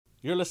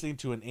You're listening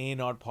to an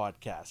A&R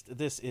podcast.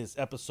 This is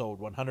episode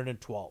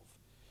 112.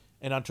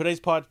 And on today's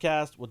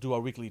podcast, we'll do our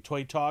weekly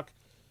toy talk.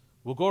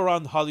 We'll go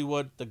around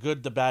Hollywood, the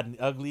good, the bad, and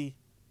the ugly,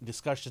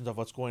 discussions of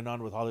what's going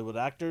on with Hollywood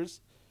actors.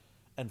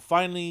 And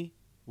finally,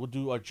 we'll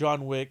do our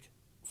John Wick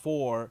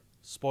 4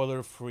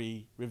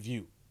 spoiler-free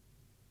review.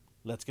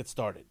 Let's get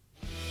started.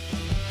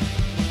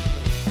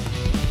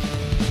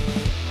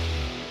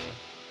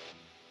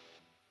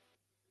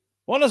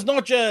 Buenas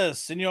noches,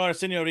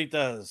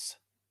 senoritas.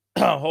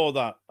 Hold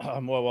on.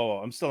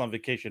 Whoa. I'm still on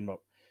vacation mode.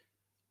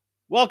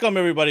 Welcome,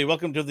 everybody.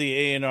 Welcome to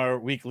the A&R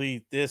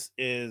Weekly. This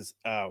is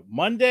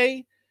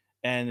Monday,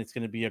 and it's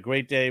going to be a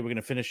great day. We're going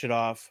to finish it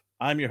off.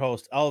 I'm your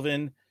host,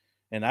 Elvin,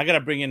 and I got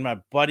to bring in my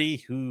buddy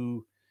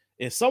who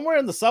is somewhere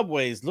in the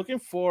subways looking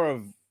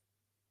for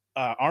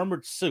a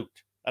armored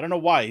suit. I don't know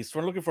why. He's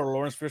looking for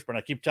Lawrence Fishburne.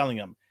 I keep telling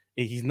him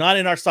he's not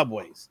in our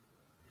subways.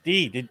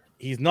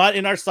 He's not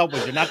in our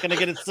subways. You're not going to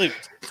get a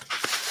suit.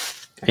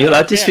 Are you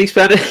allowed to speak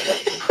Spanish?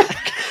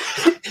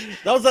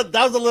 That was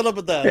a little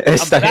bit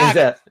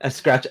a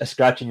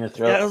scratch in your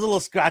throat. Yeah, it was a little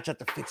scratch at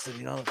the fix it,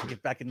 to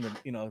get back in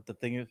the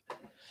thing.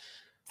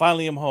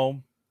 Finally, I'm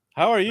home.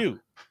 How are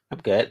you? I'm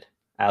good.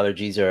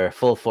 Allergies are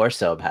full force,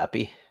 so I'm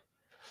happy.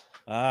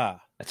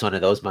 It's one of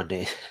those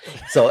Mondays.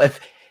 So if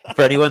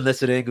for anyone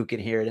listening who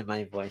can hear it in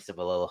my voice, I'm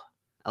a little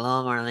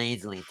more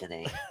lazily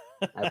today.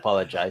 I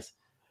apologize.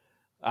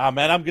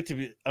 Man, I'm just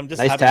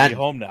nice happy tan. to be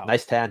home now.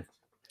 Nice tan.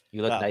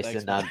 You look nice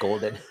thanks, and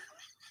golden.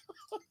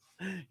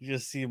 You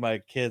just see my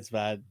kids,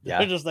 man. Yeah.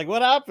 They're just like,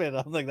 what happened?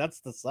 I'm like,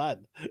 that's the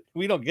sun.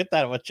 We don't get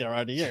that much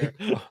around here.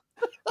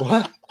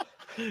 What?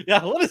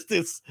 Yeah, what is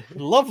this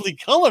lovely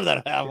color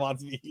that I have on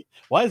me?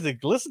 Why is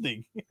it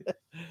glistening?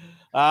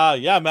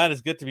 Yeah, man,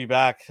 it's good to be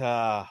back.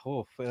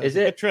 Is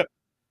it a good trip?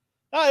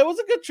 It was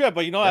a good trip,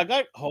 but I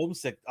got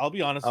homesick. I'll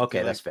be honest.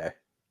 Okay, that's fair.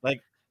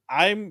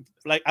 I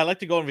like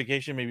to go on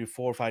vacation maybe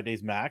 4 or 5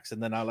 days max,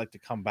 and then I like to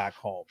come back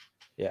home.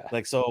 Yeah.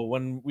 So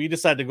when we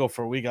decided to go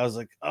for a week, I was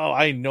like, oh,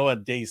 I know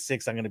at day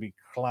 6 I'm going to be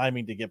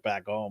climbing to get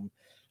back home.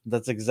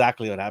 That's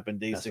exactly what happened.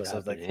 Day 6, I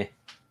was like,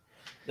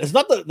 it's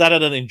not that I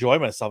didn't enjoy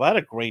myself. I had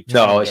a great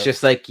time. No, it's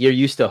just like you're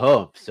used to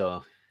home.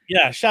 So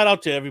yeah, shout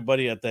out to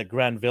everybody at the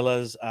Grand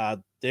Villas.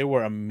 They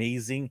were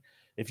amazing.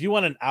 If you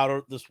want an out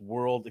of this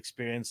world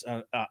experience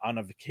on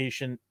a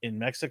vacation in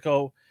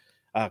Mexico,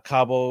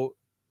 Cabo,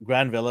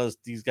 Grand Villas,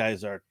 these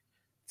guys are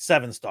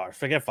 7 stars.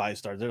 Forget 5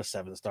 stars. They're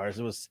 7 stars.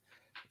 It was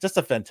just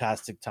a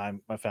fantastic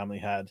time my family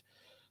had.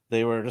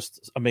 They were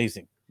just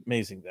amazing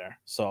there.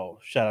 So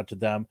shout out to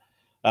them.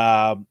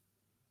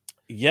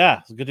 Yeah,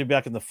 it's good to be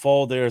back in the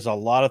fold. There's a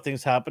lot of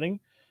things happening.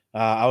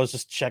 I was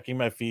just checking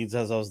my feeds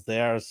as I was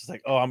there. I was just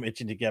like, oh, I'm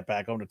itching to get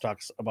back home to talk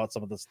about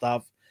some of the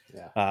stuff.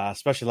 Yeah.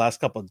 Especially the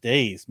last couple of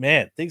days.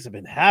 Man, things have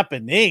been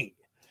happening.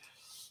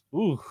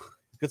 Ooh,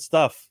 good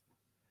stuff.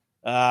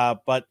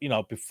 But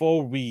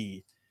before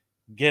we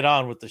get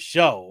on with the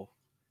show,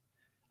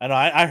 I know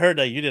I heard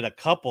that you did a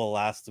couple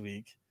last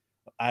week.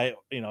 I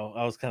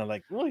was kind of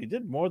like, well, you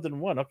did more than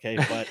one. Okay,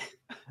 but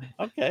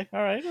okay,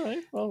 all right.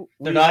 Well,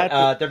 they're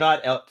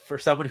not for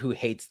someone who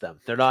hates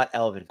them. They're not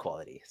Elvin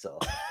quality. So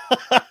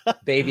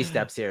baby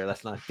steps here.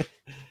 Let's not.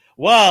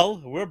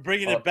 Well, we're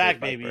bringing it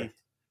back, baby.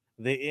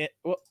 Yeah,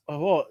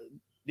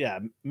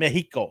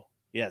 Mexico.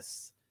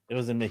 Yes, it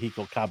was in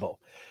Mexico, Cabo.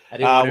 I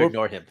didn't want to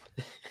ignore him.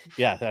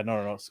 Yeah,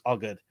 no, it's all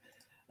good.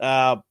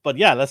 But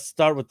yeah, let's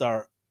start with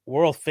our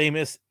world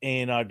famous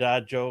in our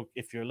dad joke.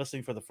 If you're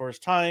listening for the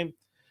first time,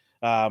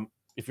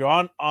 if you're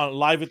on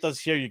live with us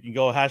here, you can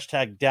go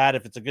hashtag dad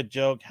if it's a good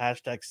joke,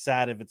 hashtag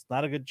sad if it's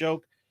not a good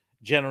joke.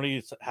 Generally,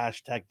 it's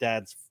hashtag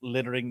dad's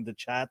littering the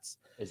chats.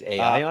 Is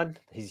AI on?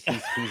 He's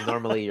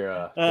normally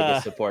your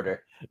biggest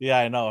supporter. Yeah,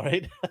 I know,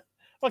 right?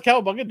 Well,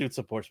 Cowabunga Dude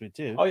supports me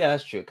too. Oh yeah,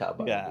 that's true.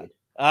 Cowabunga yeah.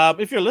 Dude.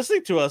 If you're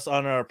listening to us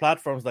on our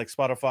platforms like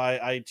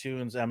Spotify,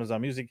 iTunes,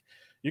 Amazon Music,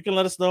 you can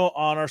let us know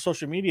on our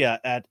social media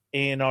at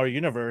A&R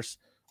Universe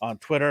on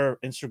Twitter,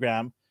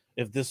 Instagram.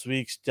 If this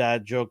week's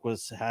dad joke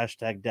was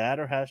hashtag dad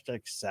or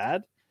hashtag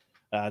sad,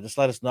 just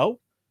let us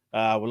know.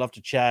 We'd love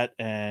to chat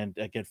and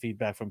get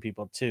feedback from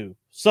people too.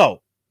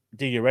 So,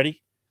 D, you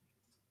ready?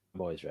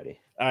 I'm always ready.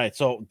 All right.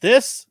 So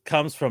this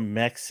comes from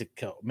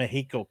Mexico,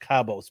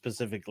 Cabo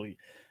specifically.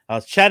 I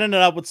was chatting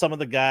it up with some of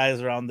the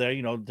guys around there.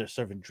 They're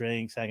serving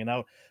drinks, hanging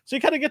out. So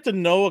you kind of get to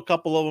know a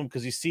couple of them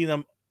because you see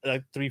them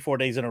like 3-4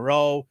 days in a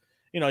row.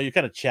 You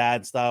kind of chat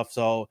and stuff.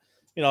 So,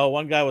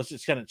 one guy was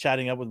just kind of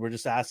chatting up with, we're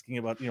just asking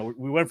about,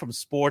 we went from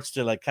sports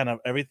to like kind of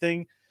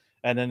everything.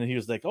 And then he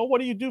was like, oh,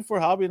 what do you do for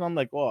a hobby? And I'm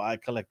like, oh, I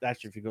collect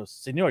action figures.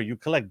 Senor, you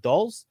collect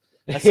dolls?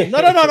 I said, no,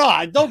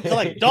 I don't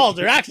collect dolls.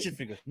 They're action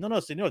figures. No,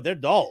 senor, they're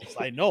dolls.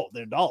 I know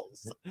they're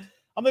dolls.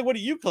 I'm like, what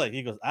do you collect?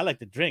 He goes, I like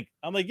to drink.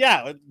 I'm like,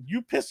 yeah,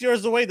 you piss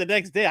yours away the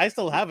next day. I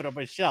still have it on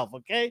my shelf,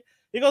 okay?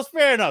 He goes,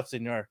 fair enough,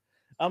 senor.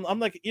 I'm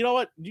like, you know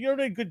what? Do you have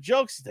any good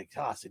jokes? He's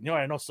like, senor,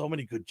 I know so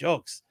many good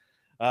jokes.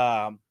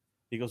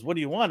 He goes, what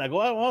do you want? I go,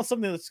 I want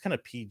something that's kind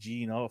of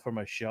PG, for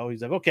my show.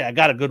 He's like, okay, I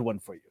got a good one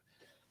for you.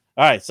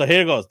 All right, so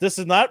here it goes. This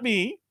is not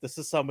me. This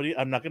is somebody,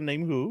 I'm not going to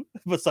name who,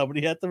 but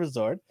somebody at the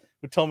resort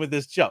who told me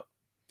this joke.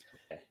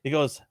 He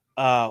goes,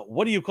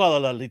 what do you call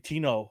a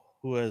Latino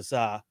who has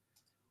got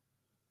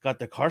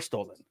the car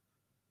stolen?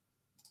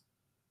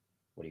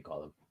 What do you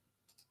call him?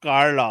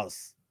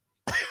 Carlos.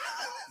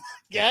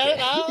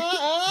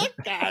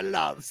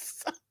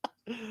 Carlos.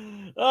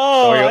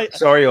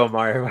 Sorry,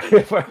 Omar.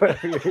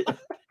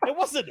 It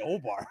wasn't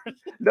Omar.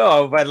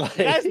 No, but like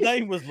the guy's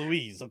name was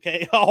Luis.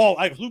 Okay. Oh,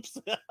 oops.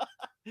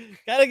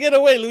 Gotta get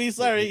away, Luis.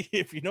 Sorry,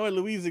 if you know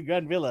Luis in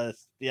Gran Villa.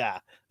 Yeah.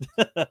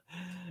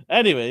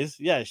 Anyways,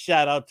 yeah.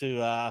 Shout out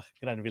to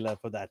Gran Villa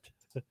for that.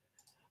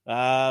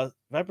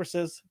 Viper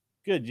says,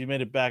 "Good, you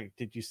made it back.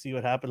 Did you see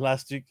what happened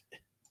last week?"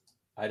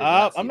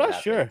 I'm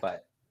not sure,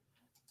 but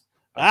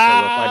I'm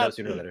sure we'll find out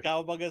sooner or later.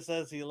 Cowabunga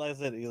says he likes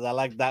it. I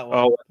like that one.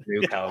 Oh,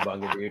 new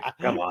Cowabunga, dude.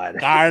 Come on,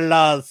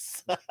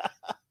 Carlos.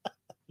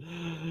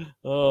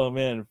 Oh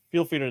man,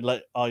 feel free to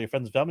let all your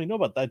friends and family know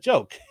about that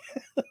joke.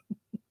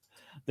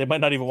 They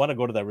might not even want to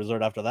go to that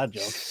resort after that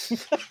joke.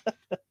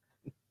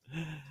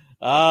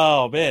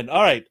 Oh man.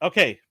 All right.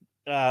 Okay.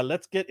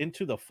 Let's get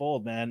into the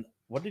fold, man.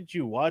 What did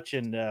you watch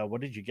and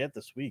what did you get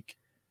this week?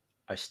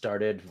 I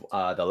started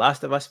The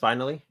Last of Us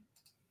finally.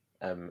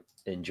 I'm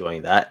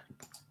enjoying that.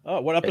 Oh,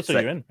 what episode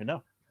are you in right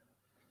now?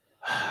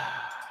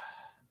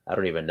 I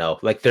don't even know.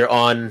 Like they're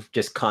on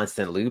just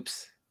constant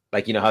loops.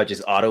 Like you know how it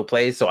just auto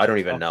plays, so I don't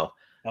even know.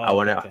 I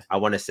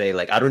want to say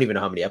like I don't even know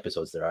how many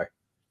episodes there are.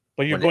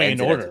 But you're going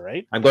in order,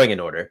 right? I'm going in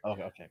order.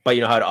 Okay. But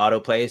you know how to auto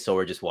play, so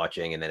we're just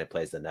watching and then it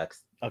plays the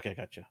next. Okay,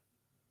 gotcha.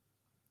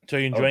 So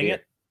you're enjoying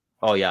it?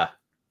 Oh yeah.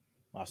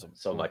 Awesome.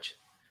 So much.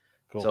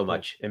 Cool, so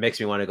much. It makes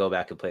me want to go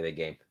back and play the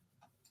game.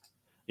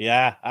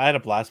 Yeah, I had a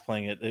blast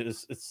playing it.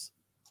 It's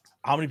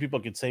how many people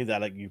could say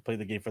that like you play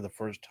the game for the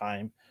first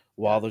time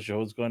while the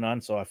show is going on?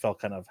 So I felt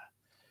kind of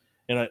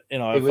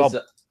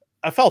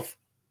I felt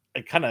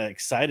kind of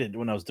excited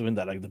when I was doing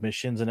that, like the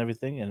missions and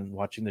everything and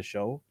watching the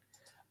show.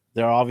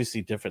 There are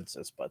obviously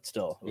differences, but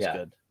still it was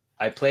good.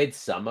 I played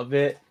some of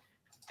it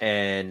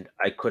and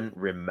I couldn't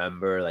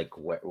remember like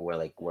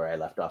where I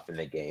left off in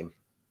the game.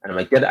 And I'm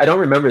like, I don't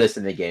remember this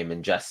in the game,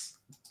 and Jess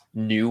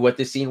knew what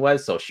the scene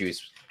was, so she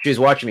was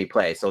watching me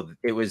play. So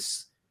it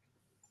was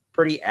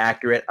pretty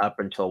accurate up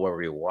until where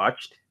we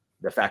watched.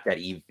 The fact that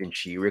even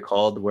she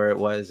recalled where it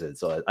was, and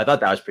so I thought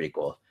that was pretty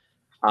cool.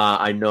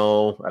 I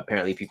know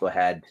apparently people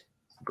had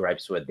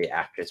gripes with the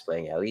actress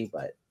playing Ellie,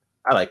 but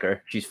I like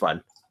her. She's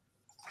fun.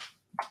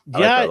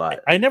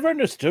 I never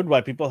understood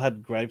why people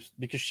had gripes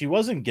because she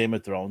was in Game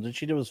of Thrones and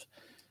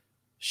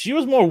she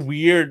was more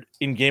weird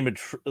in Game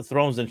of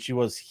Thrones than she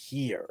was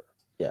here.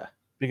 Yeah,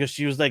 because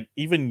she was like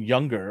even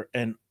younger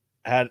and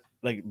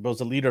was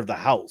a leader of the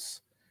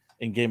house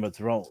in Game of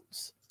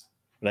Thrones,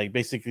 like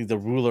basically the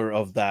ruler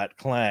of that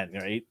clan,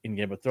 right, in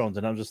Game of Thrones.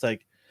 And I'm just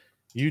like,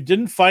 you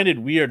didn't find it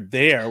weird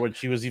there when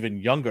she was even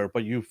younger,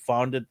 but you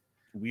found it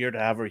weird to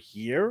have her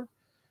here.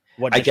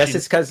 I guess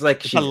it's because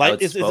like she's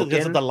outspoken. Is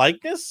it the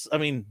likeness? I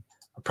mean,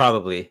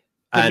 probably.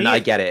 And I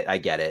get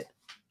it.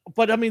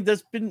 But I mean,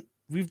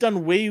 we've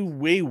done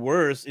way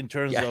worse in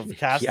terms of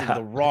casting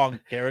the wrong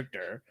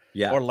character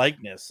or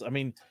likeness. I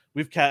mean,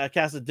 we've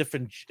casted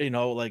different,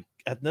 like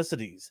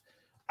ethnicities.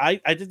 I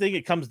just think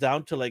it comes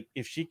down to like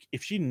if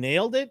she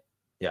nailed it,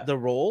 the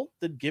role,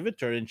 then give it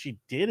to her, and she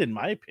did, in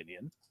my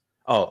opinion.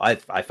 Oh,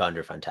 I found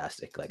her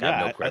fantastic. Like I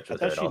have no gripes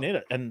with her at all. She nailed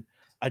it, and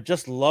I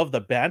just love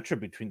the banter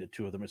between the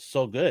two of them. It's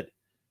so good,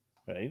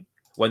 right?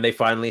 When they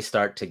finally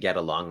start to get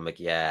along, I'm like,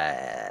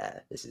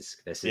 this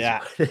is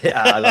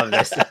I love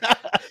this.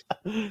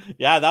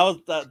 Yeah, that was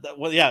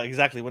well, yeah,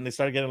 exactly. When they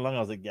started getting along, I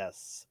was like,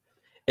 yes.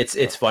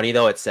 It's funny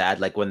though. It's sad.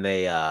 Like when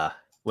they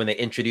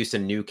introduce a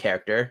new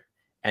character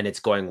and it's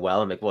going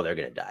well, I'm like, well, they're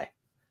gonna die.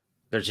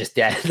 They're just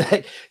dead.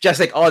 Like, just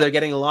like, oh, they're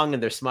getting along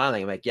and they're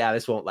smiling. I'm like, yeah,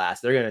 this won't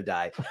last. They're gonna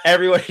die.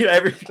 Everybody.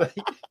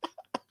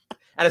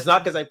 And it's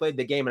not because I played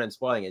the game and I'm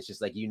spoiling it. It's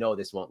just like,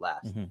 this won't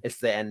last. Mm-hmm. It's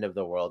the end of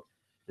the world.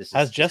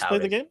 Has Jess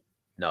played the game?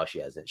 No, she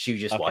hasn't. She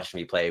just watched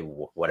me play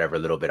whatever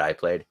little bit I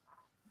played.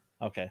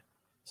 Okay.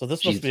 So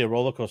this must be a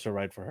roller coaster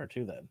ride for her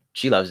too then.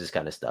 She loves this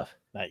kind of stuff.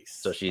 Nice.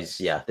 So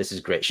this is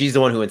great. She's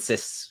the one who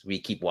insists we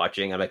keep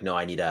watching. I'm like, no,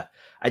 I need a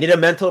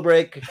mental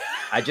break.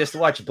 I just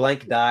watched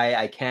Blank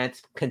Die. I can't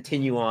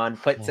continue on.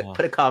 Put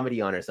a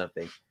comedy on or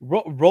something.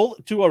 Roll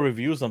to our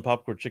reviews on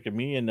Popcorn Chicken.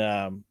 Me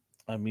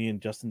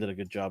and Justin did a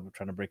good job of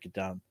trying to break it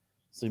down.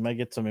 So you might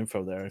get some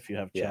info there if you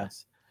have a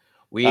chance.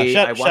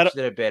 I watched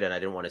it a bit and I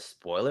didn't want to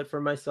spoil it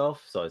for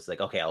myself. So it's like,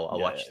 okay, I'll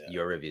watch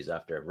your reviews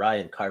after.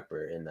 Ryan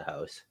Carper in the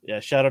house. Yeah,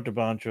 shout out to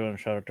Banjo and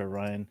shout out to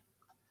Ryan.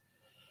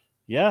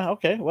 Yeah,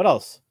 okay. What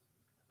else?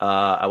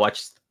 I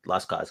watched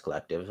Lost Cause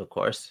Collective, of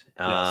course.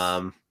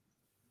 Yes.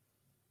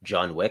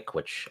 John Wick,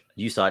 which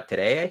you saw it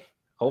today,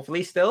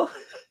 hopefully still.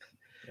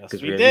 Yes,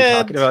 we did.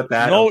 Talking about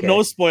that.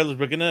 No spoilers.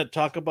 We're gonna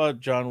talk about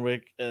John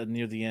Wick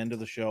near the end of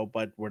the show,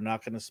 but we're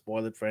not gonna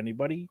spoil it for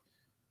anybody.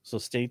 So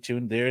stay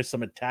tuned. There is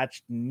some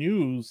attached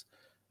news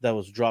that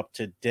was dropped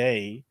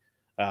today,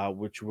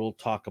 which we'll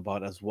talk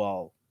about as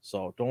well.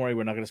 So don't worry,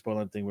 we're not going to spoil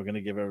anything. We're going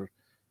to give a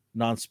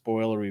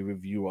non-spoilery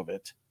review of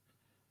it.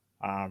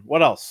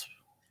 What else?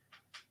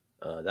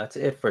 That's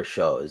it for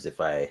shows. If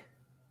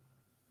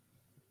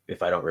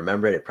if I don't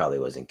remember it, it probably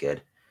wasn't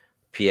good.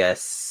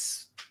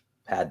 PS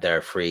had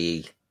their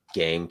free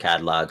game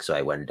catalog, so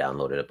I went and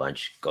downloaded a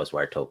bunch.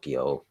 Ghostwire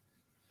Tokyo,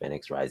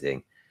 Phoenix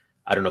Rising.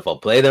 I don't know if I'll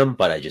play them,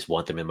 but I just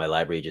want them in my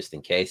library just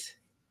in case.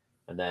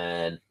 And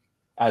then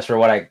as for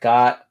what I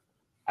got,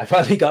 I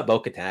finally got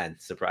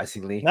Bo-Katan,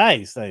 surprisingly.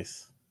 Nice.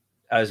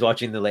 I was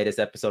watching the latest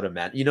episode of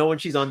Man. You know when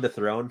she's on the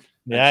throne?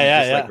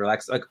 Yeah. Like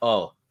relaxed, like,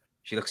 oh,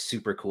 she looks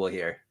super cool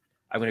here.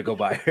 I'm gonna go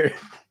buy her.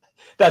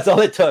 That's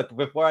all it took.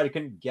 Before I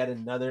couldn't get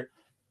another.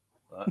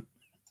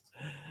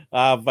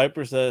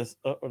 Viper says,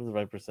 what does the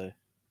Viper say?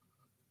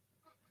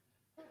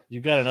 You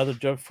got another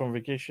joke from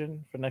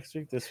vacation for next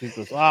week? This week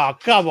was,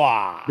 come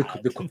on.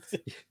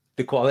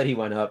 The quality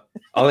went up.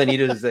 All I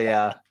needed is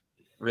a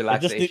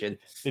relaxation.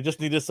 They just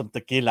needed some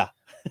tequila.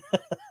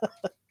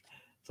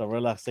 Some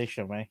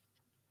relaxation, man.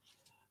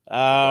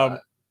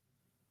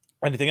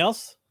 Anything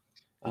else?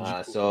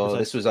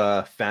 This was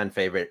a fan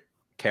favorite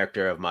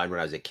character of mine when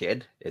I was a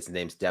kid. His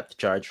name's Depth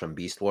Charge from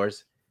Beast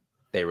Wars.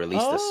 They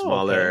released a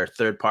smaller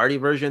third-party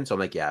version, so I'm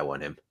like, yeah, I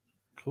want him.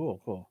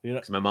 Cool.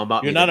 My mom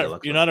bought you're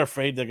not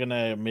afraid they're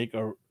gonna make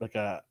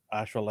a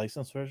actual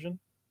licensed version?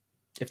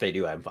 If they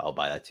do, I'll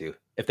buy that too.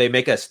 If they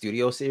make a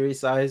studio series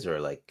size or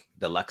like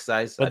deluxe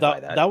size, I'd buy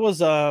that. That was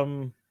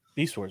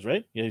Beast Wars,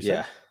 right?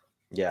 Yeah.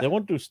 They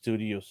won't do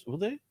studios, will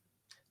they?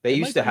 They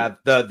used to have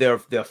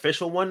the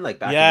official one, like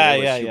back in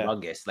the day, was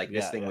humongous. Like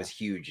this thing was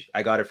huge.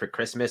 I got it for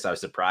Christmas. I was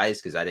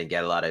surprised because I didn't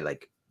get a lot of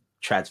like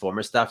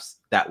Transformer stuffs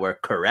that were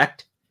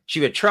correct. She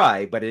would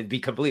try, but it'd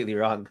be completely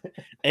wrong.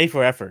 A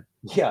for effort.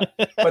 Yeah.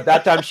 But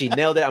that time she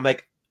nailed it. I'm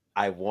like,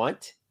 I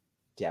want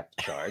Depth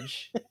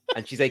Charge.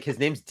 And she's like, his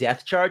name's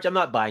Death Charge? I'm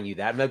not buying you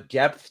that. I'm like,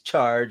 Depth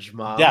Charge,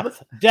 Mom.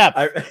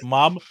 Depth.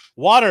 Mom.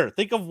 Water.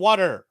 Think of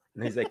water.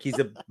 And he's like, he's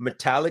a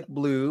metallic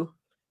blue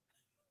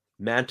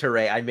manta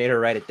ray. I made her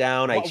write it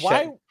down.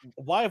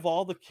 Why of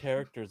all the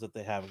characters that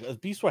they have?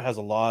 Beast Wars has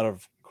a lot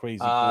of crazy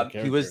cool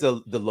characters. He was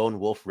the lone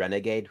wolf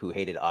renegade who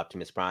hated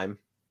Optimus Prime.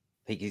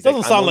 He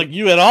doesn't sound like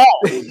you at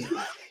all.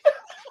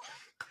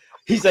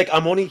 He's like,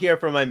 I'm only here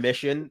for my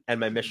mission, and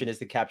my mission is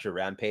to capture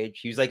Rampage.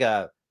 He was like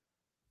a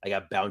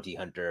bounty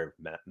hunter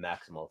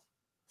maximal.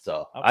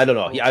 So I don't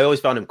know. I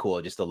always found him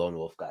cool, just the lone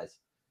wolf guys.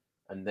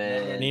 And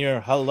then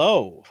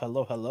hello.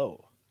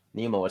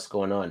 Nemo, what's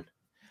going on?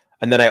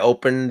 And then I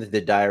opened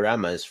the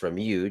dioramas from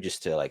you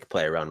just to like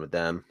play around with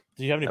them.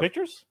 Do you have any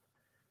pictures?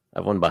 I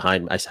have one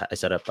behind. I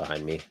set up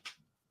behind me.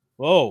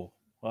 Whoa!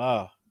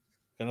 Wow.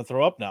 Gonna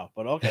throw up now,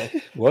 but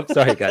okay. Whoops,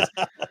 sorry guys.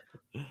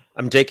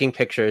 I'm taking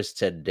pictures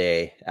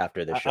today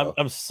after the show.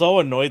 I'm so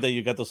annoyed that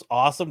you got those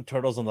awesome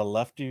turtles on the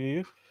left of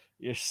you.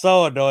 You're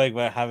so annoying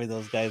by having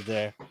those guys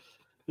there.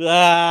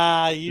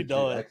 You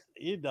know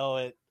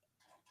it.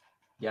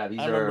 Yeah,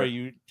 I remember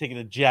you taking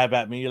a jab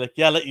at me. You're like,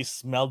 yeah, I'll let you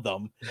smell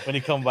them when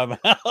you come by my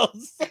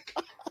house.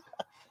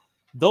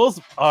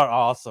 Those are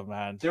awesome,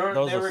 man. They were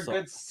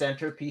good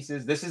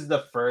centerpieces. This is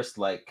the first,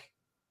 like,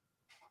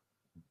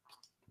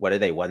 what are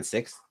they,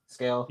 1/6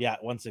 scale? Yeah,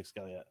 1/6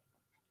 scale, yeah.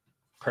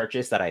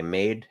 Purchase that I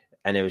made,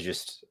 and it was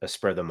just a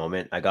spur of the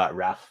moment. I got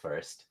Raph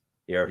first,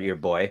 your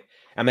boy.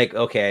 I'm like,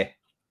 okay,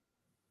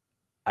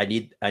 I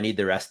need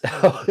the rest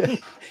now.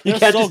 You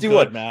can't just do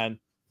one, man.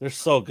 They're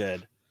so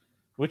good.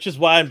 Which is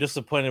why I'm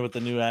disappointed with the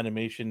new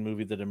animation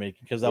movie that they're making,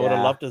 because I would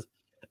have loved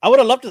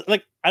to.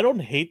 Like, I don't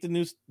hate the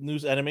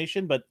news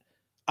animation, but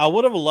I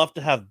would have loved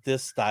to have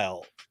this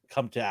style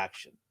come to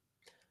action.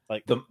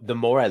 Like, the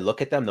more I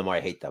look at them, the more I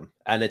hate them.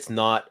 And it's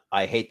not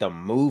I hate the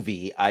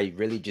movie. I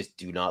really just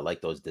do not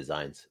like those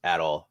designs at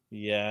all.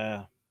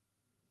 Yeah.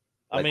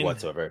 I mean,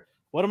 whatsoever.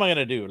 What am I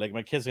gonna do? Like,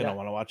 my kid's gonna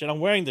want to watch it. I'm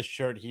wearing the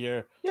shirt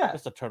here. Yeah.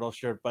 Just a turtle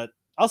shirt, but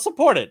I'll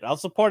support it.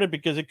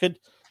 Because it could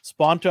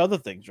spawn to other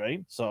things,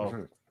 right?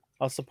 So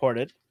I'll support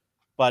it.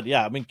 But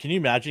yeah, I mean, can you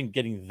imagine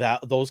getting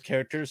those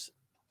characters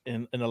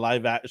in a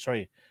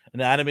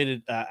an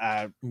animated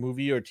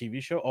movie or TV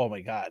show? Oh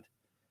my god.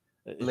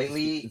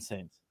 Lately,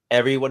 insane.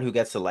 Everyone who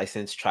gets the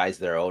license tries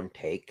their own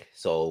take.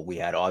 So we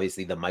had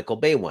obviously the Michael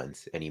Bay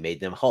ones, and he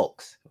made them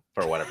Hulks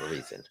for whatever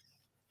reason.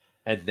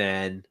 And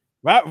then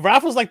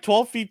Raph was like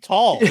 12 feet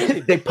tall.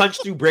 They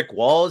punched through brick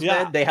walls,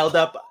 man. They held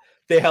up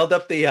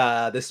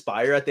the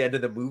spire at the end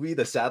of the movie,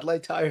 the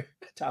satellite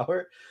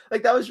tower.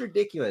 Like, that was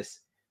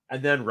ridiculous.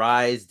 And then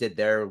Rise did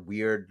their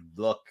weird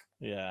look.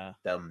 Yeah.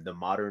 The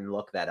modern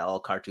look that all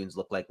cartoons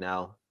look like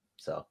now.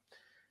 So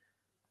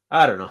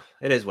I don't know.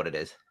 It is what it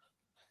is.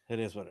 It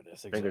is what it is.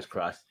 Exactly. Fingers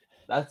crossed.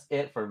 That's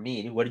it for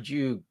me. What did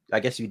you?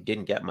 I guess you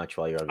didn't get much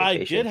while you're on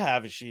vacation. I did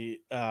have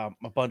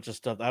a bunch of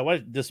stuff. I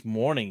went this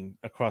morning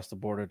across the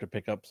border to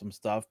pick up some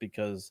stuff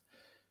because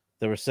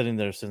they were sitting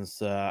there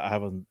since I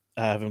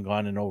haven't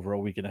gone in over a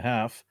week and a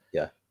half.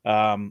 Yeah.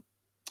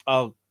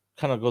 I'll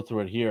kind of go through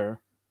it here.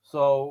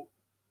 So,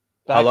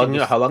 how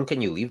long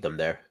can you leave them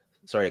there?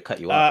 Sorry to cut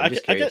you off. I'm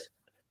just curious.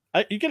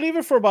 You can leave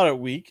it for about a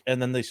week,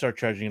 and then they start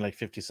charging you like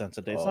 50 cents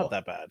a day. It's not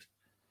that bad.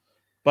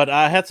 But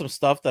I had some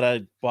stuff that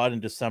I bought in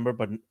December,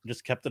 but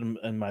just kept it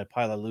in my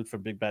pile of loot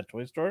from Big Bad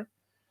Toy Store.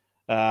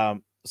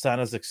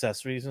 Santa's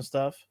accessories and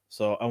stuff.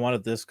 So I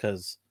wanted this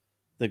because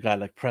they got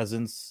like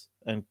presents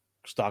and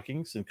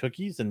stockings and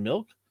cookies and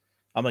milk.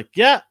 I'm like,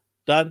 yeah,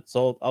 done,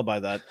 sold. I'll buy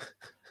that.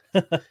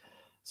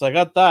 So I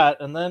got that,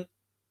 and then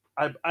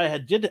I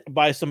did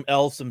buy some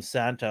elves, some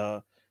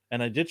Santa,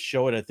 and I did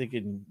show it, I think,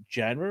 in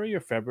January or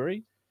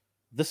February.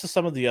 This is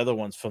some of the other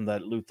ones from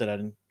that loot that I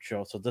didn't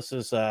show. So this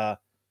is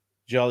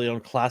Jolly on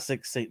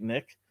Classic Saint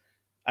Nick.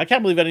 I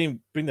can't believe I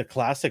didn't bring the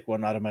classic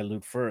one out of my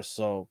loot first.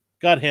 So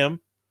got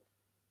him.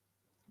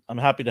 I'm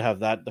happy to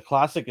have that. The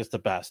classic is the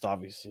best,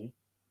 obviously,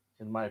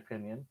 in my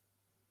opinion.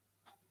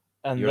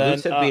 And your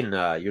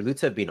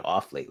loots have been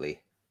off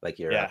lately, like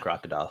your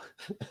crocodile.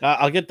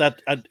 I'll get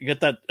that. I'll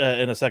get that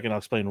in a second. I'll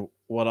explain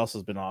what else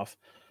has been off.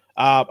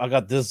 I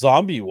got this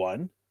zombie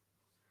one.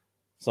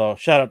 So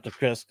shout out to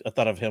Chris. I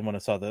thought of him when I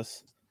saw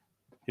this.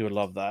 He would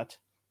love that.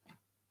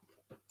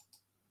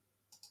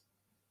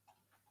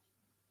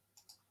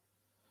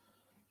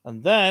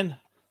 And then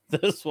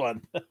this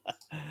one,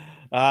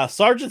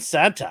 Sergeant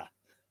Santa,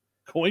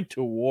 going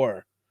to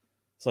war.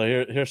 So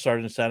here's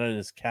Sergeant Santa in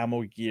his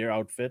camo gear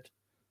outfit.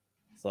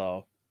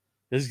 So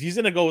he's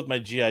gonna go with my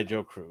G.I.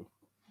 Joe crew.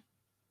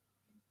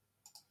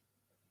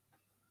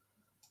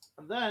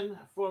 And then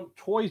from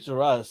Toys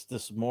R Us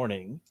this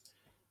morning,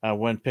 I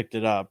went and picked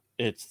it up.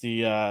 It's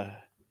the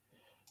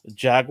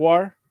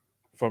Jaguar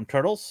from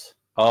Turtles.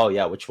 Oh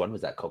yeah, which one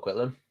was that?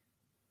 Coquitlam?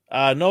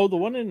 No, the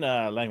one in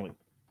Langley.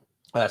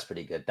 Oh, that's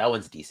pretty good. That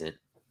one's decent.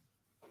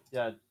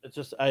 Yeah, it's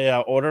just I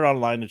ordered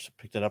online and just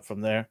picked it up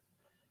from there.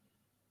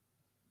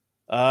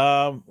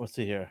 Let's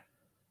see here.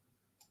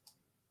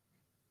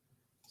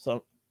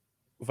 So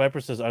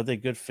Viper says, "Are they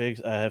good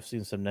figs?" I have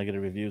seen some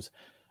negative reviews.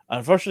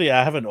 Unfortunately,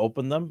 I haven't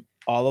opened them.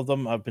 All of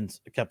them have been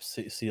kept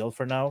sealed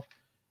for now.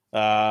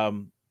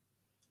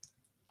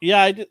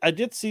 Yeah, I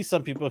did see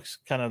some people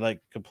kind of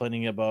like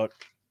complaining about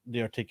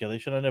the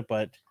articulation on it,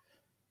 but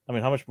I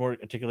mean, how much more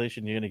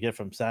articulation are you going to get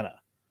from Santa?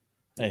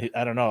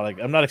 I don't know. Like,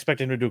 I'm not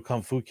expecting him to do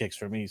kung fu kicks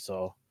for me,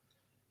 so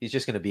he's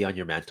just going to be on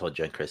your mantle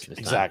during Christmas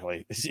time.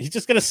 Exactly. He's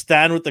just going to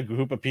stand with a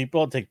group of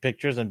people, take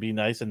pictures, and be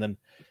nice, and then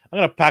I'm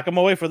going to pack him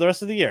away for the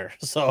rest of the year.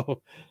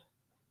 So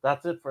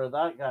that's it for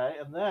that guy.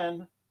 And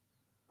then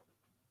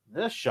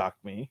this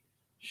shocked me.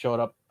 Showed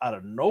up out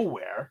of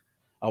nowhere.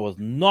 I was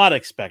not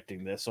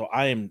expecting this, so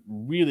I am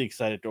really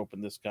excited to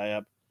open this guy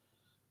up.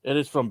 It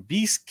is from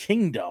Beast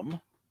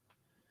Kingdom.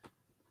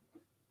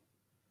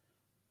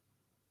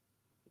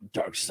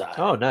 Dark Side.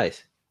 Oh,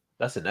 nice.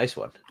 That's a nice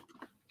one.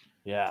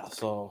 Yeah,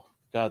 so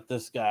got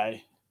this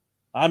guy.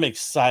 I'm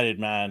excited,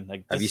 man.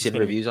 Like, have you seen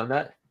reviews on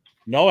that?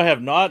 No, I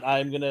have not.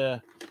 I'm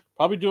gonna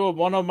probably do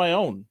one of my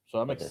own. So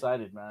I'm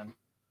excited, man.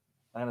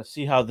 I'm gonna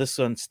see how this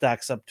one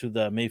stacks up to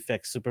the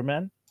Mayfix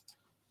Superman.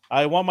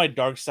 I want my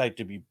Dark Side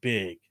to be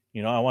big.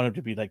 You know, I want him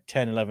to be like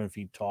 10, 11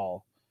 feet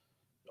tall,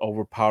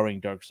 overpowering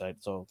Dark Side.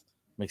 So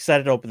I'm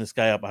excited to open this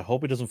guy up. I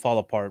hope he doesn't fall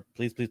apart.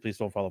 Please, please, please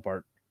don't fall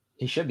apart.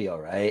 He should be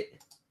all right.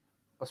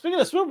 Well, speaking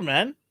of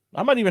Superman,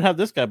 I might even have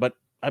this guy, but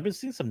I've been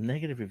seeing some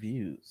negative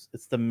reviews.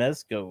 It's the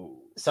Mezco.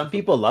 Some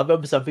people love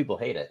him, some people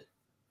hate it.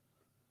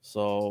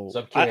 So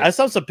I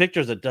saw some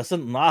pictures that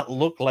doesn't not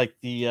look like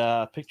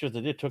the pictures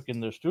that they took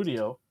in their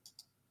studio.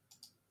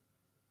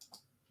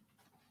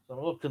 So I'm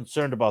a little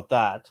concerned about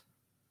that.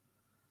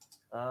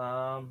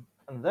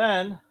 And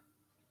then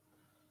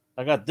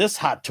I got this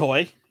hot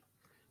toy,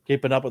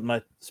 keeping up with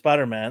my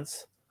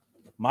Spider-Mans,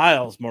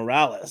 Miles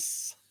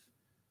Morales.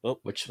 Oh,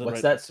 what's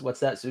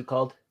that suit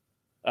called?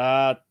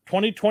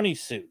 2020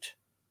 suit.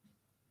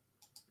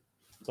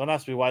 Don't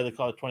ask me why they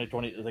call it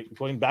 2020. Like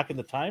going back in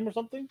the time or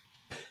something?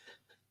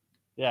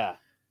 Yeah.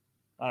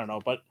 I don't know,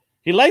 but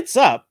he lights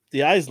up.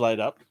 The eyes light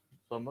up.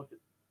 So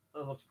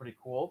that looks pretty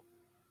cool.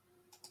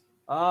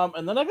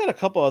 And then I got a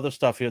couple other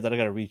stuff here that I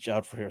got to reach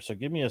out for here. So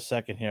give me a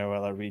second here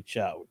while I reach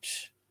out.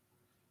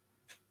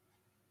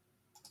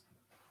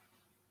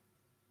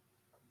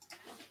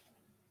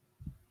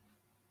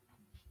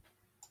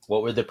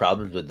 What were the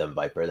problems with them,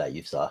 Viper, that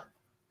you saw?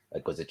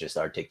 Like, was it just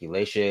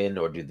articulation,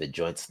 or do the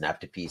joints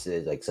snap to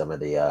pieces, like some of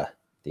the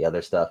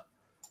other stuff?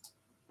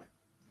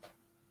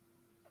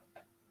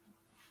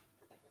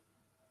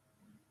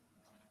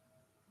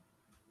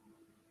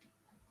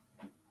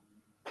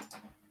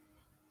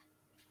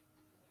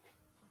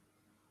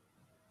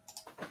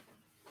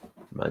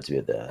 Reminds me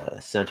of the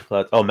Santa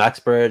Claus. Oh, Max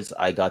Birds.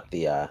 I got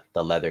the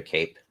leather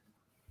cape.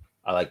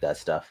 I like that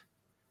stuff.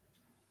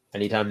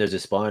 Anytime there's a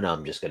spawn,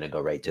 I'm just gonna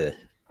go right to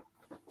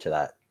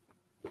that.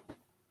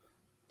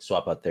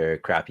 Swap out their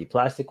crappy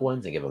plastic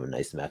ones and give them a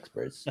nice Max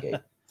Birds cape.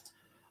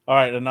 All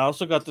right, and I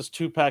also got this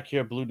 2-pack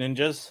here, Blue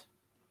Ninjas.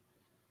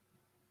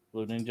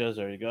 Blue Ninjas,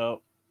 there you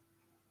go.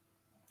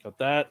 Got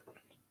that.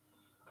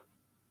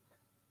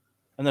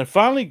 And then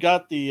finally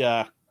got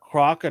the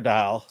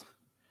crocodile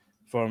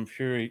from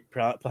Fury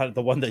Planet,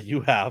 the one that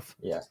you have.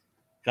 Yeah.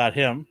 Got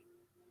him.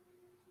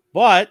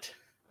 But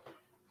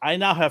I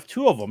now have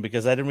 2 of them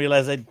because I didn't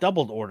realize I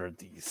doubled ordered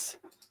these.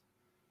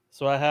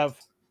 So I have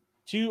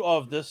 2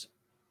 of this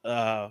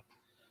that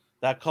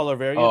color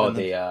variant. Oh,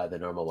 the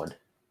normal one.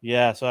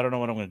 Yeah, so I don't know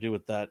what I'm going to do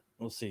with that.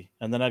 We'll see.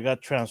 And then I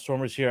got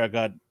Transformers here. I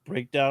got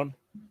Breakdown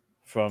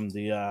from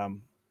the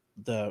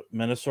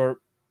Minosaur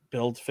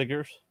build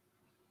figures.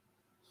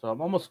 So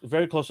I'm almost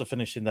very close to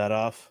finishing that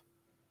off.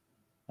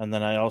 And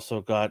then I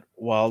also got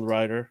Wild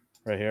Rider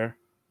right here.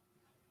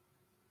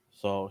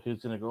 So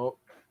he's going to go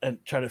and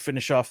try to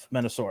finish off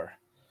Menosaur.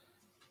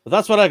 But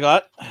that's what I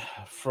got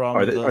from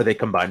Are they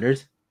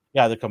combiners?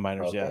 Yeah, they're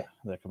combiners. Okay. Yeah,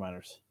 they're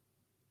combiners.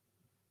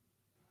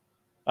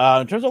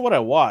 In terms of what I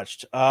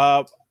watched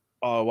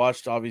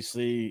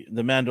obviously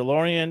The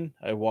Mandalorian.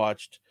 I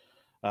watched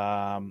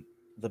The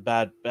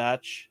Bad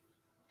Batch.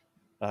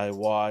 I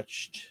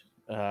watched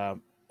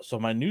so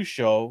my new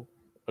show,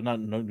 but not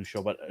no new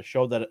show, but a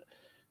show that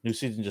new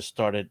season just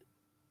started.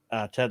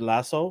 Ted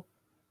Lasso.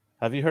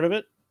 Have you heard of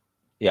it?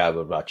 Yeah, I've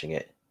been watching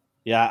it.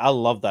 Yeah, I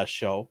love that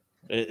show.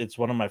 It's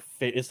one of my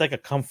favorite. It's like a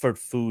comfort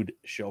food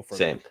show for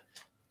me.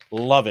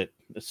 Love it.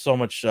 There's so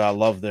much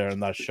love there in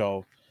that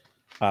show.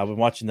 I've been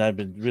watching that. I've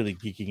been really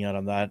geeking out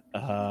on that.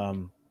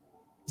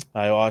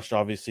 I watched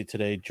obviously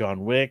today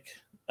John Wick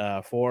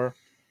 4.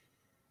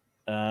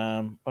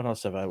 What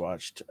else have I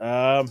watched?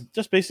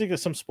 Just basically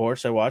some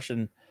sports I watched,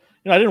 and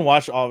I didn't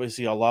watch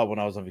obviously a lot when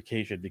I was on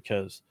vacation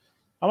because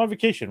I'm on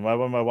vacation. Why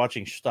am I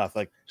watching stuff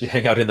like you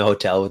hang out in the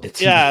hotel with the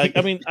TV? Yeah,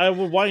 I mean, I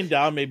would wind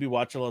down, maybe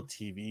watch a little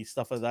TV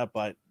stuff like that,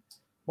 but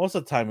most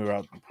of the time we were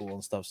out in the pool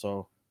and stuff,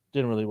 so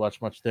didn't really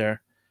watch much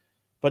there.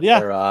 But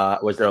yeah,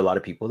 was there a lot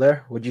of people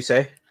there? Would you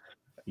say?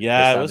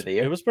 Yeah,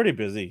 it was pretty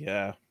busy.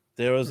 Yeah,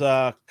 there was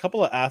a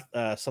couple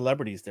of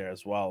celebrities there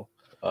as well.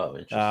 Oh,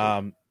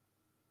 interesting.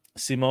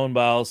 Simone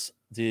Biles,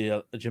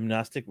 the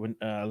gymnastic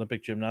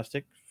Olympic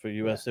gymnastic for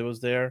USA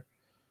was there.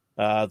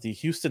 The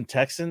Houston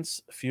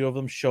Texans, a few of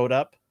them showed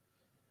up.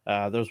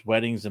 There's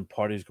weddings and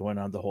parties going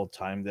on the whole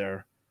time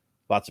there.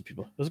 Lots of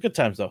people. It was good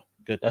times though.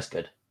 Good. That's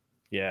good.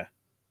 Yeah.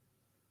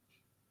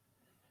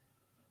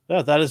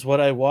 Yeah, that is what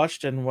I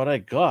watched and what I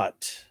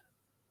got.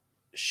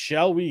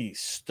 Shall we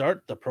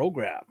start the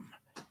program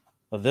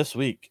of this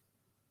week?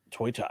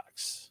 Toy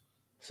Talks.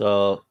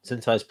 So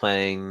since I was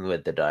playing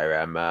with the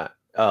diorama,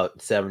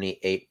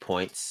 78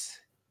 points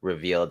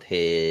revealed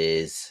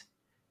his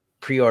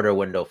pre-order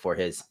window for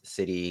his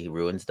City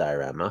Ruins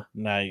diorama.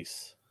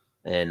 Nice.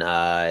 And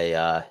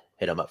I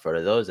hit him up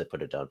for those. I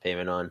put a down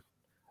payment on.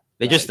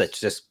 It's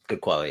just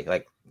good quality.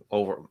 Like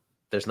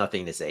there's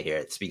nothing to say here.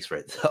 It speaks for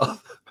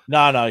itself.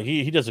 No,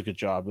 he does a good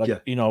job.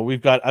 Like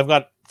I've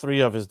got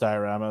 3 of his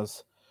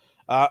dioramas.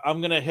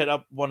 I'm gonna hit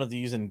up one of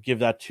these and give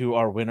that to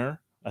our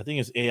winner. I think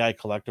it's AI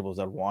Collectibles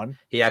that won.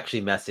 He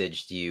actually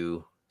messaged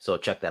you, so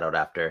check that out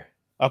after.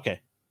 Okay.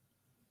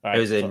 All right,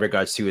 it was in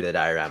regards to the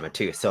diorama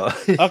too. So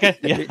okay,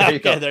 yeah,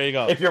 there you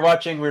go. If you're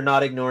watching, we're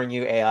not ignoring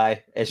you,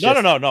 AI. It's no.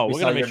 We're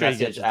gonna make sure he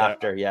gets it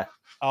after. Yeah,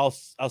 I'll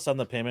send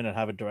the payment and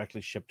have it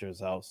directly shipped to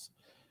his house.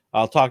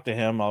 I'll talk to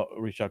him. I'll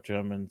reach out to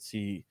him and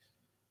see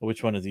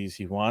which one of these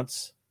he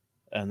wants,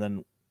 and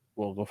then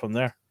we'll go from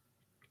there.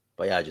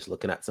 But yeah, just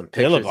looking at some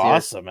pictures. They look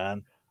awesome,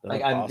 man.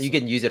 You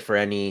can use it for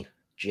any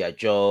G.I.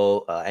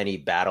 Joe, any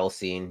battle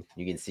scene.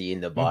 You can see in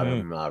the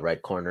bottom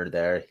right corner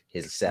there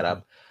his setup.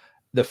 Mm-hmm.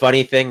 The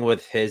funny thing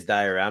with his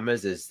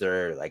dioramas is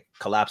they're like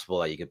collapsible.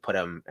 Like you can put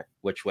them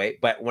which way.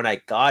 But when I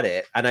got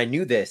it, and I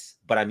knew this,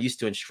 but I'm used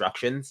to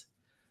instructions,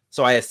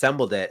 so I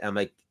assembled it. I'm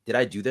like, did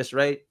I do this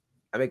right?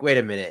 I'm like, wait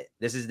a minute.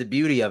 This is the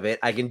beauty of it.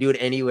 I can do it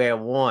any way I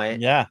want.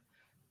 Yeah.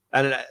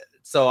 And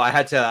so I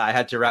had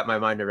to wrap my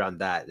mind around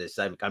that.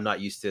 I'm not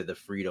used to the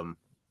freedom.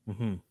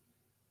 Mm-hmm.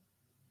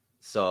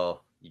 So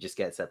you just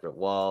get separate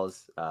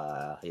walls.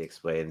 He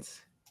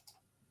explains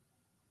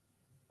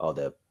all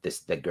the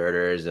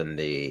girders and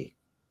the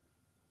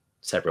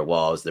separate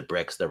walls, the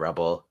bricks, the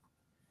rubble.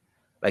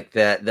 Like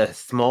the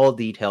small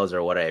details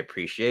are what I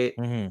appreciate.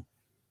 Mm-hmm.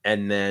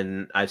 And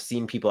then I've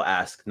seen people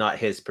ask, not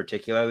his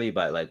particularly,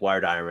 but like, why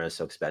are dioramas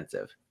so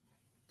expensive?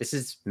 This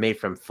is made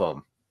from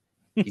foam.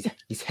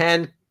 He's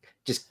hand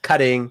just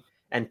cutting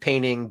and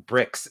painting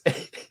bricks.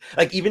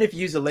 Like even if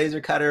you use a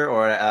laser cutter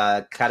or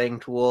a cutting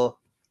tool,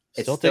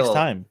 it still takes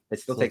time. It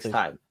still takes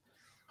time.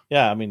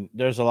 Yeah, I mean,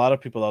 there's a lot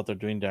of people out there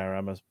doing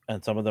dioramas,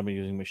 and some of them are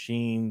using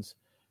machines,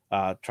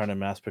 trying to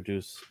mass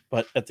produce.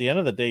 But at the end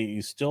of the day,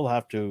 you still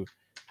have to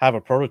have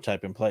a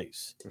prototype in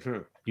place.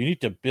 Mm-hmm. You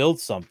need to build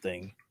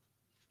something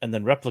and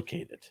then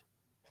replicate it.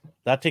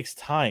 That takes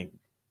time.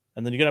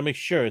 And then you got to make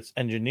sure it's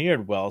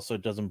engineered well so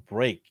it doesn't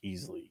break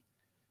easily.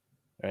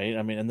 Right?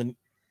 I mean, and then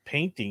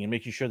painting and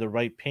making sure the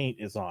right paint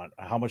is on,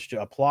 how much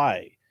to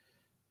apply.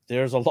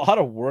 There's a lot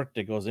of work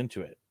that goes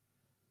into it.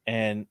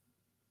 And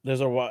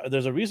there's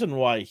a reason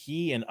why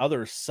he and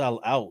others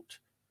sell out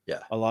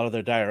a lot of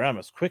their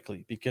dioramas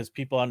quickly, because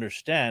people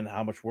understand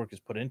how much work is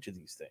put into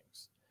these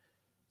things.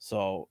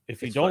 So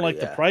if you don't like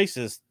the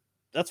prices,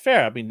 that's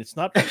fair. I mean, it's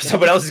not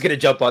someone else is going to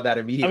jump on that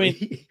immediately. I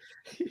mean,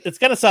 it's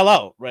going to sell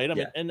out, right? I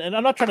mean, and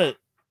I'm not trying to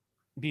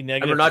be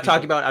negative. And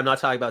I'm not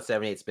talking about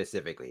 78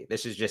 specifically.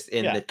 This is just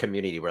in the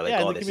community where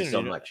like, this is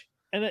so much.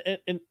 And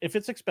if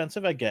it's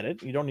expensive, I get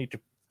it. You don't need to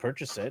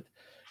purchase it.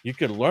 You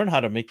could learn how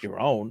to make your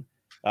own.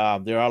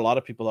 There are a lot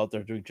of people out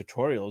there doing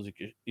tutorials. You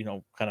could,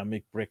 kind of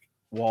make brick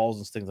walls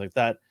and things like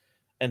that.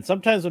 And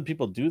sometimes when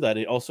people do that,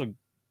 it also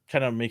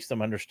kind of makes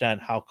them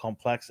understand how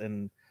complex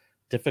and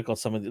difficult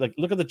some of the, like,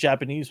 look at the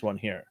Japanese one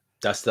here.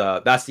 That's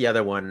the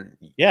other one.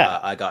 Yeah,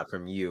 I got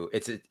from you.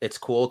 It's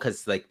cool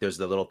because like there's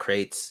the little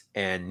crates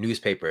and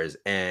newspapers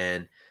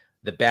and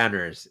the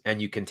banners,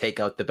 and you can take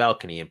out the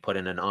balcony and put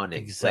in an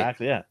awning.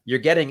 exactly. Like, you're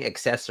getting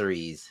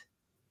accessories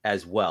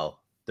as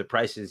well. The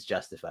price is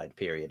justified.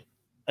 Period.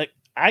 Like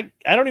I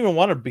don't even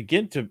want to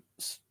begin to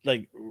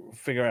like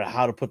figure out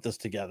how to put this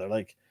together.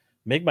 Like,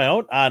 make my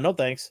own. No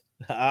thanks.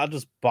 I'll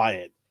just buy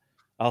it.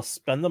 I'll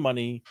spend the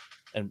money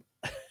and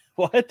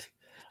what?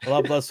 A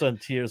lot of blood, sweat,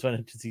 and tears went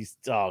into these.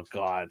 Oh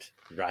God!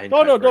 Ryan,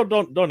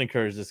 don't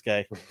encourage this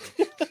guy.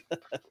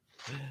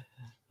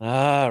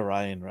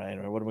 Ryan,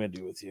 what am I gonna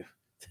do with you?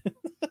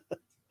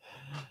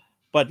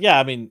 But yeah,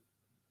 I mean,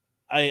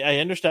 I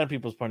understand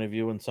people's point of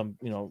view, and some,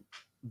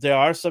 there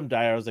are some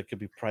diodes that could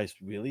be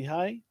priced really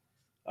high,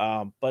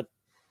 but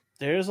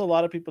there's a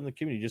lot of people in the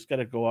community. You just got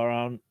to go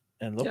around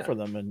and look for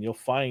them, and you'll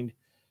find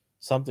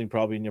something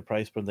probably in your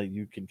price point that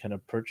you can kind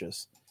of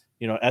purchase.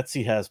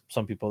 Etsy has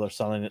some people that are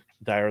selling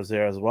diodes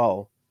there as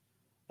well.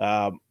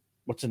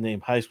 What's the name?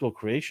 High School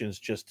Creations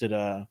just did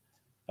a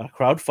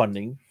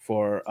crowdfunding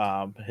for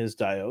his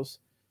diodes.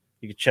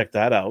 You can check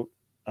that out.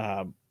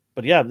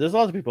 But yeah, there's a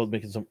lot of people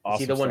making some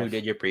awesome. Is he the one stuff. who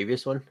did your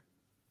previous one?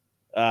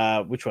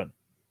 Which one?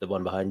 The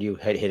one behind you,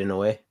 hidden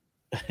away.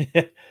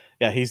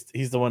 Yeah, he's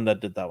the one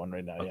that did that one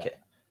right now. Okay.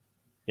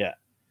 Yeah.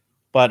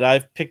 But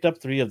I've picked up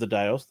 3 of the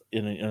diodes,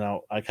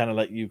 and I kind of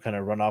let you kind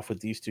of run off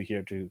with these 2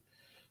 here to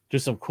do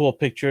some cool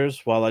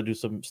pictures while I do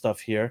some stuff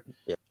here.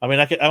 Yeah. I mean,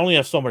 I only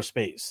have so much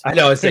space. I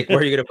know. It's like, where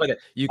are you gonna put it?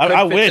 You could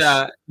I wish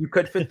you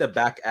could fit the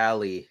back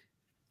alley.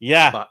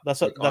 Yeah,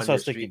 that's what I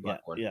was thinking.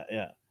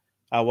 Yeah.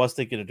 I was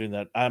thinking of doing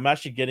that. I'm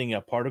actually getting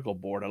a particle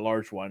board, a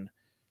large one,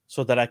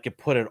 so that I could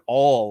put it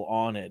all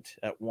on it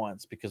at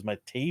once, because my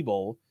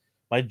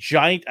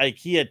giant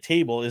IKEA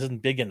table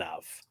isn't big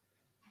enough.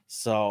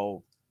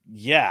 So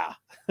yeah.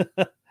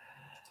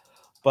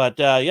 But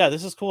yeah,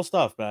 this is cool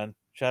stuff, man.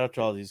 Shout out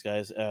to all these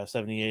guys,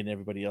 78 and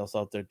everybody else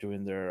out there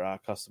doing their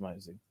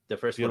customizing. The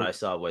first one I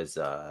saw was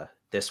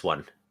this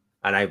one,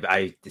 and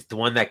I it's the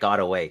one that got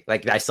away.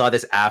 Like, I saw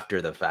this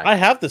after the fact. I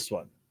have this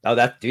one. Oh,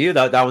 do you?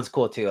 That one's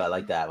cool too. I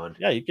like that one.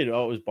 Yeah, you could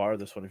always borrow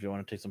this one if you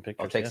want to take some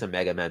pictures. I'll take some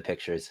Mega Man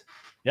pictures.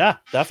 Yeah,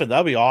 definitely.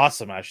 That'd be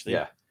awesome, actually.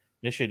 Yeah.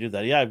 You should do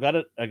that. Yeah, I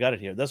got it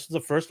here. This was the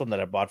first one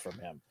that I bought from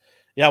him.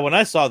 Yeah, when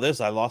I saw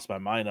this, I lost my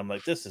mind. I'm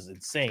like, this is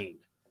insane.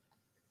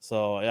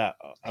 So yeah,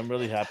 I'm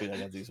really happy I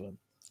got these ones.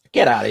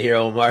 Get out of here,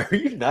 Omar. Are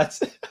you nuts?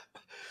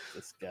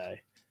 This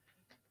guy.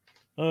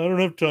 I don't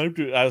have time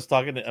to. I was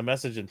talking to, I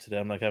messaged him today.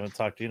 I'm like, I haven't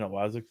talked to you in a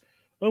while. I was like,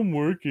 I'm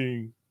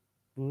working.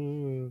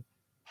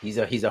 He's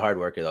a hard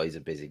worker though. He's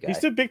a busy guy. He's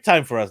too big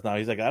time for us now.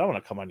 He's like, I don't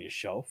want to come on your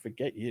show.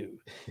 Forget you.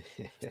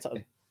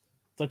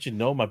 Don't you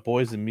know my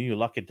boys and me who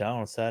lock it down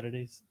on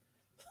Saturdays?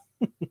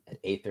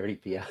 At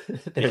 8:30 p.m.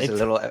 There's a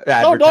little.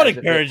 Don't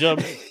encourage them.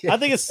 I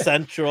think it's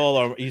Central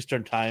or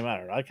Eastern time. I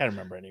don't know. I can't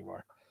remember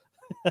anymore.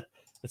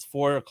 It's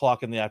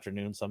 4:00 in the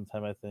afternoon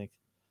sometime, I think,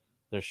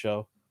 their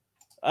show.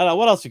 I don't know.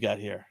 What else you got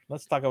here?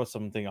 Let's talk about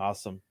something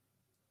awesome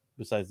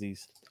besides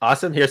these.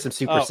 Awesome? Here's some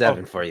Super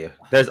 7 for you.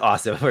 There's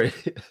awesome for you.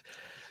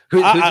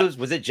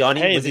 Was it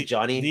Johnny? Hey, was it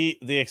Johnny?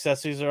 The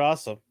accessories are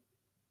awesome.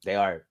 They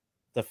are.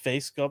 The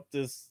face sculpt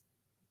is,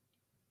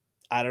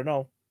 I don't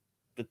know.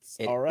 It's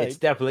all right. It's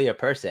definitely a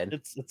person.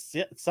 It's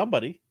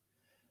somebody.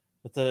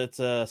 It's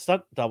a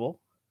stunt double.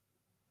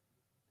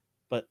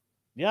 But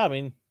yeah, I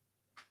mean,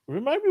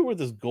 remind me where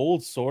this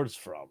gold sword's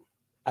from.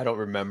 I don't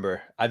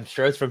remember. I'm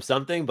sure it's from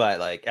something, but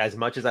like, as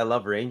much as I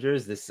love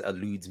Rangers, this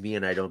eludes me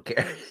and I don't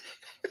care.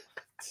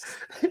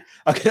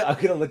 I'm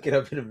gonna look it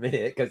up in a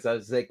minute because I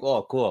was like,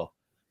 oh, cool.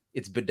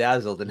 It's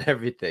bedazzled and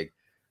everything.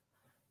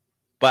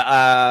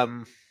 But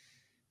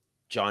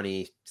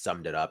Johnny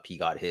summed it up. He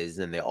got his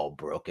and they all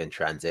broke in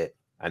transit.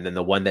 And then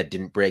the one that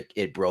didn't break,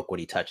 it broke when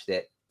he touched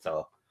it.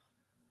 So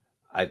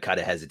I'm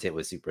kind of hesitant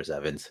with Super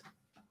 7s.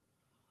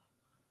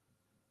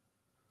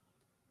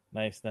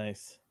 Nice. Are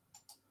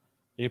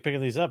you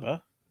picking these up, huh?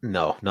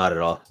 No, not at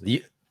all.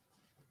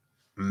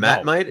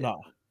 Matt might?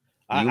 No.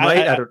 You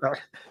might? I don't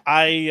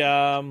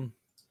know.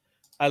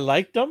 I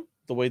liked them,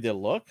 the way they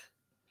look.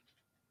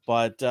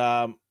 But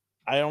I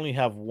only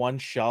have one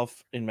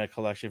shelf in my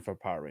collection for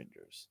Power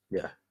Rangers.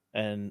 Yeah.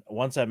 And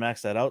once I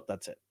max that out,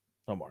 that's it.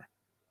 No more.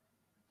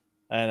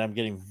 And I'm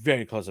getting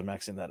very close to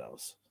maxing that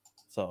out.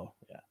 So,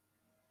 yeah.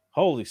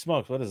 Holy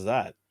smokes, what is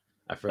that?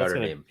 I forgot her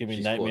name. Give me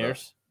She's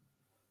nightmares.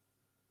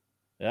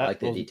 Cool, yeah. I like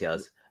the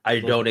details.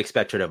 I don't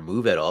expect her to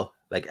move at all.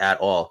 Like, at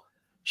all.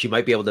 She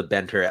might be able to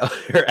bend her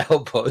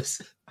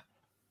elbows.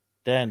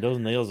 Dan, those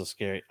nails are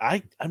scary.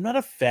 I'm not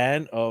a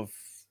fan of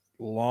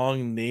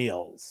long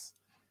nails.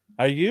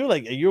 Are you?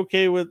 Like, are you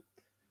okay with,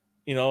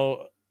 a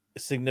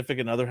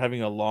significant other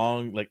having a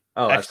long, like,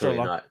 extra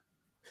long? Not.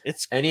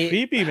 It's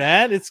creepy,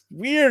 man. It's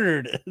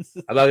weird.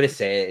 I'm not gonna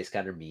say it. It's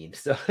kind of mean.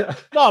 So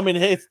no, I mean,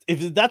 hey,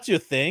 if that's your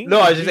thing.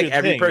 No, I was just like,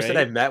 every person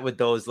I've met with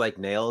those like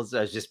nails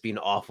has just been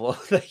awful,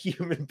 like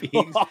human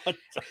beings.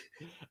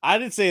 I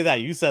didn't say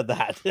that. You said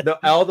that. No,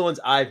 all the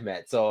ones I've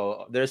met.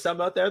 So there's some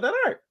out there that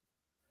aren't.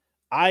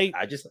 I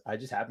just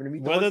happen to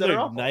meet the whether ones that are they're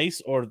awful.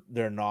 nice or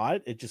they're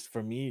not. It just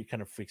for me, it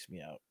kind of freaks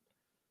me out.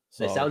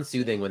 So, they sound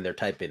soothing when they're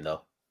typing,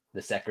 though.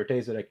 The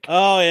secretaries are like,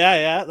 oh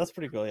yeah, that's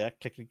pretty cool. Yeah,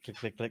 click, click, click,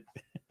 click, click.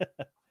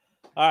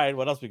 All right,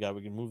 what else we got?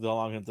 We can move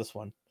along in this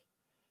one.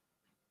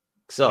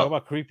 So, talk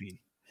about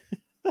creepy.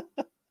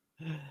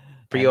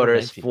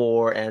 Pre-orders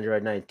for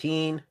Android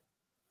 19.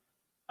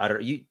 I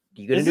don't. You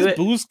gonna do it?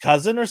 Boo's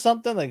cousin or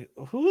something? Like,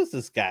 who is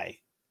this guy?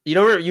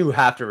 You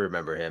have to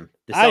remember him.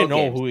 I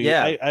know who he.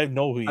 Yeah, I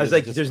know who he is. I was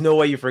like, there's no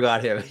way you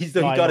forgot him. He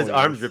got his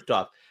arms ripped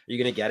off. Are you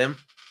gonna get him?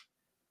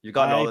 You've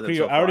gotten all of them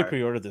so far. I already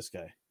pre-ordered this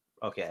guy.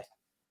 Okay.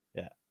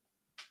 Yeah.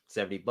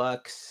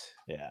 $70.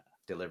 Yeah.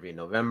 Delivery in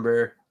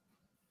November.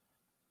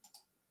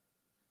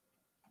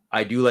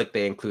 I do like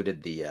they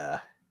included the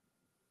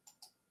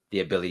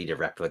ability to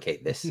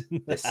replicate this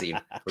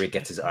scene where he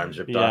gets his arms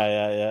ripped off.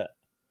 Yeah.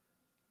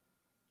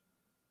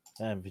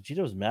 Man,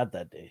 Vegeta was mad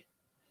that day.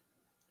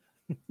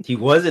 He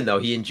wasn't, though.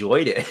 He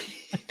enjoyed it.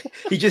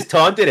 He just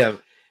taunted him.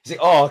 He's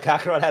like, oh,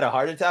 Kakarot had a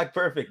heart attack?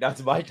 Perfect.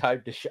 That's my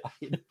time to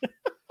shine.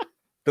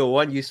 The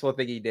one useful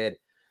thing he did.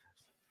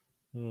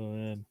 Oh,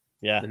 man.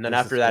 Yeah. And then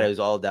after that, it was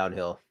all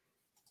downhill.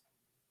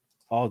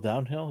 All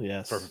downhill?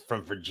 Yes.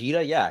 From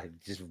Vegeta, yeah.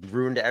 Just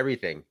ruined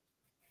everything.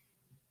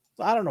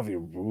 I don't know if he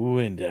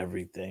ruined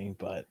everything,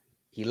 but...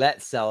 He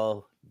let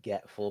Cell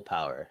get full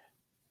power.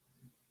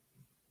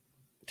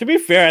 To be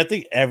fair, I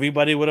think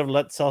everybody would have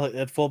let Cell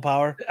at full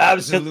power.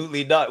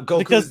 Absolutely not.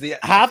 Because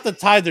half the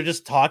time they're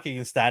just talking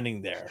and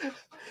standing there.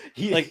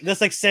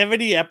 There's like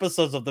 70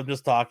 episodes of them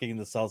just talking in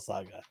the Cell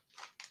saga.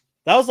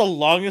 That was the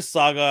longest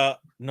saga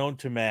known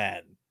to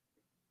man.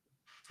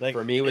 Like,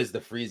 for me, it was the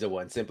Frieza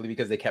one, simply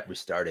because they kept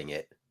restarting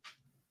it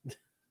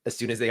as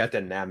soon as they got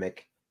to Namek.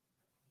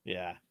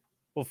 Yeah.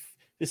 Well,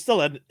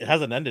 it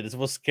hasn't ended. It's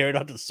supposed to carry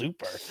on to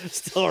Super.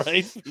 Still,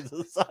 right?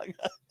 Frieza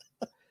saga.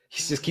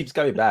 He just keeps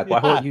coming back.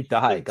 Why won't you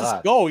die? God.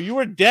 Just go. You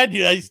were dead.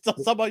 You still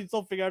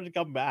figure out to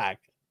come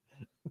back.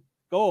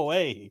 Go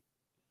away.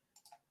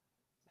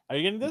 Are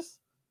you getting this?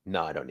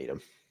 No, I don't need him.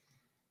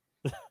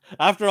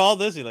 After all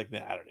this, you're like,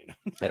 nah, I don't need him.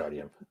 I don't need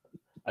him.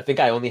 I think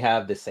I only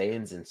have the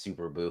Saiyans and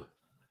Super Boo.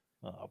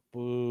 Oh,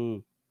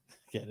 Boo.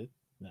 Get it?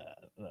 No.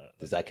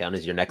 Does that count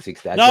as your next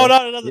week's dad? No, it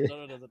doesn't.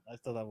 No, it doesn't. I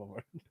still have one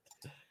more.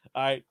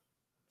 All right.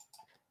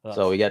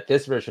 So we got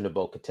this version of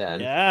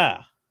Bo-Katan.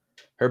 Yeah.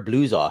 Her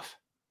blue's off.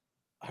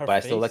 Her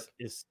face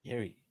is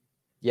scary.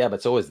 Yeah,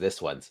 but so is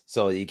this one's.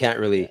 So you can't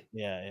really.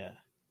 Yeah.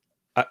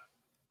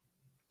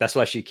 That's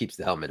why she keeps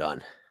the helmet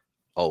on,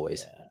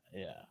 always.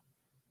 Yeah.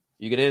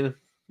 You gonna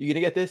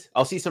get this?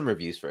 I'll see some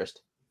reviews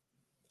first.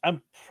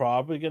 I'm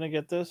probably gonna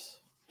get this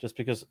just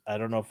because I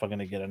don't know if I'm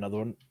gonna get another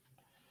one.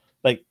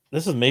 Like,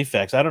 this is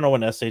Mayfax. I don't know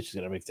when SH is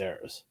gonna make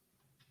theirs.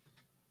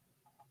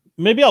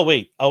 Maybe I'll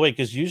wait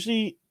because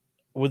usually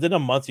within a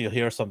month you'll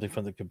hear something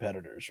from the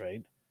competitors,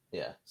 right?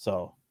 Yeah.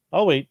 So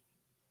I'll wait.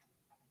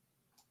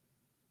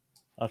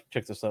 I'll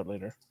check this out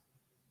later.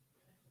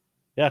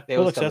 Yeah,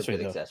 cool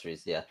accessories.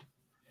 Accessories, yeah.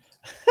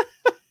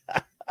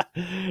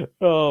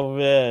 Oh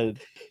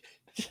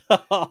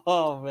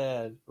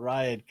man,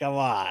 Ryan, come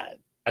on.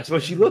 That's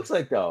what she looks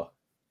like, though.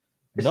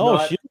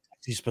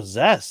 She's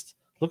possessed.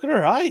 Look at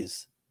her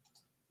eyes.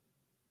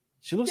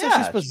 She looks like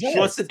she's possessed. She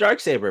wants the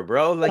Darksaber,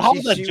 bro. Like,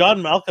 how's that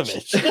John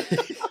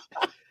Malkovich?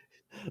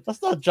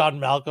 That's not John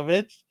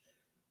Malkovich.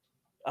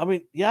 I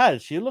mean, yeah,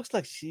 she looks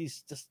like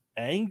she's just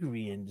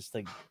angry and just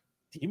like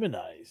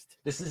demonized.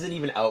 This isn't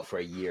even out for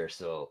a year,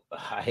 so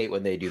I hate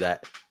when they do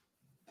that.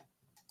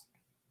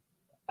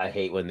 I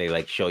hate when they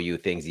like show you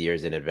things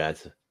years in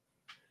advance.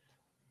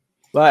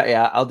 But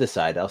yeah, I'll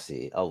decide. I'll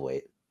see. I'll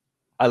wait.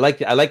 I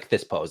like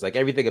this pose. Like,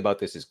 everything about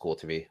this is cool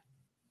to me.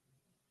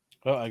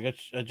 Oh, I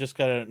just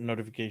got a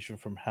notification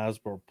from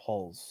Hasbro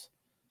Pulse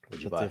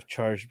that they've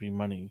charged me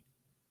money.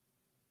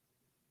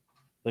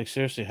 Like,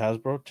 seriously,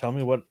 Hasbro, tell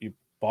me what you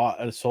bought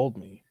and sold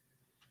me.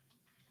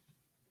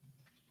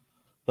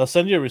 They'll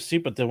send you a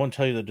receipt, but they won't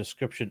tell you the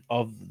description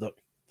of the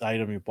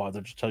item you bought.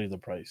 They'll just tell you the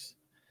price.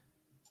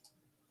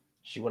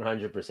 She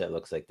 100%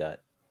 looks like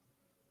that.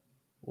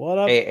 What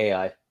up? Hey,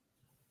 AI.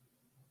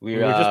 We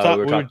were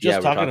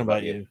just talking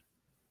about you.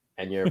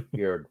 And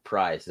your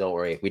prize. Don't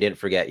worry. We didn't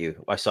forget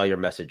you. I saw your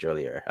message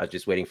earlier. I was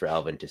just waiting for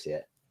Elvin to see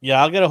it.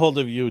 Yeah, I'll get a hold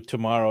of you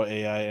tomorrow,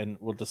 AI, and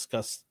we'll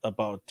discuss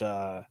about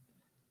the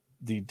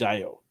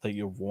Dio that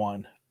you've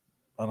won.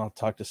 And I'll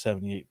talk to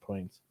 78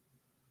 points.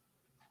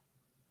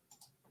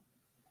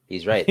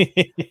 He's right.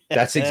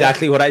 That's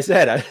exactly what I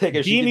said. I think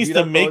he needs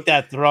to make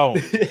that throne.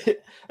 I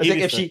was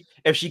like,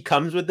 if she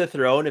comes with the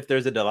throne, if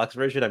there's a deluxe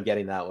version, I'm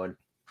getting that one.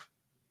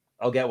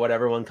 I'll get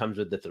whatever one comes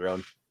with the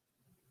throne.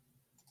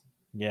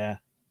 Yeah.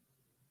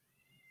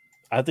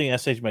 I think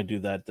SH might do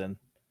that then.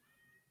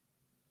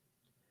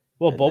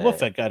 Well, Boba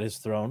Fett got his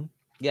throne.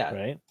 Yeah.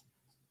 Right?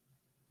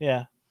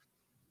 Yeah.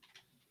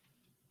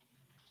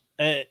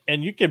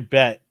 And you can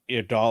bet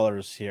your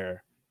dollars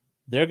here.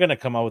 They're going to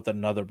come out with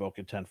another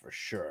Bo-Katan for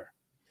sure.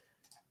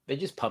 They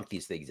just pump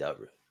these things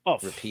out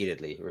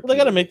repeatedly. Well, they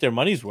got to make their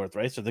money's worth,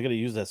 right? So they're going to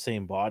use that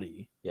same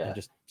body. Yeah. And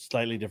just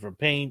slightly different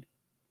paint.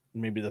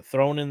 Maybe the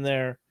throne in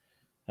there.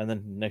 And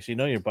then next you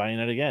know, you're buying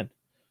it again.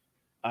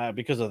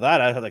 Because of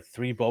that, I had like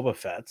 3 Boba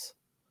Fett's.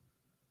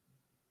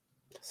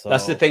 So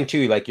that's the thing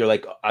too. Like you're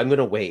like, I'm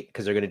gonna wait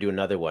because they're gonna do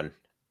another one,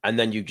 and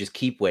then you just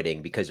keep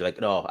waiting because you're like,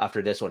 no,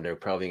 after this one, they're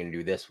probably gonna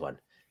do this one,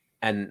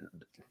 and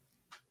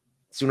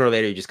sooner or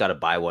later you just gotta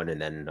buy one,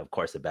 and then of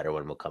course a better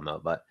one will come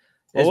out. But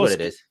it's what it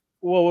is.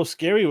 Well, what was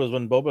scary was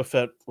when Boba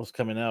Fett was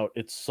coming out,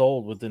 it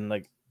sold within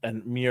like a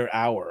mere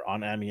hour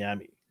on Ami.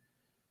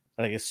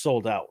 Like it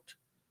sold out.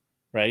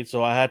 Right,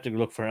 so I had to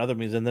look for another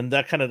means, and then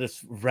that kind of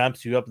just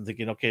ramps you up and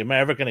thinking, okay, am I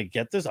ever going to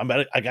get this? I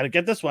got to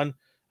get this one.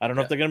 I don't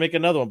know if they're going to make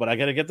another one, but I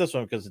got to get this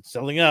one because it's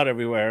selling out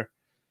everywhere.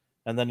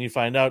 And then you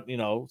find out,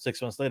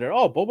 6 months later,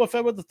 oh, Boba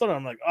Fett with the throne.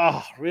 I'm like,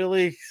 oh,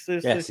 really?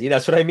 Seriously? Yeah, see,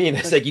 that's what I mean.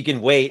 It's like you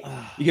can wait,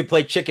 you can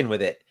play chicken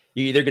with it.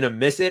 You're either going to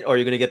miss it or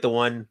you're going to get the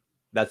one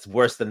that's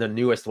worse than the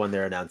newest one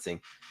they're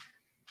announcing.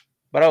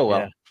 But oh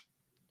well.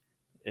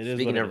 Yeah.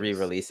 Speaking of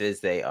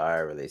re-releases, they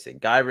are releasing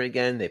Guyver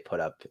again. They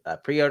put up a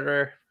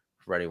pre-order.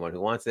 For anyone who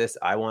wants this,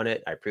 I want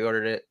it. I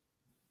pre-ordered it.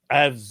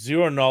 I have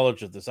zero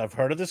knowledge of this. I've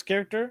heard of this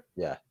character.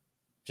 Yeah.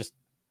 Just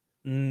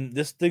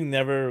this thing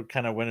never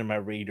kind of went in my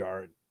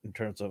radar in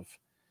terms of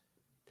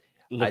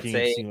looking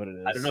and seeing what it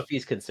is. I don't know if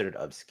he's considered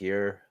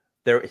obscure.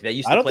 They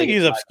used to I don't think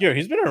he's obscure.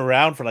 He's been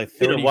around for like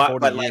 30, 40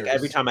 but years. Like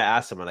every time I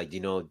ask someone, like,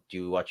 do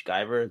you watch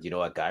Guyver? Do you know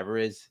what Guyver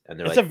is? And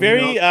they're it's a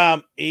very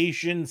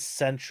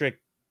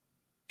Asian-centric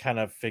kind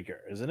of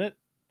figure, isn't it?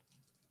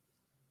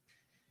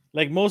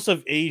 Like most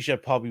of Asia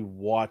probably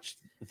watched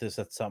this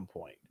at some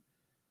point.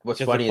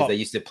 What's funny is they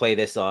used to play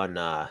this on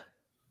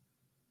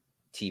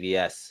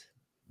TBS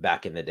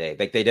back in the day.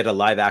 Like they did a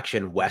live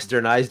action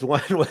westernized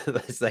one with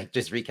it's like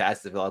just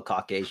recast of all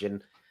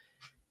Caucasian,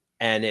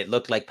 and it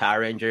looked like Power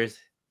Rangers.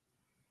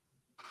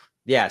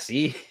 Yeah,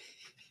 see,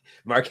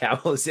 Mark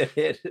Hamill's in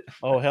it.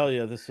 Oh hell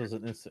yeah, this was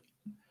an instant.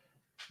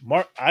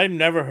 Mark, I've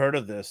never heard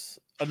of this.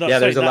 No, yeah,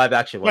 there's a live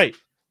action one. Wait.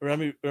 Let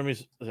me.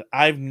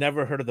 I've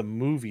never heard of the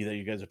movie that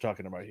you guys are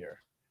talking about here.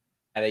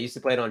 And I used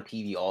to play it on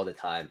TV all the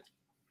time.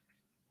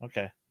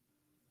 Okay.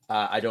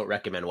 I don't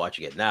recommend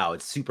watching it now.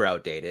 It's super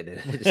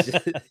outdated.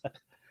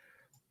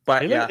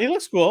 But it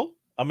looks cool.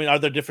 I mean, are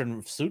there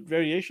different suit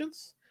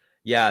variations?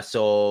 Yeah,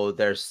 so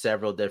there's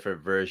several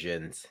different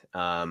versions.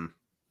 And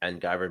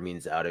Guyver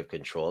means out of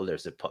control.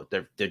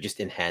 They're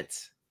just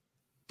enhanced.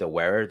 The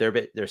wearer,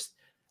 there's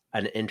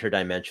an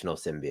interdimensional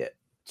symbiote.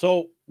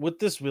 So with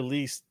this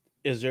release,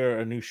 is there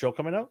a new show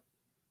coming out?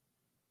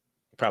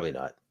 Probably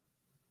not.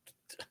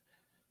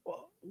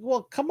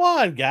 Well, come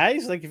on,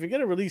 guys. Like, if you're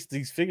going to release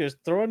these figures,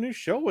 throw a new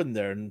show in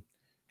there and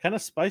kind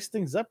of spice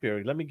things up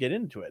here. Let me get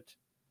into it.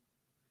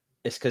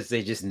 It's because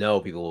they just know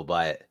people will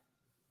buy it.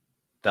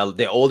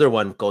 The older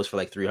one goes for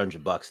like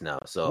 $300 now.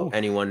 So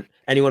anyone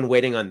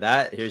waiting on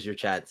that, here's your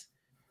chance.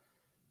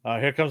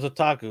 Here comes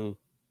Otaku.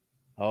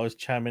 Always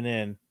chiming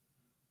in.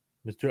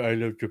 Mr. I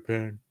Love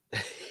Japan.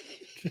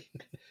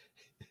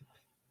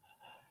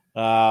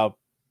 So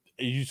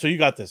you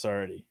got this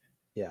already?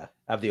 Yeah,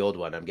 I have the old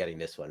one. I'm getting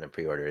this one. I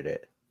pre-ordered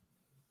it.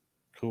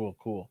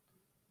 Cool.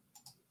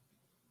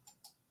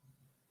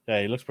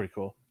 Yeah, he looks pretty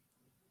cool.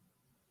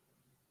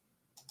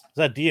 Is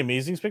that D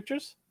Amazing's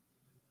pictures?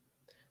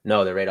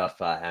 No, they're right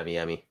off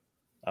Ami.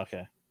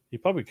 Okay. They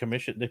probably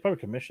commissioned.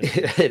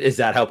 Is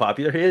that how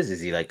popular he is?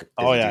 Is he like?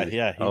 Oh yeah. He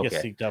gets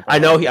synced up. I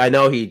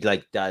know he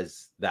like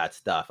does that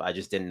stuff. I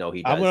just didn't know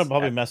he does. I'm gonna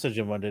probably message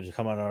him one day to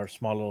come on our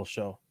small little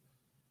show.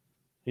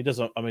 He does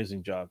an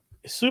amazing job.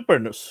 Super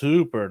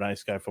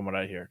nice guy from what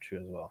I hear too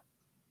as well.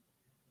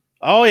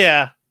 Oh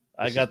yeah,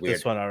 I got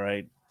this one all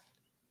right.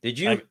 Did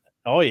you?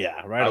 Oh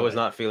yeah, right. I was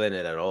not feeling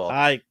it at all.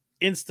 I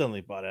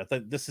instantly bought it. I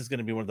thought this is going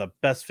to be one of the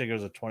best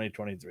figures of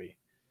 2023,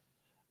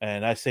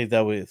 and I say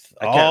that with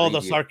all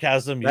the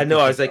sarcasm. I know.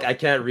 I was like, I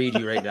can't read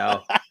you right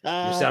now.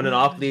 You're sounding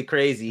awfully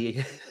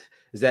crazy.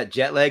 Is that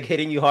jet lag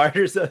hitting you hard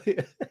or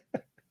something?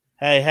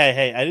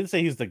 Hey! I didn't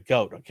say he's the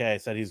GOAT. Okay, I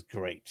said he's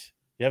great.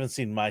 You haven't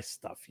seen my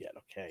stuff yet,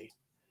 okay?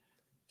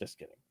 Just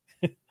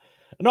kidding.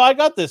 No, I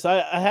got this.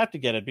 I have to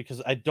get it because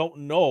I don't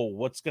know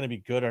what's going to be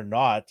good or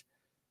not.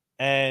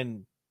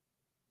 And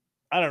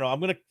I don't know. I'm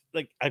going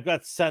to, I've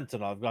got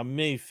Sentinel. I've got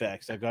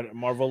Mayfex. I've got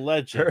Marvel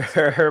Legends.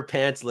 Her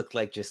pants look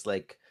like just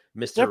like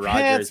Mr. They're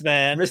Rogers. Pants,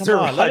 man. Mr. Come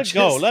on,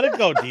 Rogers. Let it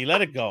go, D.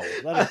 Let it go.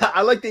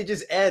 I like they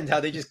just end, how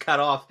they just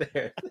cut off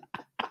there.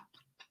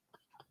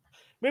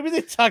 Maybe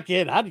they tuck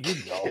in. How do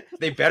you know?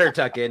 They better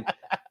tuck in.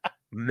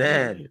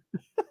 Man.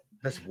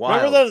 That's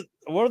wild.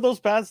 What are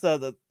those pants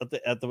at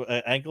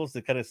the ankles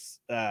that kind of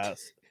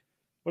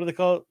what do they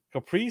call it?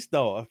 Caprice?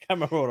 No, I can't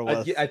remember what it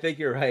was. I think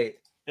you're right.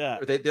 Yeah,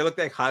 they look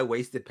like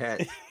high-waisted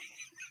pants.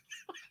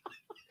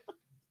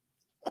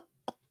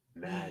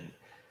 Man,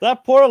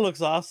 that portal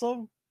looks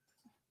awesome.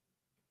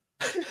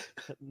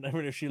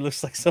 Never knew she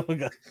looks like someone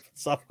got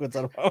soft goods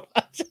on her.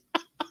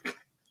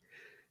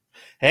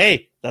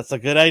 Hey, that's a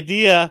good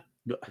idea.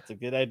 That's a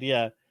good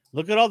idea.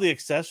 Look at all the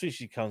accessories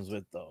she comes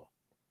with, though.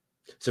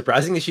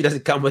 Surprisingly, she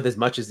doesn't come with as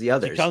much as the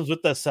others. She comes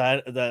with the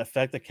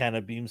effect that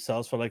Canna Beam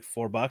sells for like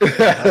 $4.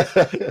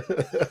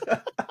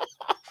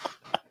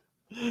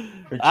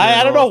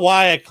 I don't know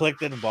why I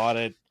clicked it and bought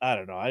it. I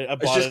don't know. I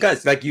bought it's just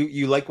because like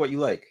you like what you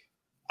like.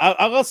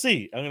 I'm gonna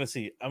see. I'm gonna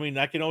see. I mean,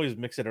 I can always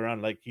mix it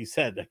around, like you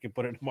said. I can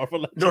put it in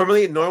Marvel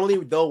Legends. Normally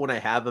though, when I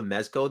have a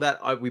mezco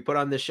that we put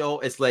on the show,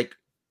 it's like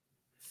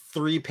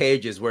 3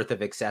 pages worth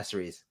of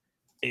accessories.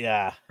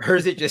 Yeah,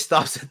 hers it just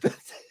stops at the.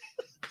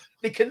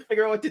 They couldn't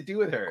figure out what to do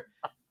with her.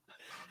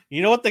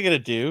 You know what they're gonna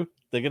do?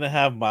 They're gonna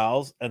have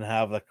Miles and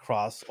have the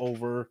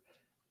crossover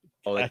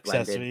like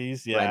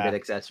accessories. Blended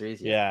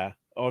accessories. Yeah,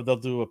 or they'll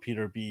do a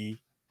Peter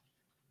B.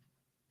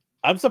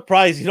 I'm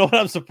surprised. You know what?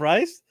 I'm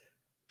surprised.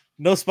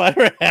 No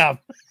Spider-Ham.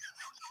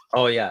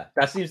 Oh yeah,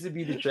 that seems to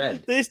be the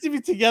trend. They used to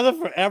be together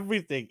for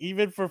everything,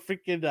 even for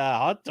freaking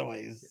Hot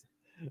Toys,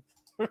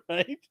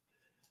 right?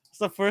 It's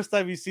the first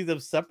time you see them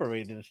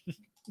separated.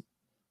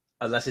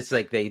 Unless it's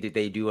like they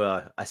do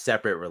a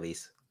separate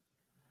release.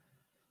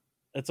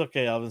 It's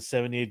okay, Elvin.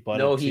 78 bought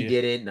No, he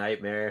didn't.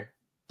 Nightmare.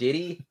 Did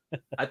he?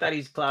 I thought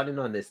he's clouding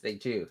on this thing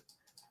too.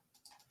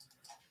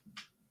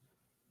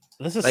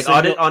 This is like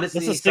honestly,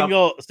 this is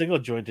single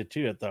jointed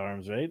too at the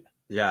arms, right?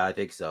 Yeah, I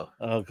think so.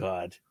 Oh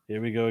God,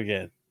 here we go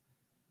again.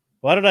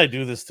 Why did I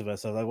do this to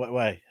myself? Like,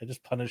 why? I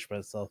just punished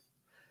myself.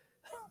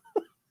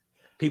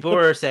 People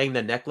were saying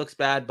the neck looks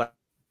bad, but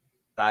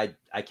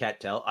I can't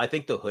tell. I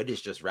think the hood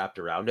is just wrapped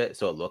around it,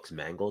 so it looks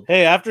mangled.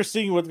 Hey, after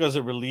seeing what was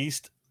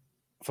released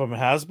from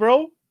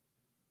Hasbro,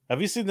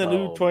 have you seen the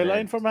new toy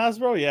line from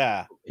Hasbro?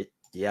 Yeah.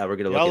 Yeah, we're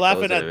gonna look Y'all at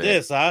laughing those at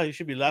this, huh? You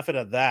should be laughing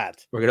at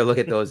that. We're gonna look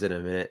at those in a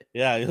minute.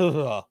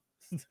 Yeah.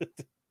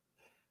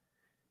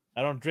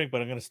 I don't drink,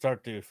 but I'm gonna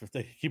start to if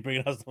they keep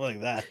bringing out something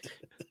like that.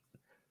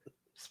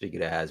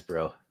 Speaking of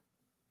Hasbro,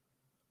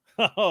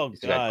 oh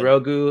God, got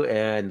Grogu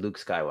and Luke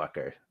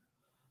Skywalker.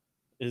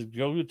 Is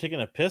Grogu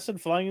taking a piss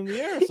and flying in the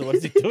air? So what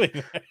is he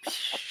doing?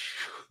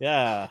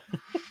 Yeah.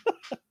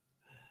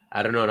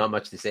 I don't know. Not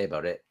much to say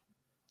about it.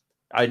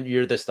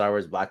 You're the Star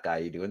Wars black guy.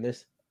 You doing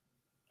this?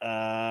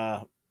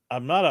 I'm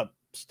not a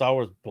Star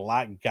Wars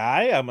black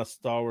guy. I'm a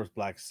Star Wars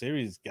Black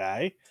Series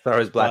guy. Star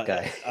Wars black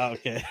guy.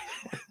 Okay.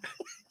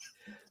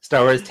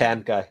 Star Wars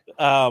tan guy.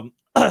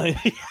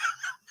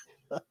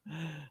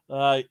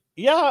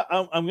 Yeah,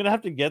 I'm gonna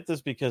have to get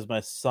this because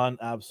my son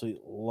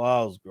absolutely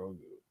loves Grogu.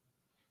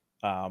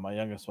 My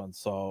youngest one.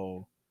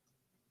 So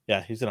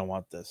yeah, he's gonna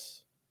want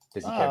this.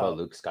 Does he care about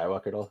Luke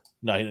Skywalker at all?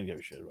 No, he doesn't give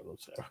a shit about Luke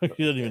Skywalker.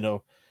 He doesn't even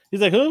know.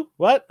 He's like, who?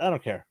 What? I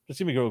don't care. Just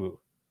give me Grogu.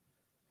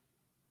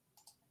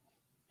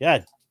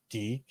 Yeah,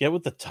 D, get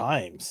with the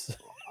times.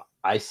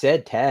 I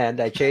said tanned.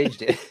 I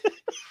changed it.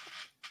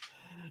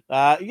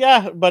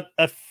 Yeah, but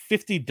at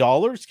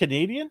 $50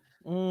 Canadian,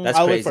 that's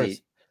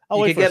crazy.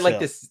 You could get like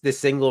this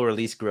single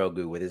release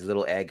Grogu with his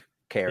little egg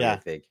carrier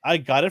thing. I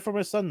got it for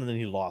my son, and then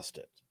he lost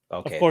it.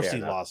 Okay, of course he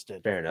lost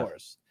it. Fair enough.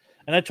 Course.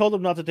 And I told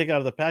him not to take it out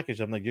of the package.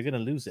 I'm like, you're gonna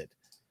lose it.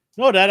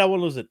 No, Dad, I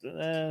won't lose it.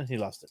 He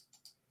lost it.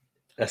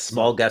 A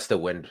small gust of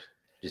wind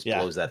just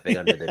blows that thing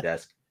under the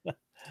desk.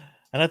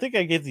 And I think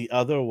I gave the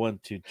other one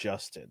to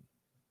Justin.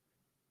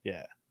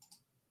 Yeah,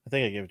 I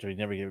think I gave it to him. He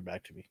never gave it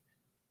back to me.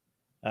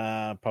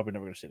 Probably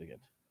never gonna see it again.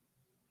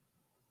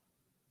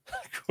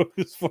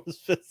 Grogu's force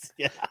fist.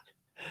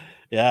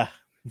 Yeah.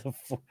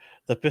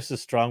 The piss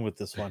is strong with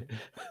this one.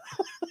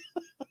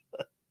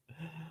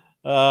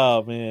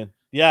 Oh man,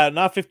 yeah,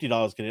 not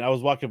 $50 Canadian. I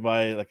was walking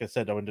by, like I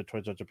said, I went to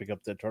Toys R Us to pick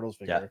up the Turtles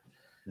figure.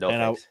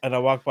 Yeah. I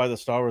walked by the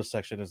Star Wars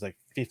section. It's like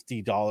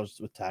 $50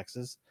 with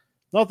taxes.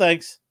 No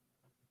thanks,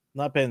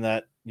 not paying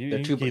that. Their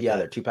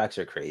 2-packs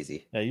are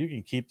crazy. Yeah, you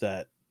can keep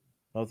that.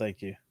 No,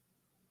 thank you.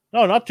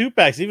 No, not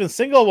 2-packs, even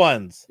single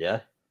ones.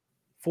 Yeah,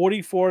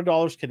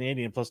 $44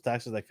 Canadian plus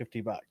taxes, like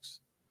 $50.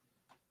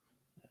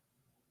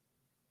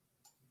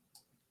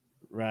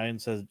 Ryan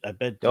says, I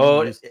bet.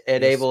 Don't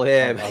enable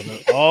him.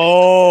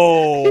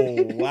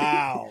 Oh,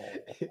 wow.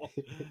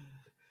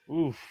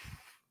 Oof.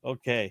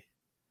 Okay.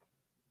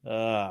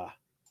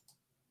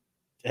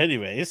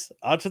 Anyways,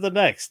 on to the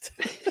next.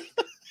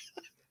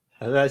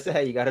 As I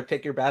say, you got to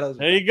pick your battles.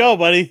 There you go,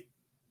 buddy.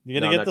 You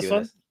going to get this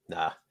one?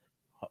 Nah.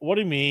 What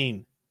do you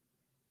mean?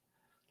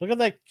 Look at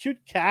that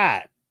cute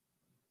cat.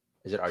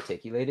 Is it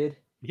articulated?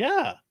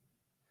 Yeah.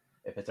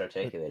 If it's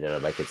articulated, I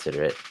might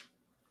consider it.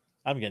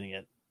 I'm getting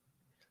it.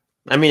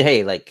 I mean,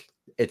 hey, like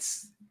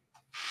it's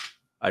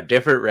a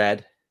different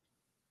red.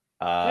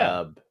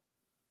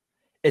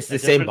 It's the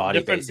same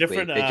body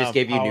basically. They just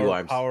gave you new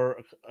arms. Power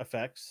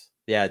effects.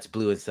 Yeah, it's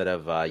blue instead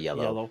of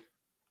yellow.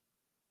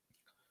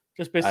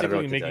 Just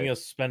basically making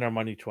us spend our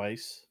money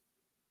twice.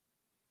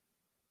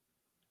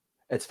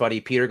 It's funny.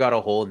 Peter got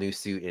a whole new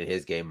suit in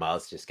his game.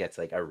 Miles just gets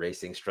like a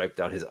racing stripe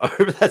down his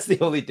arm. That's the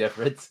only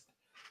difference.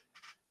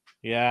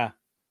 Yeah,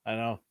 I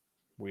know.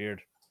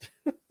 Weird.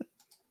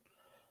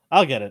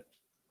 I'll get it.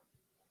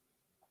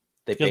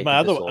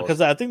 Because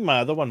I think my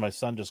other one, my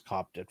son just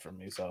copped it from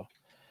me. So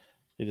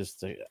he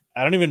just,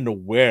 I don't even know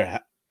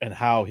where and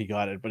how he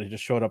got it, but he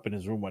just showed up in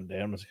his room one day.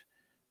 I'm like,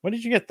 when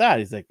did you get that?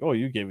 He's like, oh,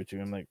 you gave it to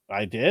me. I'm like,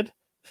 I did.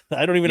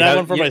 I don't even have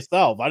one for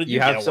myself. How did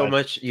you have so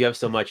much? You have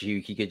so much.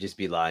 He could just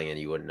be lying and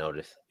you wouldn't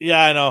notice.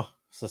 Yeah, I know.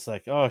 It's just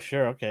like, oh,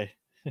 sure, okay.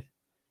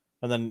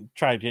 and then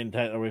try getting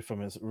Dad away from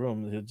his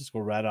room. He'll just go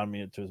rat on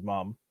me to his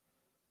mom.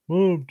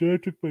 Mom,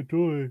 Dad took my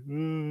toy.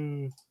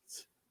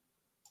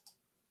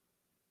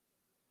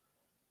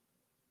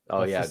 Oh,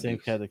 That's yeah. the same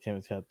cat that came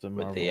with Captain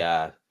Marvel.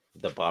 With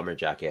the bomber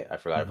jacket. I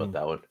forgot about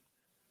that one.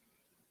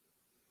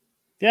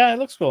 Yeah, it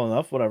looks cool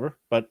enough. Whatever.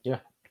 But yeah.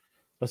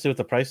 Let's see what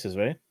the price is,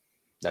 right?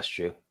 That's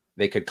true.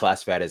 They could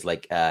classify it as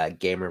like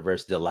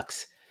Gamerverse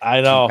Deluxe.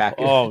 I know.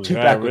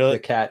 Two-pack with really? the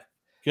cat.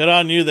 Good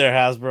on you there,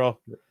 Hasbro.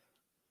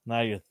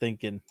 Now you're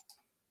thinking.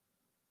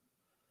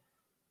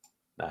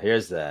 Now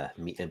here's the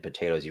meat and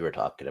potatoes you were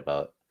talking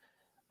about.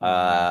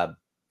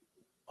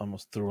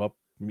 Almost threw up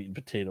meat and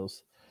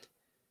potatoes.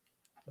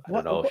 I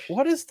don't know.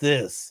 What is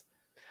this?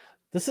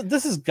 This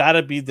has got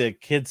to be the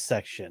kids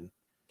section.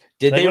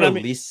 Did they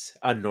release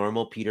a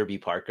normal Peter B.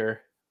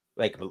 Parker,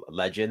 like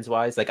Legends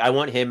wise? Like I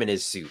want him in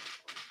his suit.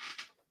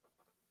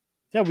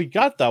 Yeah, we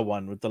got that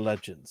one with the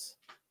Legends.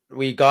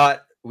 We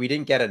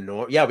didn't get a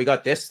normal. Yeah, we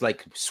got this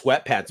like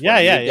sweatpants. Yeah,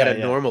 one. Yeah, we didn't get a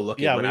normal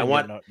looking one. I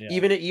want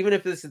even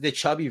if this is the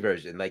chubby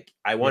version. Like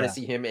I want to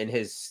see him in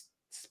his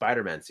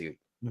Spider-Man suit.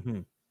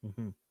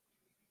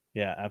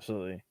 Yeah,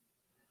 absolutely.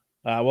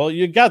 Well,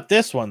 you got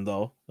this one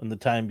though. In the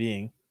time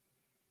being,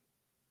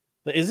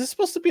 is this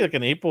supposed to be like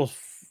an April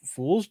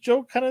Fool's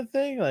joke kind of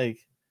thing? Like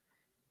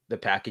the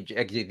package.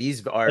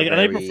 These are. Like,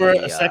 I prefer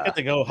a second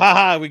to go.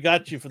 Ha! We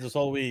got you for this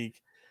whole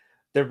week.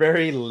 They're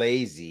very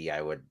lazy.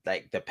 I would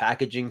like the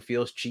packaging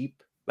feels cheap.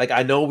 Like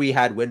I know we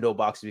had window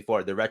boxes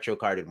before, the retro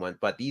carded one,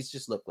 but these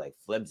just look like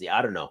flimsy.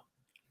 I don't know.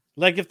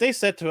 Like if they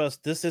said to us,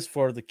 "This is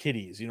for the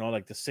kiddies,"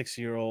 like the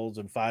 6-year-olds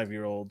and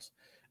 5-year-olds,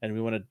 and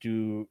we want to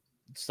do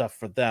stuff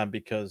for them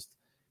because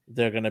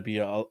they're going to be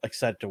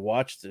excited to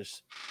watch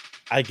this.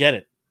 I get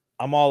it.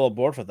 I'm all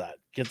aboard for that.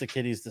 Get the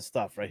kiddies the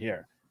stuff right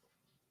here.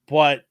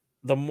 But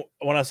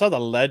when I saw the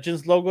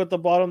Legends logo at the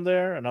bottom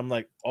there, and I'm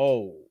like,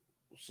 oh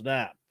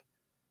snap.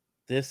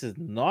 This is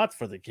not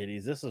for the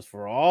kiddies. This is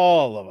for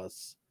all of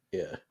us.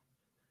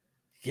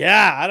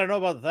 Yeah, I don't know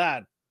about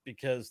that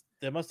because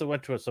they must have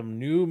went to some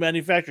new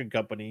manufacturing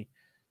company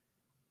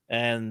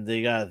and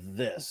they got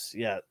this.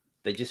 Yeah.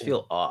 They just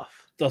feel off.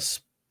 The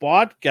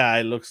Spot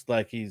guy looks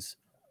like he's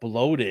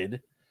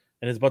bloated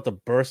and is about to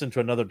burst into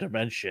another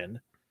dimension.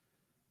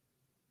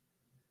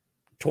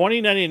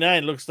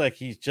 2099 looks like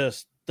he's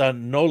just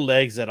done no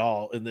legs at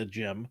all in the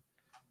gym.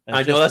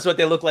 I know that's what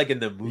they look like in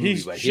the movie.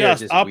 He's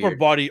just upper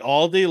body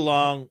all day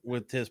long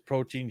with his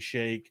protein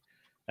shake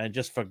and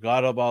just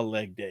forgot about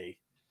leg day.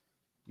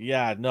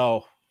 Yeah,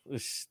 no,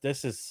 this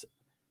is.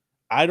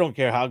 I don't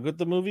care how good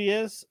the movie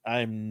is.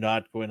 I'm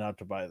not going out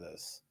to buy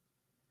this.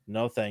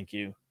 No, thank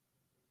you.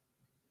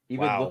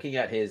 Even looking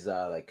at his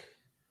like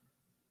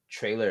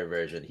trailer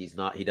version, he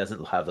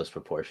doesn't have those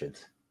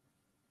proportions.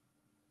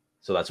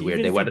 So that's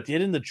weird. Even if he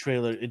did in the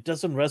trailer, it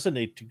doesn't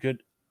resonate to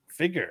good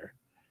figure,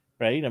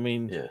 right? I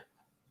mean, yeah.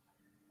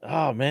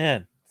 Oh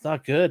man, it's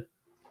not good.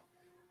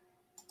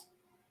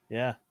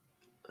 Yeah.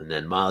 And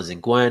then Miles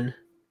and Gwen.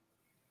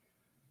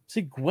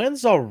 See,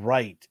 Gwen's all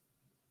right.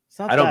 It's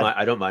not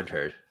I don't mind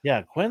her.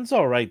 Yeah, Gwen's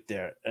all right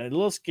there. A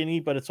little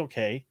skinny, but it's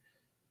okay.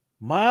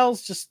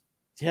 Miles just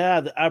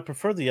I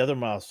prefer the other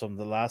Miles from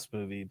the last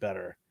movie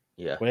better.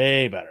 Yeah.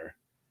 Way better.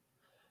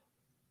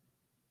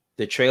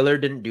 The trailer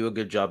didn't do a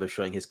good job of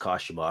showing his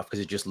costume off because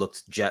it just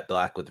looked jet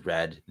black with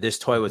red. This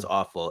toy was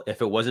awful.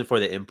 If it wasn't for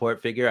the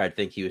import figure, I'd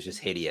think he was just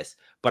hideous.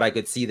 But I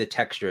could see the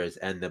textures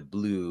and the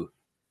blue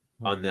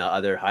on the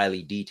other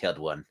highly detailed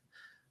one.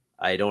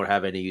 I don't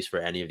have any use for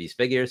any of these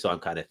figures, so I'm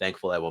kind of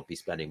thankful I won't be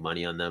spending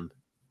money on them.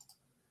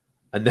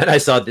 And then I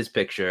saw this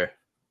picture.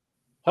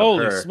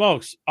 Holy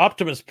smokes.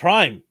 Optimus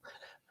Prime.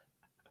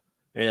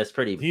 Yeah, that's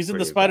pretty. He's in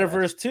the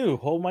Spider-Verse too.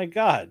 Oh my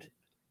God.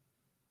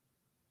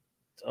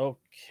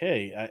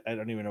 Okay, I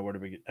don't even know where to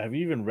begin. Have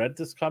you even read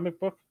this comic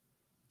book?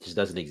 It just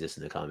doesn't exist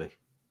in the comic.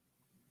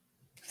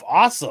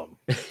 Awesome.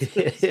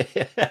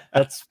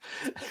 That's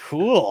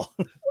cool.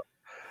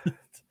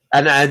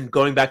 And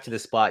going back to the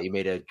Spot, you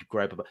made a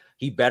gripe about.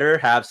 He better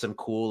have some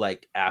cool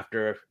like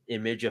after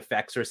image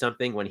effects or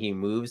something when he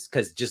moves,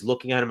 because just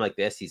looking at him like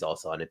this, he's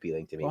also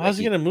unappealing to me. Well, how's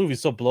he gonna move?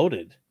 He's so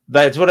bloated.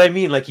 That's what I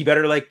mean. Like he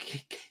better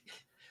like.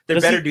 They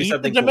better do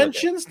something. The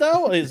dimensions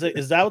now is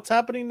that what's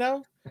happening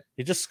now?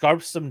 He just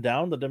scarfs them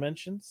down the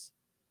dimensions.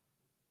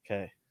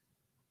 Okay.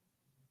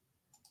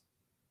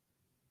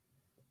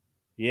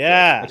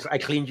 Yeah, I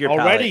cleaned your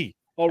already.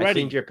 Palette. I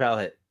cleaned your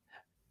palette.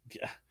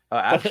 Yeah.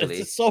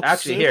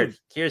 Actually,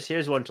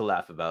 here's one to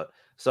laugh about.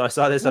 So I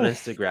saw this on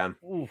Instagram,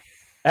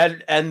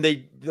 and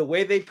the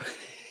way they.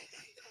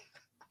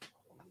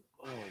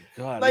 Oh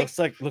God!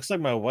 Like, looks like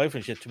my wife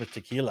and she had too much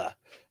tequila.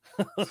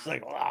 It's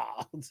like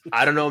wow.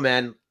 I don't know,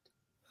 man.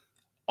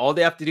 All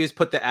they have to do is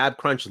put the ab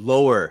crunch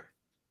lower.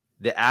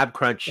 The ab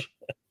crunch,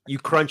 you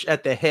crunch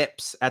at the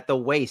hips, at the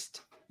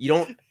waist.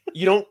 You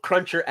don't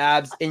crunch your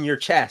abs in your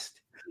chest.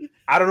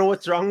 I don't know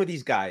what's wrong with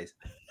these guys.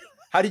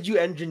 How did you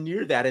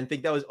engineer that and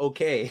think that was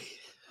okay?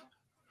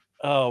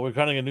 Oh, we're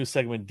running a new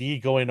segment, D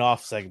going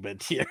off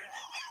segment here.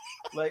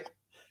 Like,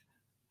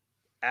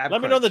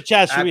 let me know in the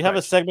chat. Should we have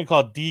a segment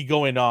called D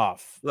going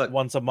off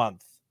once a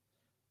month?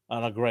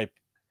 on a gripe.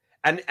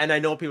 And I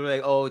know people are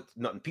like, oh,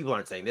 no, people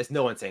aren't saying this.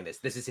 No one's saying this.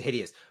 This is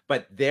hideous.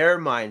 But their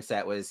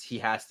mindset was he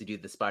has to do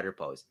the spider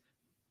pose.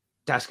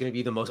 That's going to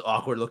be the most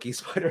awkward looking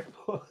spider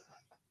pose.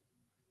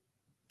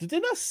 Did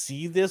they not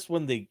see this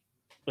when they,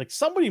 like,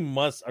 somebody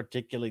must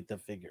articulate the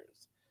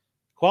figures.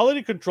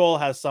 Quality control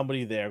has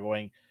somebody there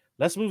going,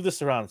 let's move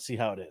this around and see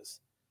how it is.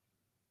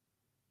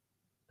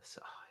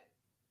 So,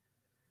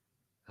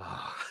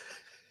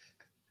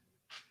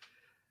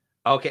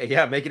 okay,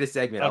 yeah, make it a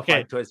segment.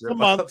 Okay, I'll find a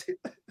month.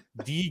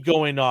 Dee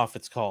going off,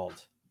 it's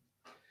called,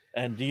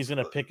 and Dee's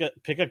gonna pick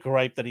a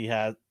gripe that he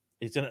has.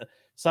 He's gonna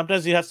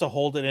sometimes he has to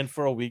hold it in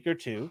for a week or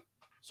two.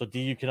 So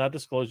Dee, you cannot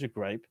disclose your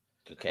gripe.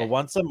 Okay. But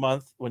once a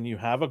month, when you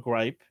have a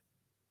gripe,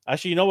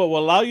 actually, you know what?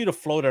 We'll allow you to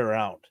float it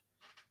around,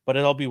 but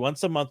it'll be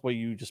once a month where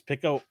you just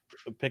pick a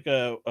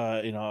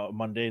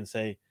Monday and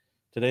say,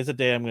 today's the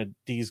day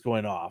Dee's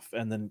going off,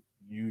 and then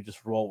you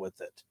just roll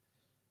with it.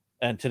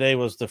 And today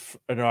was the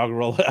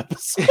inaugural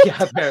episode.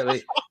 Yeah,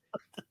 apparently.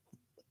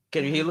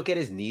 Can you look at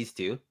his knees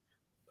too?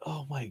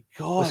 Oh my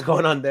god! What's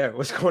going on there?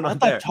 What's going on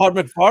there? Todd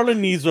McFarlane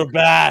knees were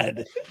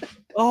bad.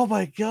 Oh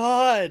my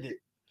god!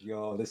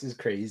 Yo, this is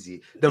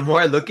crazy. The more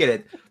I look at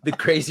it, the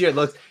crazier it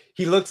looks.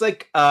 He looks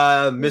like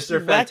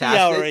Mr.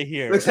 Fantastic. Right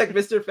here. Looks like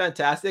Mr.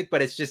 Fantastic,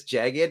 but it's just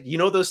jagged. You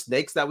know those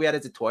snakes that we had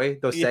as a toy?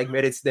 Those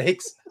segmented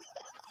snakes?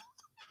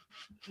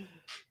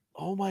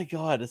 Oh my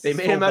god. They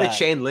made him out of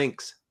chain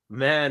links.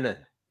 Man.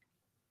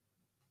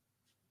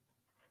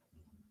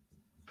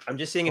 I'm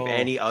just seeing if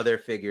any other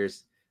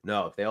figures.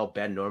 No, if they all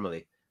bend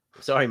normally.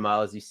 Sorry,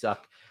 Miles, you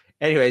suck.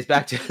 Anyways,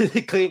 back to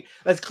the clean.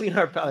 Let's clean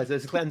our palettes.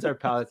 Let's cleanse our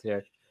palettes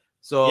here.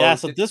 So yeah,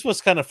 so this was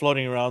kind of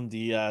floating around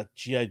the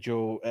G.I.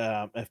 Joe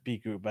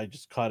FB group. I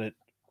just caught it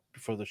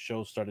before the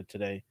show started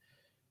today.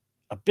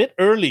 A bit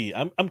early.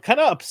 I'm kind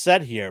of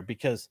upset here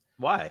because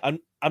why?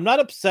 I'm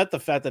not upset the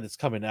fact that it's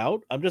coming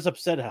out. I'm just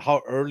upset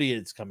how early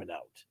it's coming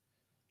out.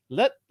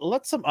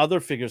 Let some other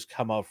figures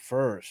come out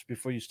first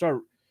before you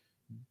start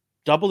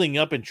doubling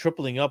up and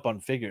tripling up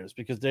on figures,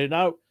 because they're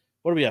now,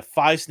 what do we have,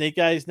 5 Snake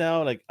Eyes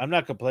now? Like, I'm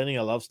not complaining.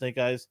 I love Snake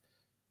Eyes.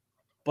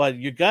 But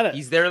you gotta.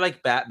 He's there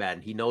like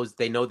Batman.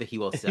 They know that he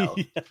will sell.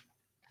 Yeah.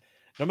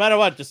 No matter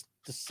what, just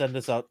send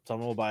this out.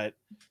 Someone will buy it.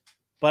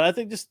 But I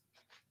think just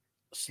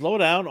slow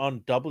down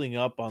on doubling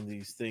up on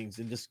these things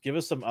and just give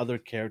us some other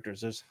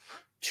characters. There's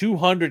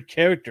 200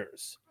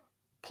 characters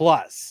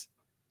plus.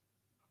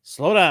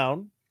 Slow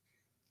down,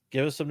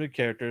 give us some new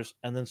characters,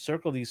 and then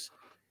circle these.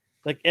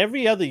 Like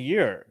every other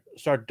year,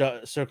 start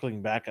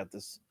circling back at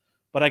this.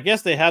 But I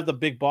guess they have the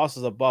big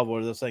bosses above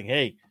where they're saying,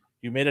 hey,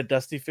 you made a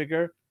Dusty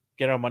figure.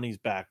 Get our monies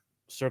back.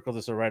 Circle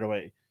this right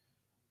away.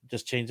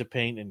 Just change the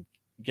paint and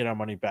get our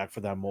money back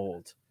for that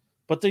mold.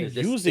 But they're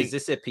using. Is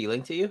this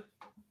appealing to you?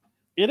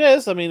 It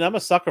is. I mean, I'm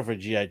a sucker for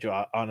G.I.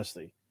 Joe,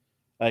 honestly.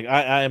 Like,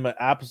 I am an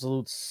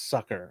absolute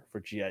sucker for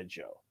G.I.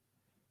 Joe.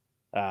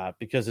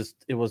 Because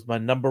it was my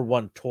number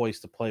one toys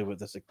to play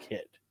with as a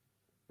kid.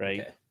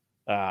 Right?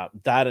 Okay.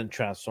 That and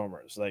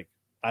Transformers. Like,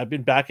 I've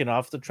been backing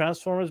off the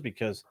Transformers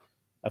because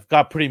I've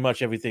got pretty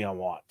much everything I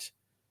want.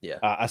 Yeah.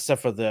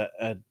 Except for the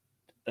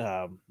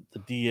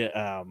D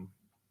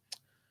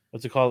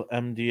what's it called,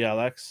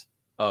 MDLX?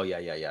 Oh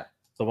yeah.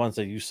 The ones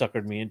that you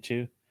suckered me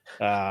into,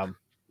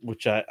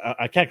 which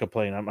I can't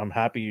complain. I'm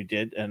happy you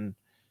did, and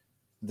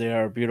they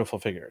are beautiful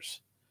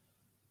figures.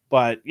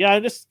 But yeah,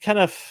 I'm just kind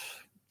of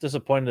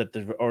disappointed that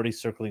they're already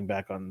circling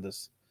back on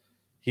this.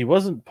 He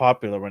wasn't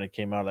popular when it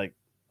came out. Like,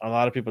 a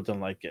lot of people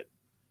didn't like it.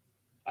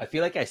 I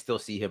feel like I still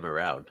see him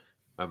around.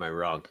 Or am I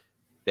wrong?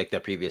 Like the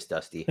previous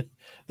Dusty.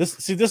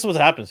 This is what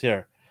happens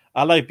here.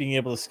 I like being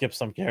able to skip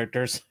some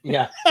characters.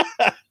 Yeah.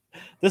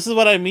 This is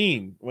what I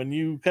mean. When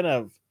you kind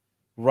of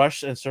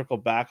rush and circle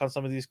back on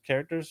some of these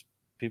characters,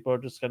 people are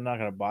just not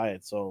going to buy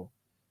it. So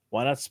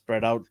why not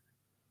spread out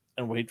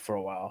and wait for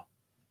a while?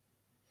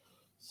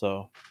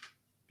 So,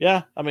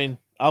 yeah, I mean,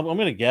 I'm going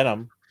to get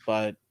them,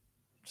 but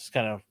just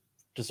kind of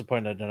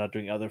disappointed that they're not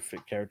doing other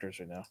characters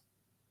right now.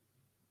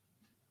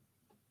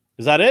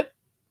 Is that it?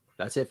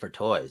 That's it for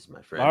toys,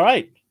 my friend. All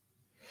right.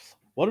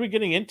 What are we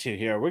getting into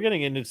here? We're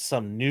getting into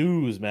some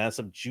news, man.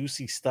 Some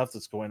juicy stuff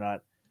that's going on.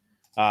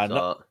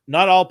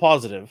 Not all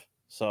positive.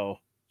 So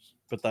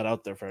put that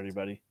out there for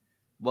everybody.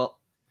 Well,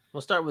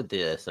 we'll start with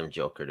some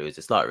Joker news.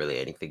 It's not really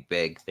anything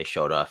big. They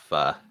showed off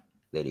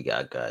Lady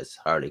Gaga's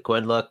Harley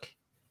Quinn look.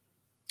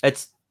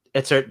 It's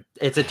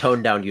a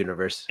toned down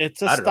universe.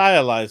 It's a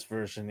stylized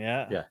version,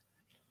 yeah. Yeah.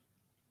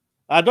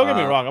 Don't get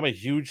me wrong. I'm a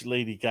huge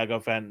Lady Gaga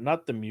fan.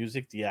 Not the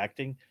music, the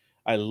acting.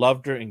 I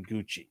loved her in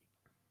Gucci.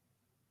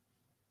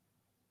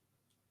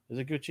 Is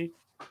it Gucci?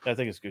 I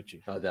think it's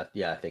Gucci. Oh,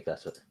 I think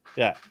that's what.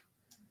 Yeah,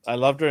 I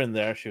loved her in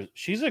there.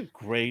 She's a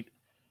great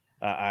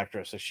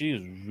actress. So she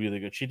is really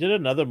good. She did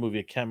another movie.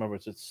 I can't remember.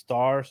 Is it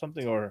Star or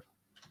something, or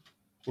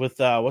with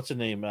what's the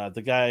name?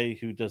 The guy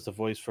who does the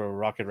voice for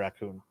Rocket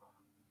Raccoon.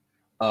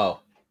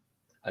 Oh,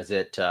 is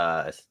it?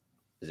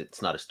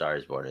 It's not A Star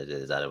Is Born?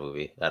 Is that a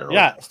movie? I don't know.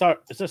 Yeah,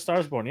 It's a Star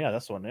Is Born. Yeah,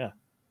 that's the one. Yeah,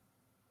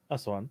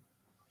 that's the one.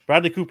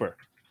 Bradley Cooper.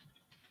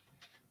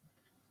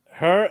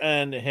 her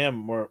and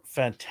him were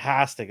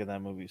fantastic in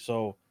that movie.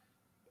 So,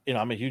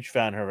 I'm a huge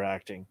fan of her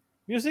acting.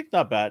 Music,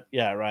 not bad.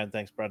 Yeah, Ryan,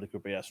 thanks. Bradley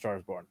Cooper. Yeah,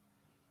 Stars Born.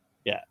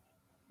 Yeah,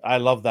 I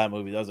love that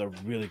movie. That was a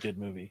really good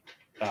movie.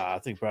 I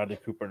think Bradley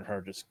Cooper and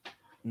her just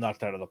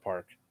knocked out of the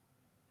park.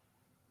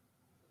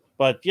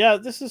 But yeah,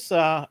 this is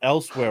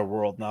Elsewhere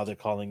World now they're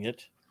calling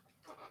it,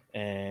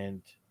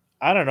 and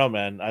I don't know,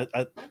 man.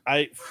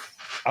 I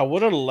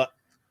would have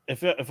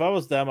if I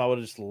was them, I would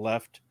have just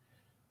left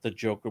the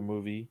Joker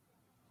movie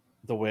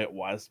the way it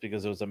was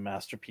because it was a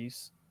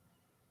masterpiece.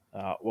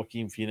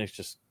 Joaquin Phoenix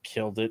just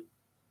killed it.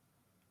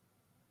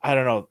 I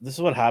don't know. This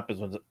is what happens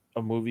when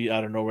a movie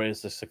out of nowhere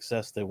is a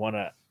success. They want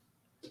to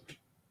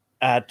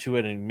add to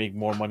it and make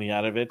more money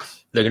out of it.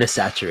 They're gonna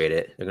saturate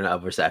it. They're gonna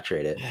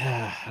oversaturate it.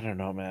 I don't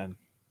know, man.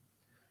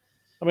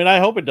 I mean, I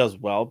hope it does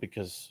well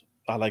because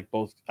I like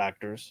both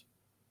actors,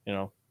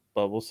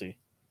 but we'll see.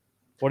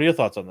 What are your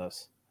thoughts on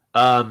this?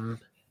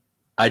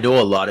 I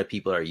know a lot of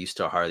people are used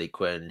to Harley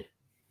Quinn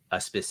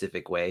a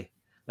specific way,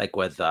 like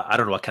with I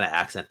don't know what kind of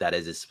accent that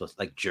is. It's supposed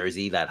like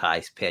Jersey, that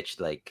high pitched,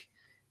 like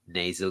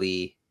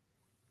nasally,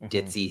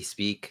 ditzy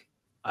speak.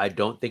 I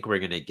don't think we're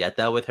gonna get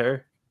that with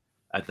her,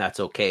 and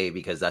that's okay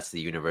because that's the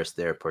universe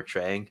they're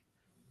portraying.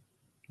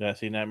 Yeah,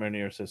 see, Nightmare on New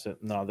York says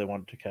no, they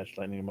wanted to catch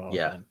lightning tomorrow.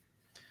 Yeah.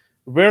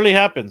 Rarely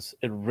happens.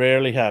 It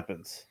rarely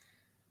happens.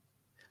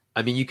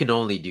 I mean, you can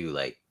only do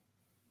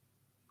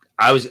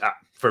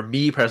for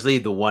me personally,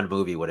 the one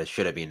movie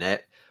should have been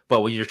it.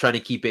 But when you're trying to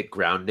keep it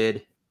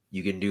grounded,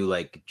 you can do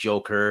like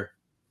Joker,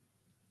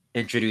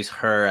 introduce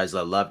her as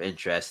a love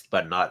interest,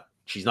 but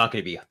she's not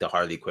going to be the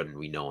Harley Quinn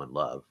we know and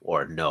love.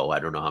 Or no, I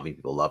don't know how many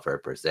people love her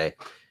per se.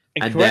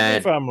 And correct me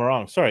if I'm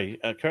wrong. Sorry,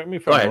 correct me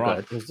if I'm wrong.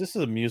 Because this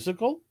is a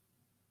musical?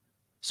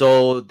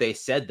 So they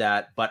said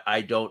that, but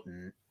I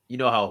don't. You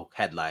know how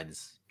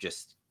headlines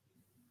just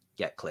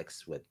get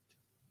clicks with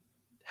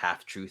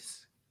half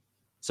truths.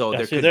 So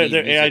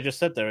their AI just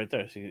said that right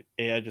there. See,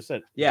 AI just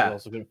said, yeah.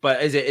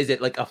 But is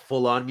it like a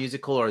full on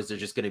musical, or is there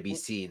just going to be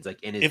scenes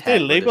like in his? If they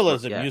label it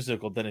as a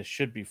musical, then it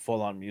should be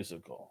full on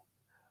musical.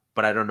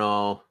 But I don't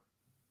know.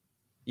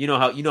 You know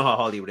how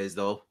Hollywood is,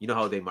 though. You know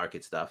how they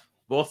market stuff.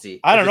 We'll see.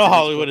 I don't know how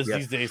Hollywood is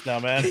these days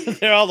now, man.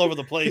 They're all over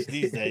the place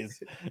these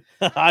days.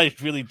 I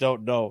really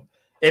don't know.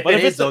 If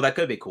it is, though, that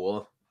could be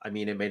cool. I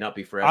mean, it may not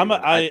be for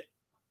everyone.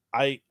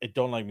 I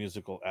don't like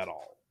musical at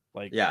all.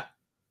 Like, yeah,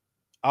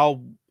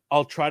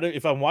 I'll try to.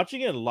 If I'm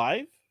watching it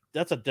live,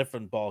 that's a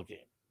different ball game.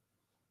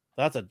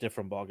 That's a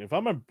different ball game. If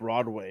I'm on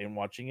Broadway and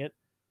watching it,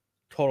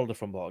 total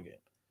different ball game.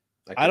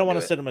 I don't want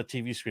to sit on a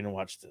TV screen and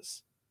watch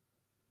this.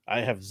 I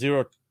have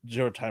zero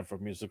time for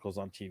musicals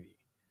on TV,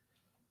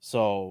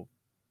 so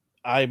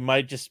I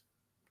might just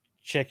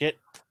check it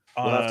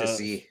we'll have to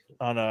see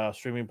on a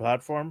streaming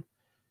platform.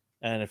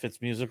 And if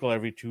it's musical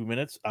every 2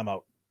 minutes, I'm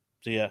out.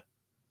 So yeah,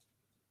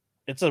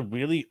 it's a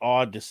really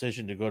odd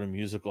decision to go to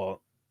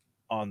musical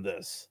on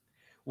this.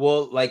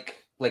 Well,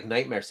 like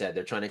Nightmare said,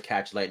 they're trying to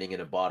catch lightning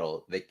in a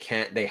bottle.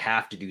 They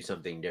have to do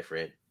something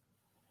different.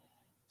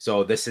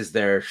 So this is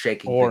their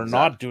shaking or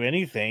not do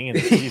anything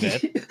and leave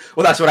it.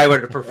 Well, that's what I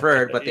would have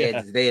preferred, but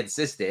they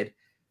insisted.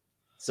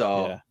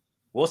 So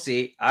we'll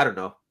see. I don't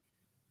know.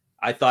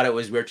 I thought it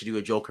was weird to do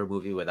a Joker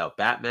movie without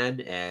Batman,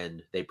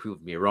 and they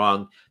proved me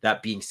wrong.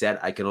 That being said,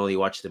 I can only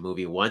watch the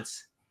movie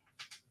once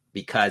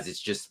because it's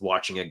just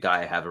watching a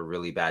guy have a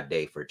really bad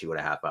day for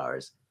 2.5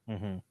 hours.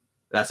 Mm-hmm.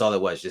 That's all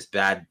it was. Just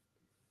bad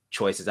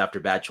choices after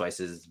bad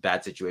choices,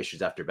 bad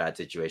situations after bad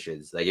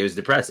situations. Like, it was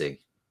depressing.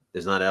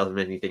 There's not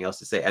anything else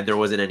to say. And there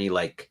wasn't any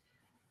like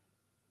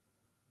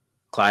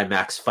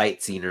climax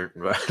fight scene or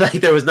like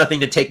there was nothing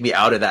to take me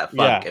out of that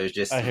funk. It was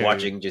just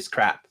watching just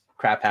crap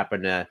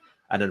happen to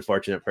an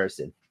unfortunate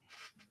person.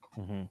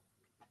 Mm-hmm.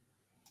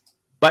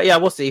 But yeah,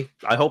 we'll see.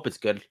 I hope it's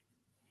good.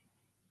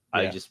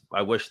 Yeah.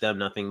 I wish them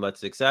nothing but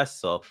success.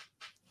 So,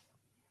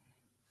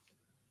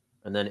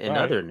 and then in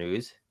other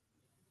news,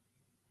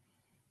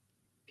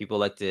 people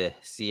like to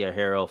see a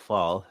hero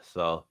fall.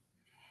 So,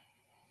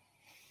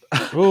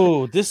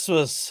 oh, this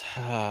was.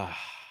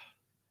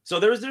 So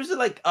there's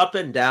like up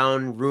and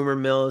down rumor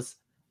mills.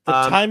 The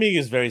timing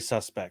is very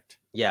suspect.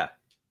 Yeah.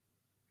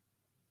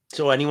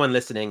 So anyone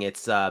listening,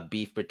 it's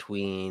beef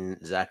between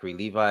Zachary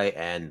Levi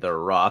and The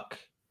Rock,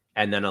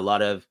 and then a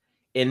lot of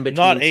in between.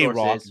 Not a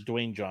Rock,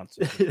 Dwayne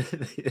Johnson.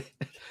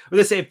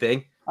 The same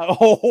thing.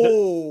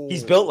 Oh,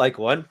 he's built like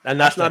one, and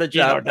that's not a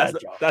job.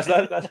 That's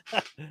not.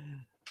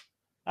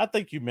 I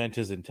think you meant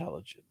his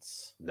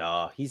intelligence.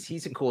 No,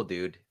 he's a cool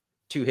dude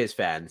to his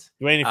fans.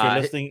 Dwayne, if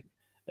you're listening,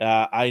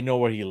 I know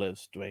where he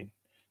lives, Dwayne.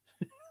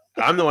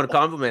 I'm the one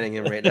complimenting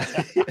him right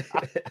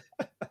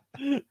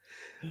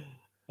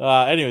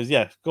now. Anyways,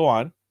 yeah, go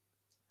on.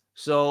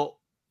 So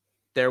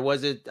there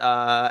was an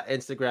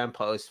Instagram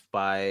post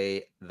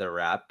by The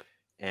Rap,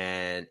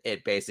 and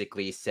it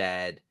basically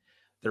said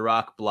The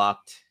Rock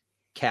blocked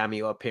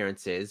cameo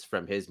appearances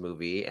from his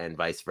movie and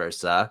vice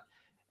versa,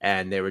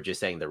 and they were just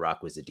saying The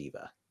Rock was a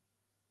diva.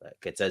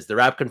 Like, it says The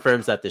Rap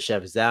confirms that the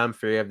Shazam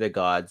Fury of the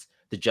Gods,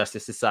 the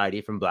Justice Society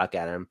from Black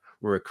Adam,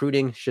 were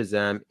recruiting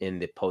Shazam in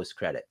the post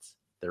credits.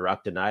 The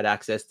Rock denied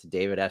access to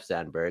David F.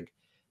 Sandberg,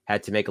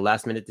 had to make a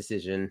last-minute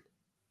decision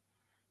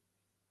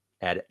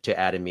to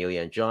add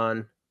Amelia and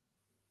John.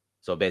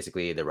 So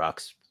basically, The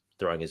Rock's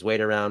throwing his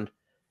weight around.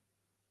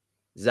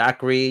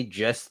 Zachary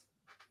just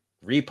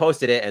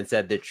reposted it and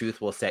said, the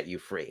truth will set you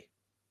free.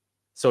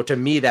 So to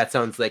me, that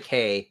sounds like,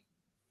 hey,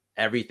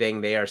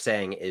 everything they are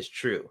saying is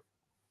true.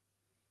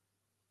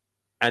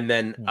 And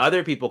then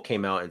other people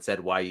came out and said,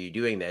 why are you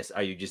doing this?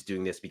 Are you just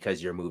doing this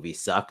because your movie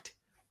sucked?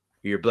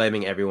 You're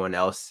blaming everyone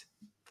else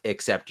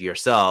except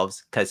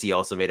yourselves, because he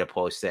also made a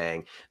post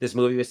saying this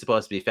movie was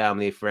supposed to be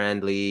family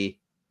friendly.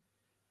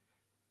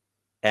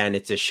 And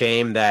it's a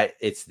shame that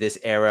it's this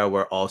era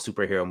where all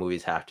superhero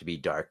movies have to be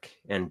dark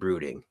and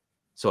brooding.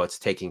 So it's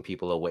taking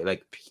people away.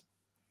 Like,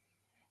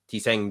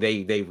 he's saying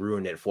they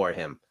ruined it for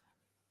him,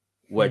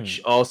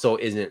 which also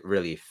isn't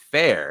really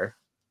fair.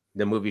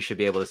 The movie should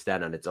be able to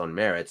stand on its own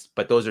merits.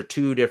 But those are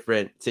two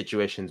different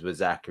situations with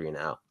Zachary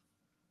now.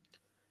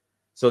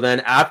 So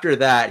then after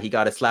that, he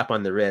got a slap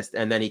on the wrist.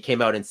 And then he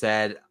came out and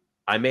said,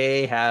 I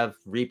may have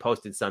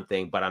reposted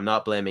something, but I'm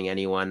not blaming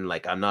anyone.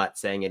 Like, I'm not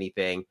saying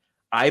anything.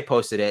 I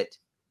posted it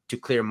to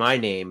clear my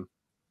name,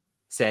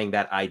 saying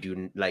that I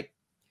do, like,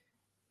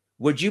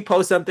 would you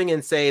post something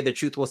and say the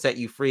truth will set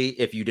you free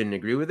if you didn't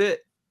agree with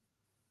it?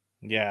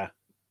 Yeah.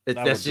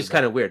 That's just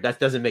kind of weird. That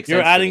doesn't make sense.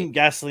 You're adding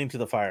gasoline to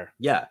the fire.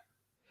 Yeah.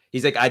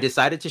 He's like, I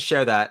decided to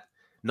share that,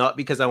 not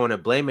because I want to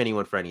blame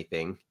anyone for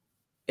anything.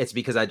 It's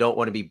because I don't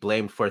want to be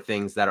blamed for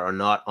things that are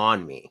not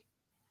on me.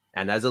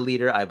 And as a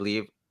leader, I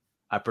believe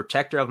a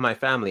protector of my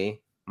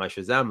family, my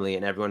Shazamly,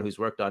 and everyone who's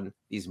worked on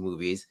these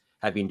movies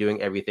have been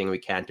doing everything we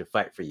can to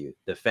fight for you,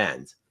 the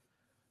fans.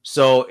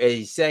 So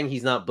he's saying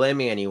he's not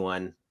blaming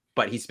anyone,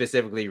 but he's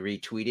specifically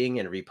retweeting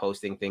and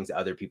reposting things that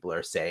other people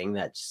are saying,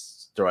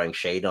 that's throwing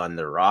shade on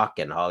The Rock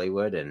and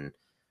Hollywood. And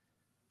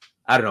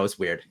I don't know, it's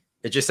weird.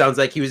 It just sounds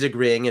like he was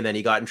agreeing and then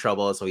he got in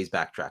trouble, so he's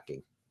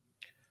backtracking.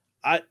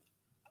 I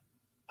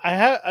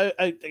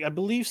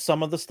believe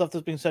some of the stuff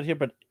that's being said here,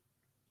 but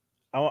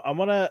I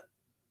want to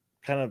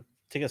kind of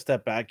take a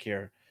step back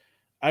here.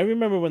 I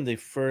remember when they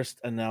first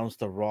announced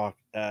The Rock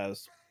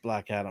as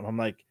Black Adam. I'm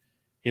like,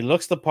 he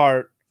looks the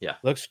part. Yeah.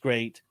 Looks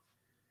great.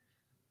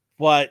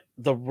 But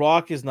The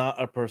Rock is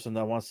not a person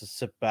that wants to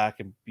sit back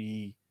and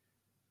be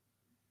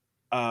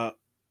a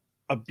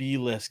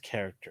B-list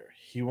character.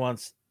 He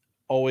wants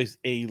always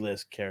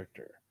A-list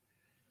character.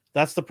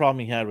 That's the problem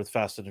he had with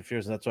Fast and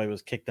Furious, and that's why he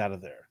was kicked out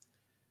of there.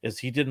 Is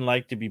he didn't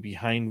like to be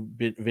behind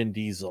Vin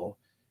Diesel.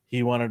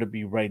 He wanted to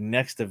be right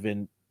next to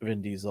Vin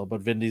Diesel,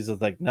 but Vin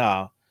Diesel's like,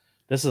 nah,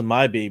 this is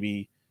my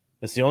baby.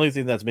 It's the only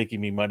thing that's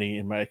making me money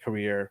in my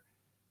career,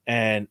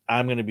 and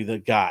I'm going to be the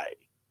guy.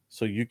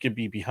 So you could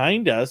be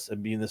behind us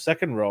and be in the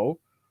second row,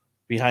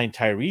 behind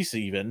Tyrese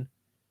even,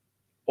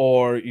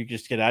 or you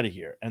just get out of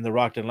here. And The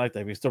Rock didn't like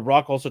that, because The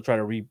Rock also tried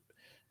to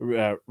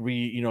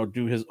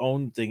do his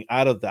own thing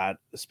out of that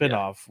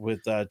spinoff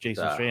with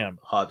Jason Statham.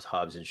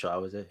 Hobbs and Shaw,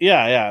 was it?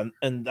 Yeah,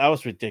 and that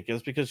was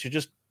ridiculous, because you're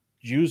just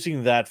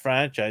using that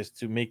franchise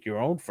to make your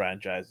own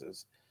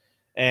franchises.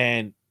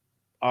 And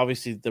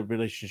obviously the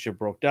relationship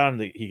broke down.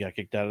 He got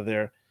kicked out of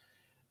there.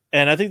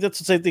 And I think that's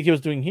the same thing he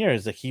was doing here,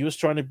 is that he was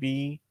trying to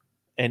be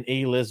an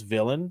A-list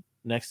villain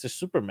next to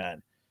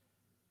Superman.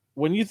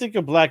 When you think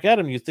of Black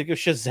Adam, you think of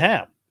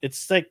Shazam.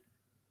 It's like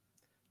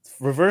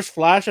Reverse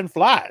Flash and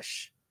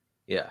Flash.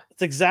 Yeah.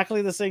 It's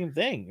exactly the same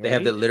thing. They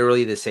have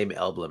literally the same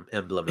emblem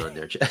on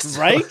their chest.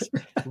 Right?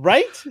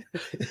 Right?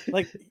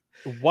 Like,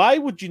 why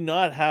would you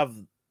not have,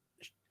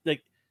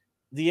 like,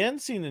 the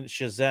end scene in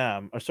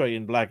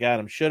in Black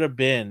Adam should have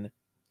been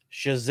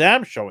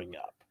Shazam showing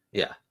up.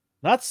 Yeah.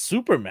 Not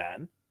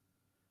Superman.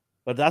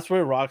 But that's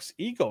where Rock's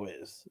ego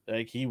is.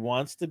 Like, he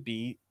wants to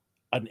be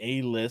an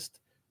A-list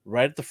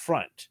right at the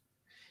front.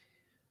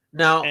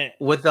 Now,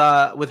 with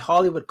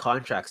Hollywood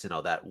contracts and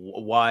all that,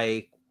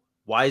 why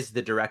is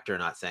the director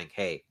not saying,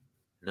 hey,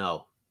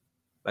 no?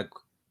 Like,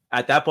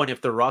 at that point,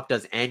 if The Rock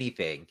does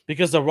anything...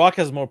 Because The Rock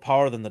has more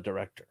power than the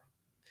director.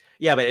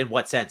 Yeah, but in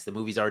what sense? The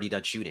movie's already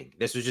done shooting.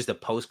 This was just a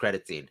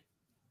post-credit scene.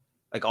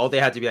 Like, all they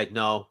had to be like,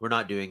 no, we're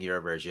not doing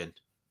your version.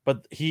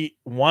 But he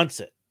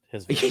wants it.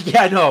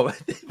 Yeah, no.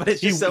 But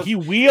it's he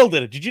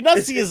wielded it. Did you not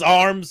see his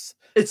arms?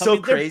 It's so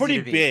crazy. They're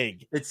pretty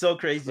big. It's so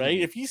crazy. Right?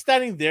 If he's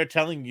standing there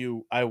telling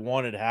you, I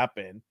want it to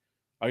happen,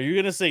 are you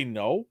going to say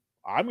no?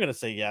 I'm going to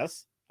say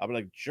yes. I'll be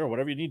like, sure,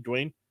 whatever you need,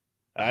 Dwayne.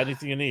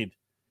 Anything you need.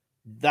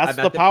 That's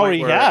the power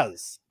he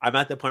has. I'm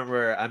at the point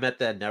where I'm at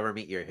the never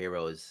meet your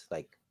heroes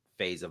like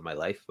phase of my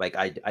life. Like,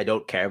 I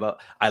don't care about...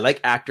 I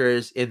like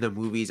actors in the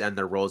movies and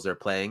the roles they're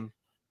playing,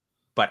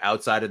 but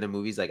outside of the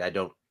movies, like, I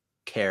don't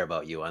care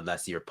about you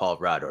unless you're Paul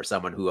Rudd or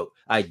someone who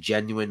I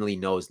genuinely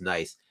know is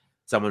nice,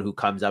 someone who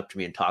comes up to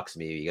me and talks to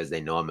me because they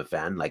know I'm a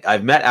fan. Like,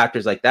 I've met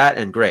actors like that,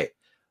 and great,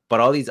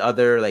 but all these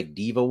other like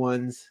diva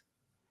ones,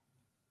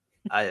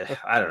 I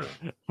don't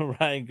know.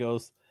 Ryan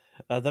goes,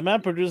 the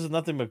man produces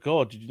nothing but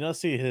gold. Did you not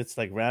see hits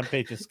like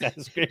Rampage and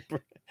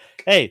Skyscraper?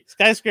 Hey,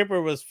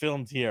 Skyscraper was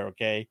filmed here,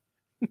 okay?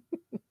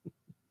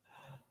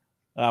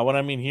 When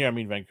I mean here, I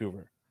mean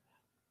Vancouver.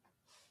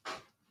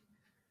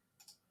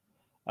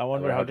 I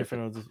wonder how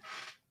different it was.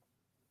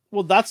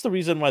 Well, that's the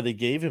reason why they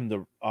gave him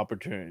the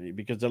opportunity,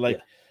 because they're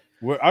like,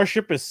 our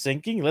ship is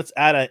sinking. Let's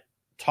add a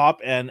top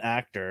end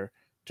actor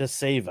to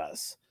save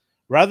us.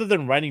 Rather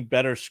than writing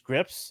better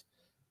scripts,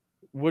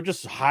 we'll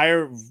just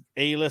hire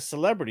A-list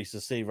celebrities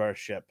to save our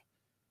ship.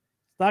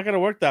 It's not going to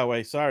work that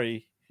way.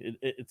 Sorry.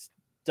 It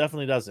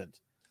definitely doesn't.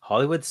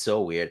 Hollywood's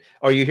so weird.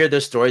 Or you hear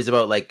those stories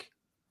about like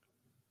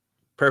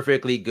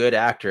perfectly good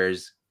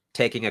actors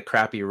taking a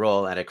crappy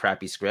role and a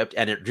crappy script,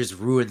 and it just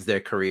ruins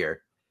their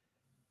career.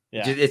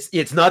 Yeah,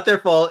 it's not their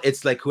fault.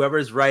 It's like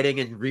whoever's writing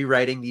and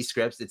rewriting these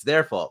scripts, it's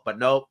their fault. But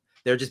no,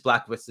 they're just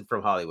blacklisted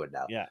from Hollywood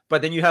now. Yeah.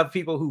 But then you have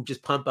people who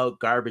just pump out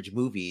garbage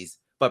movies,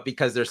 but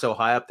because they're so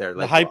high up there,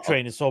 like the hype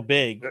train is so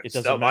big, it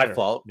doesn't matter. My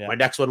fault. Yeah. My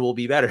next one will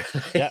be better.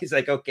 Yeah. He's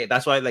like, okay,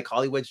 that's why like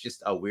Hollywood's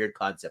just a weird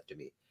concept to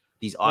me.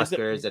 These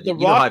Oscars and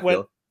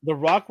The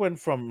Rock went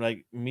from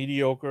like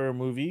mediocre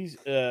movies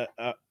to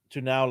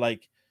now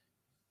like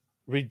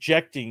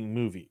rejecting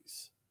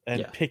movies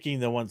and picking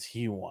the ones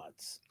he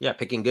wants. Yeah,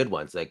 picking good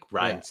ones, like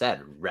Ryan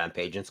said,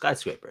 Rampage and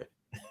Skyscraper.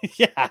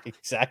 Yeah,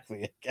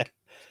 exactly.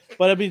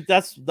 But I mean,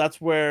 that's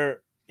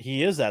where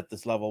he is at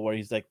this level, where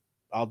he's like,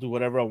 I'll do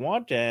whatever I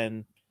want,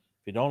 and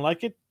if you don't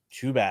like it,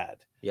 too bad.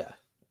 Yeah.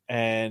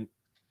 And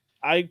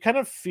I kind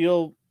of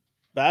feel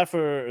bad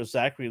for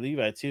Zachary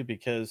Levi too,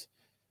 because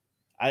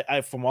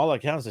I from all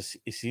accounts,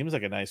 he seems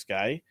like a nice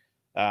guy.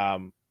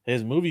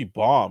 His movie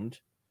bombed,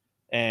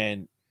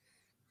 and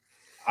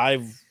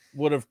I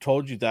would have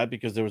told you that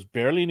because there was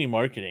barely any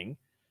marketing.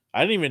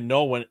 I didn't even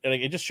know when, like,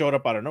 it just showed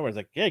up out of nowhere. It's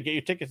like, yeah, get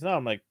your tickets now.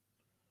 I'm like,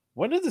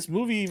 when did this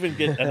movie even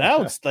get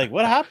announced? Like,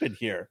 what happened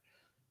here?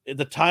 At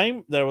the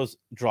time that it was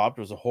dropped,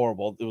 it was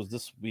horrible. It was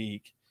this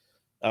week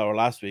or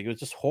last week. It was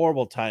just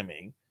horrible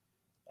timing.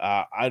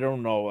 I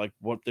don't know like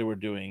what they were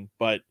doing,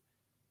 but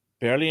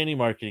barely any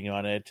marketing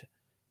on it.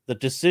 The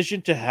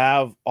decision to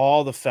have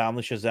all the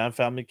Shazam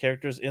family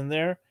characters in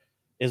there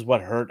is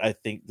what hurt, I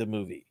think, the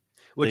movie.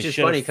 Which is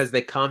funny because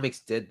the comics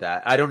did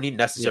that. I don't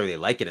necessarily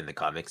like it in the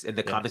comics. In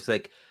the comics,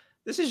 like,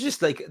 this is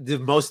just like the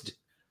most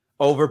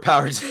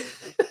overpowered.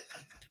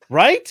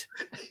 Right?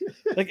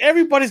 Like,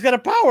 everybody's got a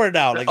power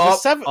now. Like,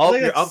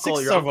 your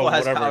uncle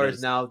has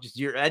powers now.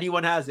 Just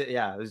anyone has it.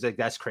 Yeah, it was like,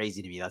 that's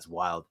crazy to me. That's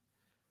wild.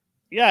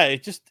 Yeah,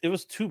 it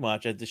was too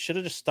much. I should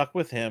have just stuck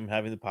with him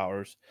having the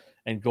powers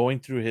and going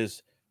through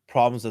his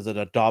problems as an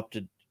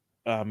adopted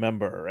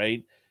member.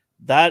 Right?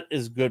 That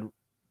is good.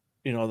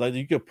 You know, that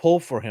you could pull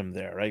for him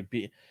there, right?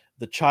 Be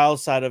the child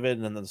side of it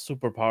and then the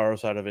superpower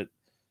side of it.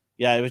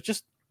 Yeah, it was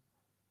just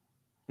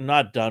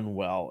not done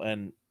well,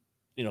 and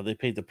you know, they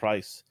paid the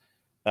price.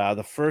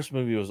 The first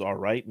movie was all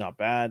right, not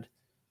bad.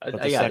 I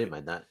didn't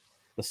mind that.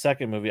 The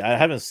second movie, I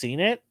haven't seen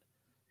it,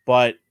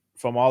 but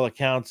from all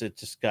accounts, it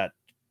just got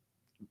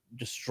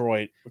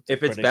destroyed.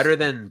 If it's better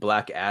than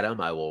Black Adam,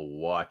 I will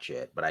watch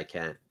it, but I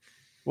can't.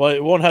 Well,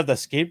 it won't have the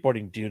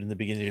skateboarding dude in the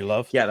beginning you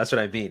love. Yeah, that's what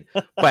I mean.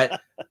 But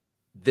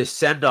the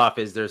send off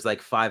is there's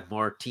like 5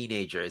 more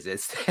teenagers.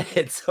 It's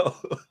so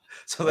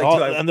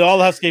like and they all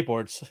have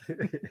skateboards.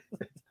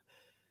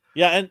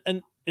 Yeah,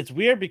 and it's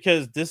weird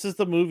because this is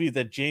the movie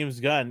that James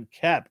Gunn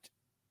kept.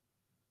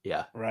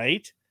 Yeah.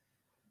 Right?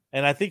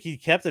 And I think he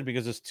kept it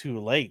because it's too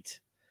late.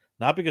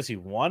 Not because he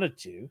wanted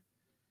to.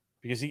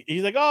 Because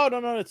he's like, oh,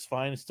 no, it's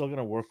fine. It's still going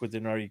to work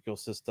within our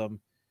ecosystem.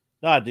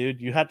 Nah,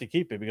 dude, you had to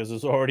keep it because it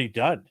was already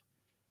done.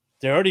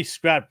 They already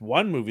scrapped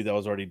one movie that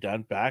was already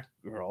done,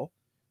 Batgirl.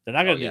 They're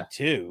not going to do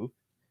 2.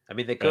 I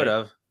mean, they could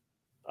have.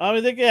 I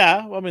mean,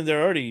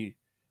 they're already,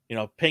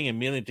 paying $1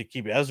 million to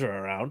keep Ezra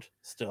around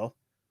still,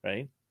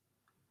 right?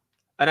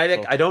 And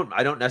I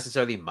don't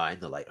necessarily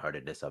mind the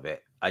lightheartedness of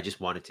it. I just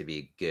want it to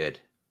be good.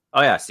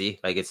 Oh yeah, see,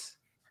 like it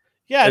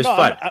was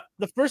fun.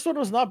 The first one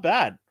was not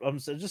bad. I'm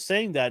just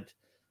saying that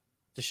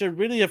they should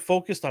really have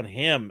focused on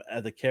him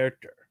as a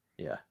character.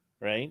 Yeah.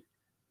 Right.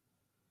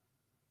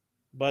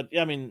 But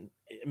I mean,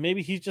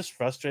 maybe he's just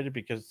frustrated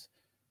because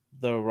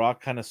The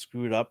Rock kind of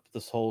screwed up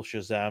this whole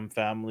Shazam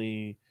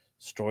family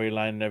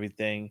storyline and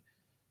everything.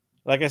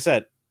 Like I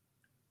said,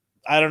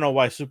 I don't know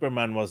why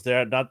Superman was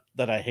there. Not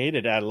that I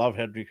hated it. I love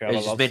Henry Cavill.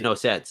 It just made no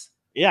sense.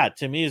 Yeah,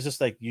 to me, it's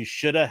just like you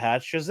should have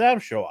had Shazam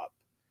show up.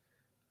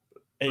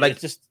 Like,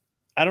 it's just,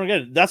 I don't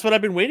get it. That's what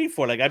I've been waiting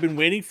for. Like, I've been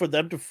waiting for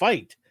them to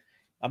fight.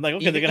 I'm like,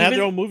 okay, they're gonna have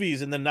their own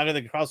movies, and then not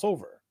gonna cross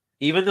over.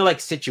 Even the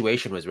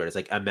situation was weird. It's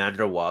like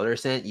Amanda Waller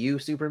sent you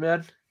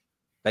Superman.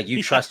 Like,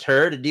 you trust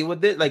her to deal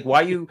with it. Like,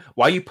 why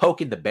you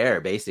poking the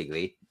bear?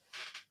 Basically,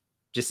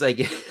 just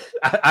like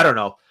I don't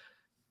know.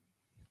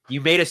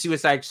 You made a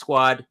Suicide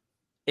Squad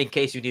in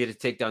case you needed to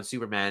take down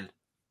Superman,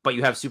 but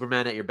you have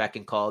Superman at your beck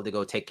and call to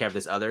go take care of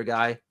this other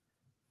guy.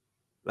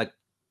 Like,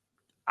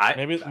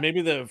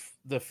 maybe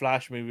the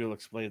Flash movie will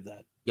explain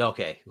that. Yeah,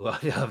 okay. Well,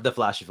 the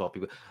Flash of all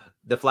people,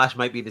 the Flash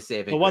might be the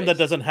saving. The one that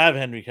doesn't have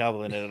Henry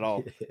Cavill in it at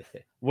all,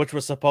 which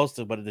was supposed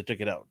to, but they took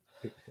it out.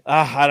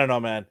 I don't know,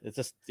 man. It's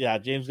just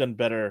James Gunn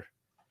better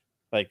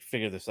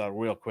figure this out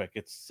real quick.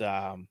 It's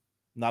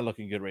not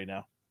looking good right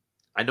now.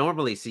 I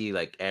normally see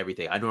like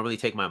everything. I normally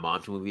take my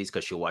mom to movies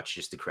because she'll watch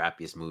just the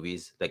crappiest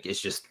movies. Like it's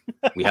just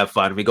we have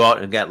fun. We go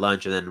out and get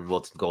lunch, and then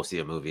we'll go see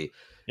a movie.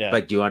 Yeah.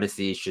 Like, do you want to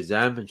see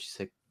Shazam? And she's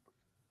like,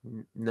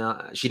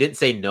 no. She didn't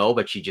say no,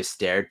 but she just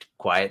stared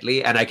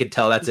quietly, and I could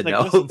tell that's a like,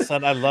 no. Listen,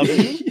 son, I love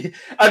you.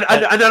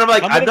 and then I'm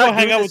like, I'm not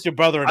hang out with your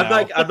brother. I'm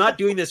like, I'm not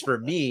doing this for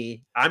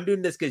me. I'm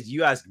doing this because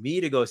you asked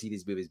me to go see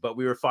these movies. But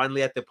we were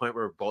finally at the point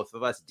where both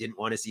of us didn't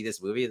want to see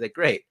this movie. Like,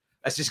 great,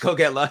 let's just go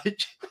get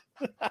lunch.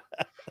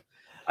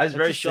 I was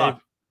very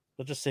shocked.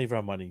 Let's just save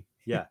our money.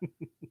 Yeah.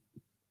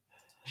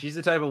 She's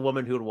the type of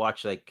woman who would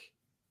watch like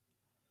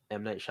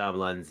M. Night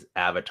Shyamalan's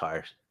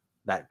Avatar,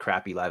 that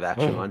crappy live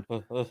action one.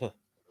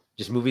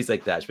 Just movies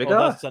like that. She'll be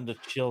like, that's under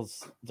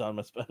chills down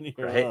my spine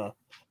here.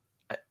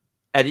 Right?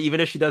 And even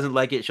if she doesn't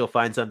like it, she'll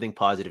find something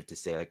positive to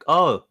say. Like,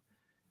 oh,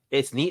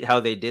 it's neat how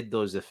they did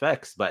those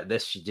effects, but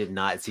this she did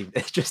not seem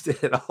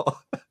interested at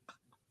all.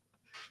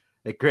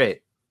 Like,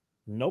 great.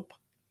 Nope.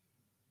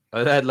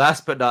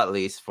 Last but not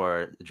least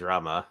for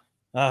drama,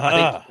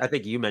 I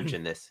think you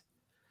mentioned this.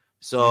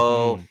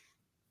 So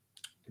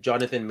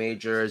Jonathan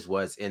Majors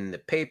was in the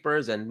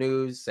papers and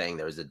news saying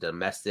there was a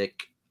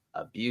domestic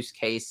abuse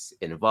case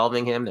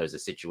involving him. There's a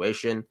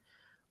situation.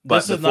 But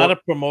this is not a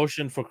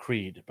promotion for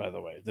Creed, by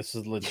the way. This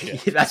is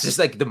legit. That's just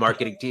like the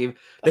marketing team.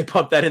 They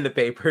pump that in the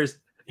papers.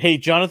 Hey,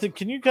 Jonathan,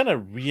 can you kind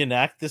of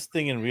reenact this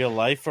thing in real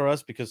life for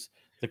us? Because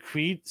the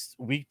Creed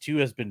week 2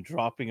 has been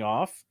dropping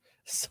off.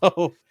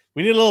 So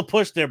we need a little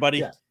push there, buddy.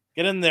 Yeah.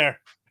 Get in there.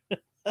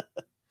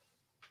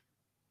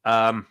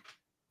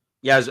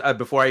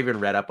 Before I even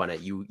read up on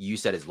it, you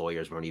said his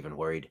lawyers weren't even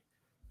worried.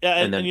 Yeah,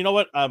 and you know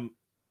what?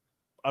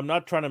 I'm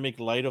not trying to make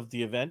light of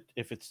the event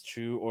if it's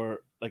true or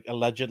like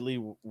allegedly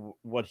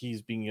what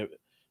he's being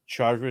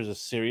charged with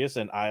is serious,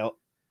 and I'll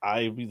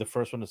be the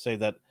first one to say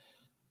that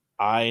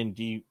I and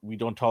Dee, we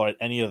don't tolerate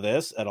any of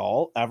this at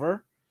all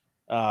ever.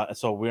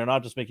 So we're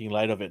not just making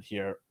light of it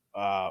here.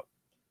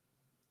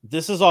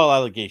 This is all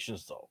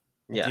allegations, though.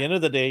 At the end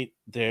of the day,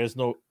 there's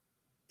no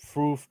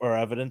proof or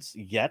evidence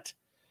yet.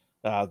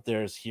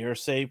 There's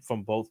hearsay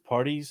from both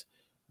parties.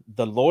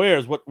 The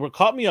lawyers, what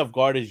caught me off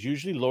guard is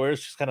usually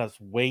lawyers just kind of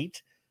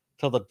wait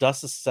till the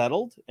dust is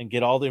settled and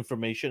get all the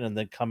information and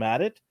then come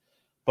at it.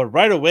 But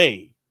right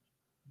away,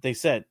 they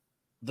said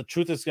the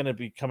truth is going to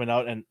be coming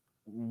out, and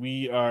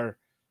we are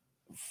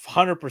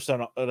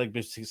 100% like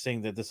basically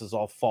saying that this is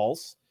all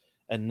false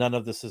and none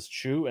of this is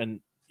true, and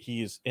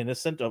he is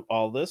innocent of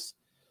all this.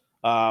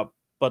 But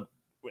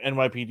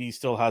NYPD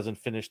still hasn't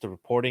finished the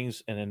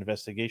reportings and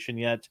investigation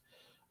yet.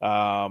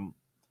 But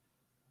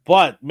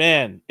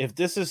man, if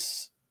this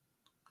is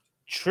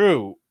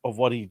true of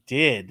what he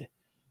did,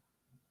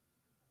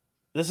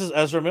 this is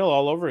Ezra Miller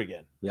all over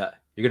again. Yeah,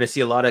 you're gonna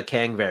see a lot of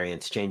Kang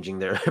variants changing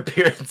their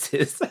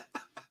appearances.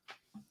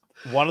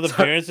 One of the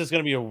variants is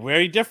gonna be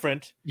very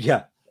different.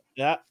 Yeah.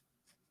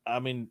 I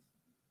mean,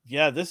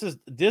 this is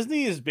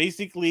Disney is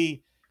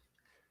basically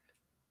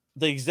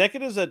the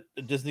executives at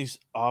Disney's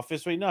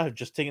office right now have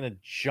just taken a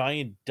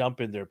giant dump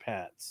in their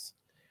pants.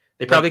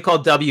 They probably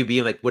called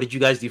WB like, "What did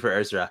you guys do for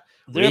Ezra?"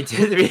 Their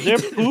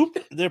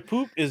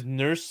poop is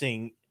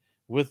nursing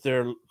with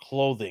their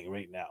clothing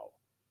right now.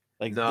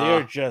 Like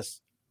they're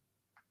just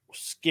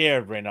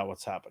scared right now.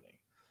 What's happening?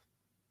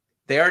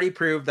 They already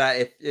proved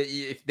that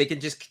if they can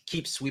just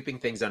keep sweeping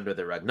things under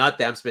the rug, not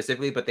them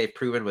specifically, but they've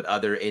proven with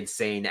other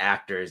insane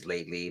actors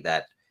lately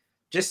that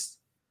just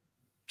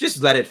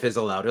let it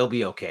fizzle out. It'll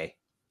be okay.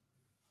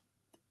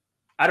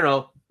 I don't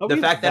know.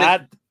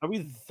 Are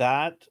we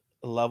that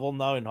level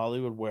now in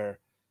Hollywood where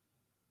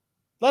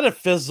let it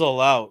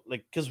fizzle out?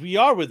 Like, because we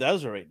are with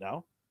Ezra right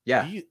now.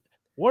 Yeah.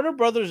 Warner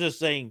Brothers is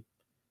saying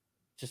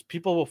just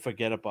people will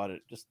forget about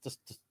it. Just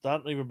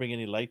don't even bring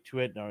any light to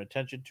it, nor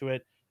attention to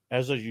it.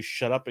 Ezra, you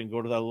shut up and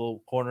go to that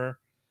little corner,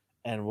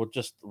 and we'll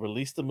just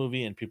release the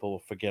movie, and people will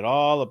forget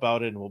all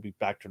about it, and we'll be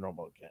back to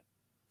normal again.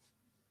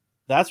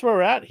 That's where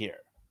we're at here.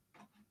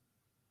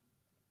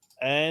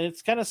 And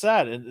it's kind of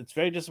sad, and it's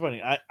very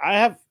disappointing. I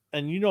have,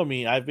 and you know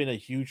me, I've been a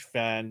huge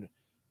fan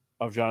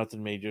of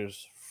Jonathan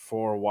Majors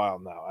for a while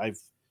now. I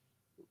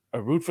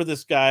root for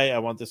this guy. I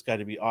want this guy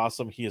to be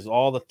awesome. He has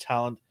all the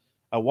talent.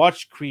 I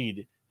watched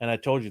Creed, and I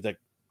told you that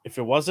if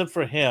it wasn't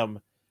for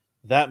him,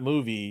 that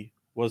movie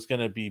was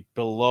going to be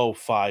below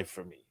 5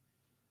 for me.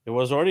 It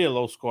was already a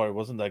low score. It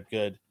wasn't that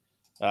good.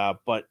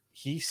 But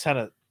he kind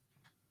of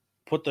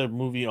put the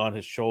movie on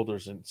his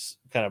shoulders and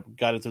kind of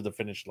got it through the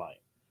finish line.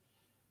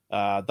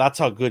 That's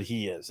how good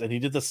he is. And he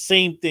did the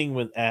same thing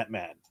with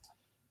Ant-Man.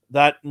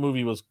 That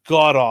movie was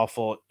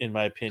god-awful, in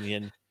my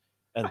opinion.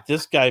 And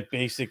this guy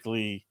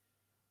basically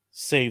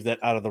saved that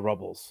out of the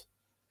rubbles.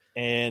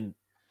 And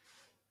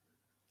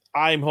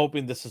I'm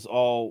hoping this is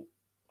all,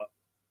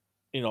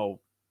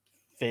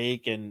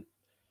 fake, and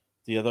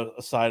the other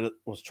side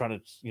was trying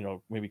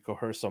to, maybe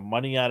coerce some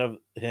money out of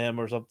him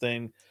or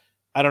something.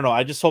 I don't know.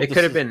 I just hope it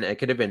could have been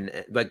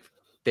like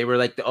they were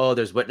like, oh,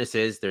 there's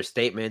witnesses, there's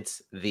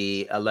statements,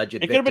 the alleged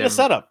victim. It could have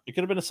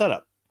been a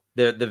setup.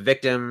 The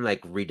victim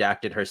like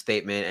redacted her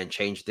statement and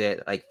changed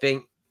it. Like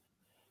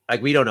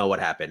we don't know what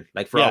happened.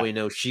 Like for all we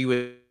know, she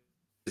was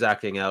was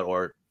acting out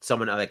or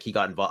someone like he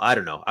got involved. I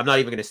don't know. I'm not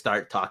even going to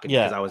start talking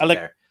because I wasn't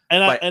there.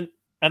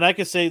 And I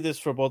can say this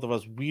for both of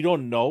us. We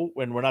don't know,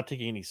 and we're not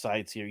taking any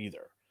sides here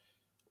either.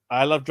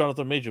 I love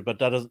Jonathan Major, but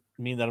that doesn't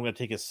mean that I'm going to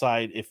take his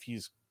side if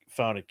he's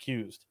found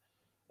accused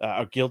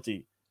or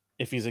guilty.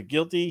 If he's a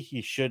guilty,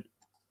 he should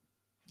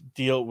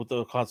deal with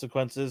the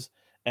consequences,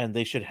 and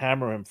they should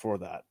hammer him for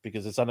that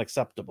because it's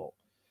unacceptable.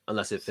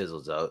 Unless it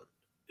fizzles out.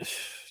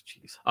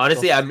 Jeez.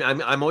 Honestly,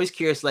 I'm always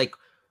curious, like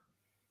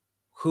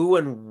who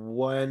and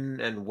when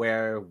and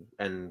where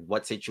and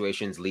what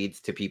situations leads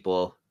to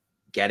people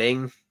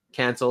getting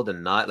canceled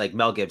and not. Like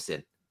Mel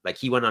Gibson, like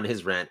he went on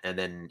his rant and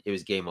then it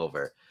was game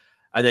over.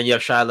 And then you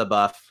have Shia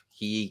LaBeouf.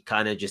 He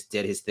kind of just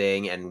did his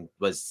thing and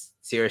was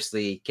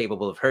seriously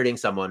capable of hurting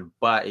someone,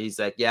 but he's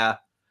like, yeah,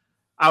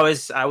 I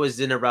was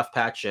in a rough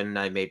patch and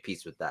I made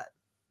peace with that.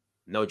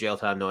 No jail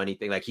time, no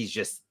anything. Like he's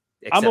just.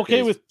 I'm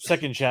okay with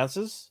second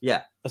chances.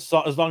 Yeah, as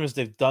long as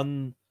they've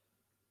done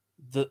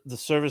the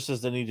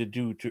services they need to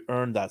do to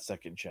earn that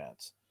second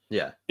chance.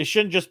 Yeah, it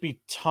shouldn't just be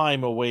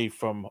time away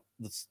from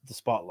the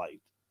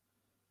spotlight.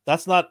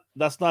 That's not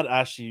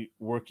actually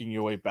working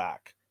your way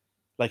back.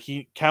 Like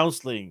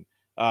counseling,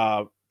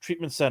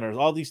 treatment centers,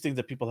 all these things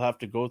that people have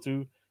to go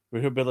through,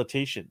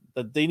 rehabilitation,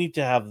 that they need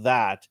to have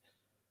that,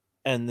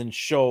 and then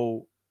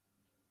show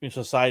in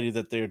society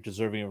that they're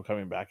deserving of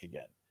coming back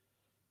again.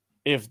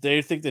 If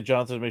they think that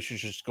Jonathan Major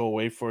should just go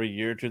away for a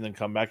year or two and then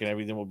come back and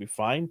everything will be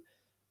fine,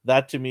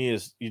 that to me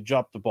is you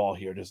dropped the ball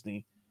here,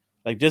 Disney.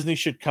 Like Disney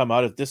should come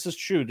out. If this is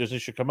true, Disney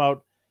should come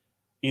out,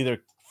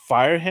 either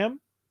fire him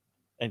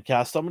and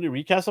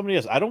recast somebody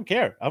else. I don't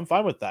care. I'm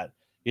fine with that.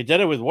 You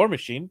did it with War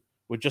Machine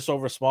with just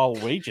over small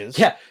wages.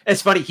 Yeah,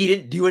 it's funny. He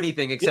didn't do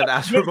anything except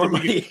ask for more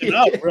money.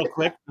 Real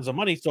quick, there's some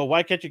money. So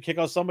why can't you kick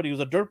out somebody who's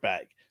a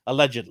dirtbag,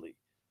 allegedly,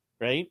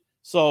 right?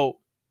 So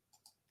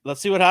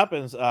let's see what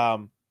happens.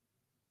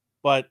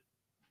 But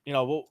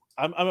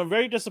I'm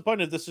very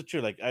disappointed this is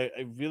true. Like I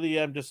really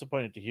am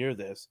disappointed to hear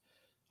this.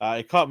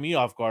 It caught me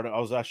off guard. I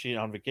was actually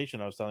on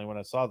vacation. I was telling you when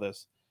I saw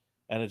this,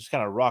 and it just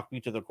kind of rocked me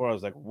to the core. I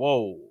was like,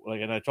 "Whoa!"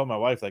 Like, and I told my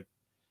wife, like,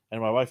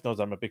 and my wife knows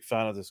I'm a big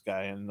fan of this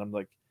guy, and I'm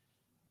like,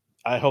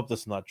 I hope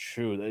that's not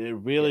true. It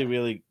really,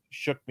 really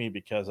shook me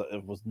because I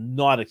was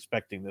not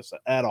expecting this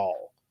at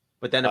all.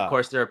 But then, of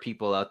course, there are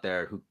people out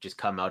there who just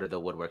come out of the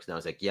woodworks now.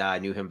 It's like, yeah, I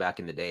knew him back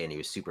in the day, and he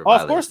was super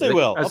violent. Of course they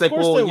will. I was like,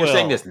 well, you're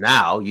saying this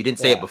now. You didn't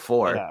say it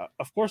before. Yeah,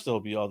 of course there will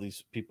be all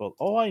these people.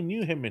 Oh, I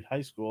knew him in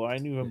high school. I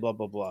knew him, blah,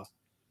 blah, blah.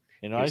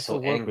 I used to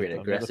work with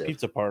him at a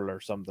pizza parlor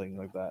or something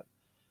like that.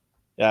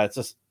 Yeah, it's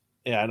just,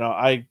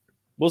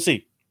 we'll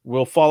see.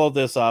 We'll follow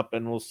this up,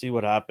 and we'll see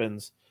what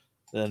happens.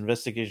 The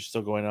investigation is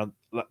still going on.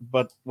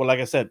 But, like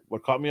I said,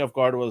 what caught me off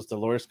guard was the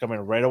lawyers coming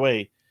right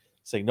away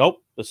saying,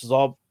 nope, this is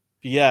all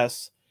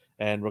BS.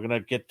 And we're going to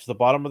get to the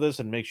bottom of this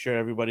and make sure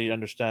everybody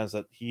understands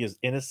that he is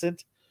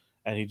innocent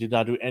and he did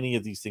not do any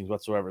of these things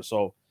whatsoever.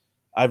 So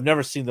I've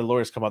never seen the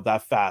lawyers come out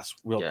that fast,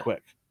 real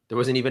quick. There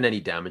wasn't even any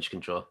damage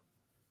control.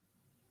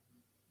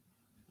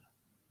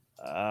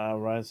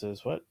 Ryan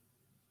says, what?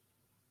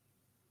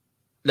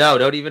 No,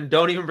 don't even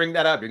bring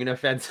that up. You're going to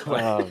offend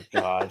someone. Oh,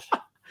 gosh.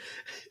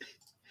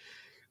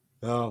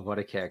 Oh, what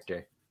a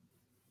character.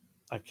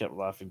 I kept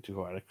laughing too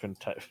hard. I couldn't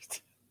type it.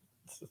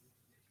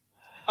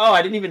 Oh,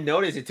 I didn't even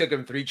notice it took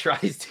him 3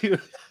 tries to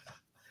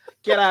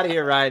get out of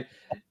here, Ryan.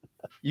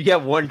 You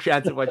get one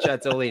chance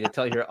only to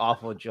tell your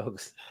awful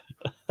jokes.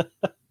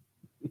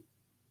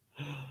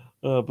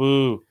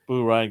 Boo,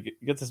 Ryan.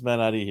 Get this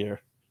man out of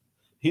here.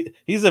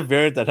 He's a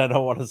variant that I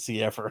don't want to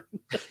see ever.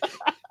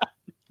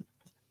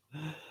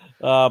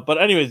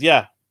 But anyways,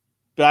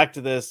 back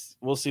to this.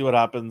 We'll see what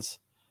happens.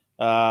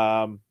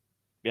 I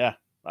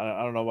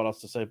don't know what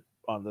else to say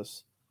on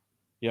this.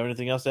 You have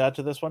anything else to add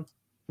to this one?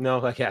 No,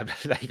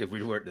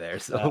 we weren't there,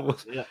 so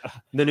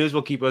the news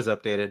will keep us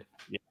updated.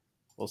 Yeah,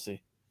 we'll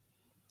see.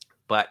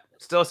 But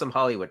still some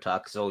Hollywood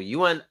talk. So you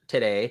went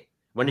today.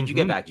 When did you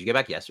get back? Did you get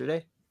back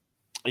yesterday?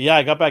 Yeah,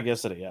 I got back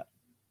yesterday, yeah.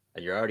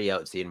 And you're already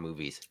out seeing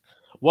movies.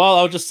 Well,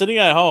 I was just sitting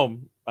at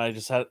home. I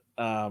just had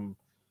I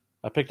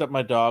picked up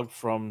my dog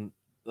from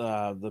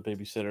the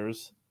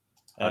babysitters.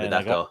 How did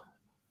that go?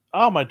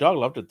 Oh, my dog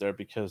loved it there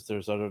because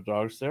there's other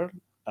dogs there.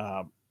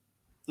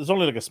 There's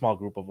only like a small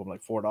group of them,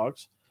 like 4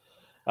 dogs.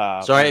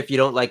 Sorry if you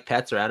don't like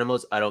pets or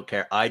animals. I don't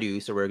care. I do.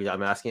 So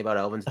I'm asking about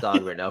Elvin's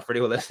dog right now for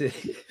anyone listening.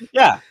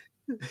 Yeah.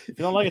 If you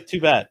don't like it, too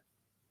bad.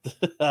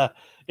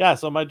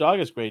 So my dog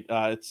is great.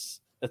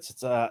 It's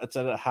at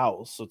a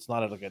house, so it's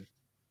not at like a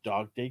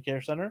dog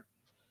daycare center.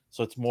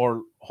 So it's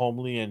more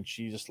homely, and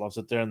she just loves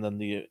it there. And then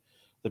the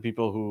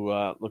people who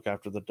look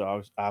after the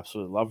dogs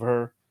absolutely love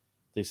her.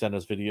 They send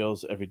us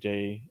videos every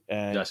day,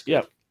 and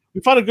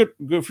we found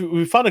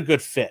a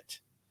good fit.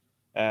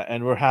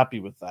 And we're happy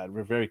with that.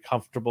 We're very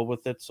comfortable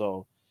with it.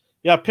 So,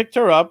 I picked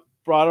her up,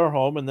 brought her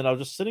home, and then I was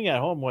just sitting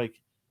at home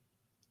like,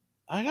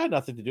 I got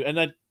nothing to do. And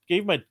I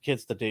gave my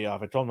kids the day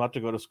off. I told them not to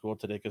go to school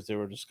today because they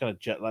were just kind of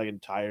jet lagged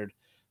and tired.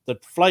 The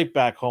flight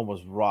back home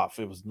was rough.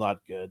 It was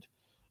not good.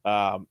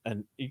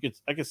 And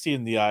I could see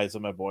in the eyes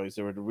of my boys,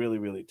 they were really,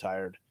 really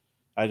tired.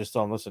 I just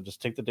told them, listen,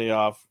 just take the day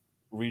off,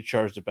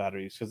 recharge the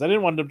batteries because I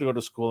didn't want them to go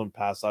to school and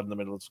pass out in the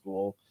middle of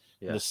school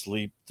and just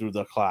sleep through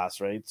the class,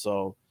 right?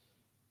 So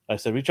I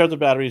said, recharge the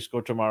batteries,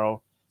 go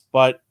tomorrow.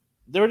 But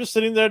they were just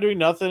sitting there doing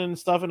nothing and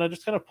stuff, and I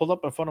just kind of pulled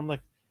up my phone. I'm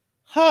like,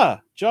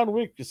 John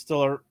Wick is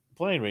still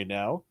playing right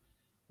now.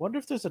 Wonder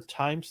if there's a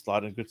time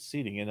slot and good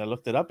seating. And I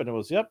looked it up, and it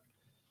was,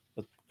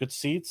 good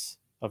seats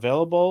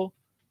available.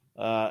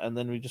 And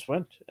then we just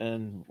went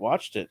and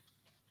watched it.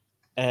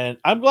 And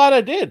I'm glad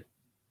I did.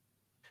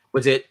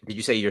 Did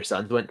you say your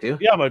sons went too?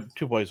 Yeah, my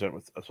two boys went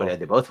with us. Well. Yeah,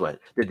 they both went.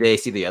 Did they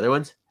see the other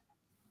ones?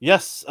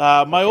 Yes.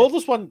 My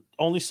oldest one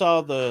only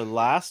saw the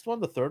last one,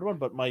 the third one,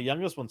 but my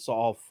youngest one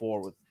saw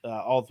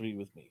all three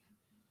with me.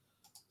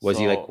 Was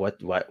he like,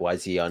 what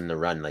was he on the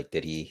run? Like,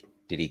 did he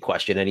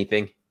question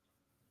anything?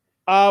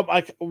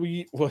 Here's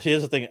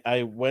the thing.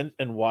 I went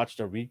and watched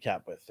a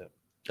recap with him.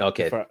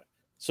 Okay.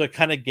 So it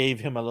kind of gave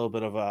him a little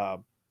bit of a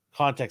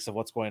context of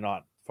what's going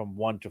on from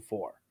 1 to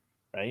 4,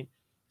 right?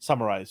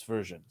 Summarized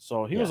version.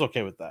 So he was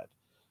okay with that.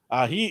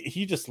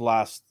 He just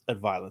laughs at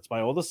violence.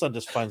 My oldest son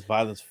just finds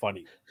violence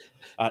funny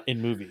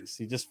in movies.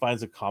 He just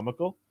finds it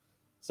comical.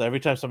 So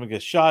every time someone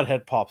gets shot,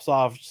 head pops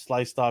off,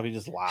 sliced off, he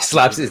just laughs.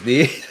 Slaps his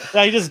knee.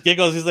 Yeah, he just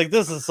giggles. He's like,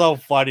 this is so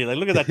funny. Like,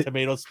 look at that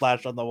tomato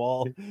splash on the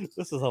wall.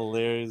 This is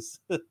hilarious.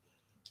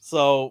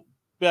 So,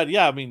 but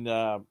yeah, I mean,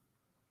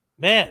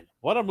 man,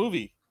 what a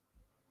movie.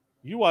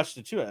 You watched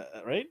it too,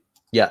 right?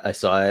 Yeah, I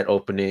saw it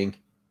opening.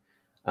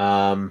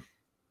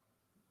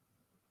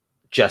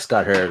 Just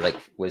got her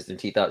wisdom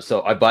teeth out.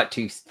 So I bought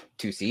two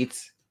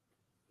seats.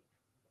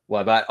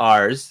 Well, I bought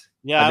ours.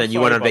 Yeah. And then you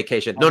went on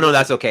vacation. No,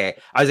 that's okay.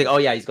 I was like, oh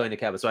yeah, he's going to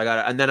Canada. So I got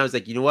it. And then I was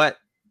like, you know what?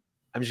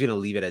 I'm just gonna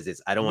leave it as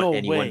is. I don't want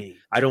anyone.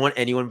 I don't want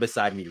anyone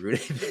beside me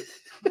rooting.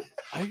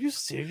 Are you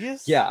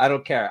serious? Yeah, I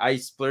don't care. I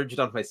splurged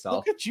on myself.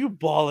 Look at you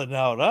balling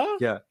out, huh?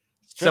 Yeah.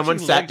 Someone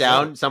sat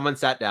down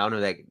and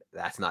was like,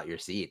 that's not your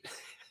seat.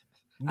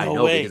 I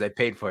know because I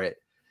paid for it.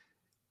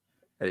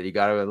 And then you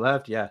got it and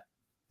left. Yeah.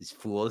 These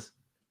fools.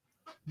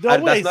 No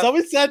way.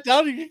 Someone sat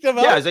down and you kicked them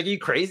out? Yeah, I was like, are you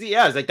crazy?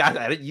 Yeah, I was like,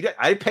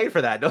 I paid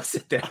for that. Don't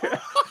sit there.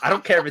 I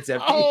don't care if it's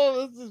empty.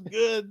 Oh, this is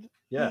good.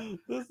 Yeah.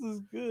 This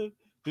is good.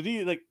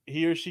 Did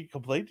he or she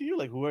complain to you?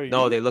 Like, who are you?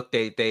 No, they looked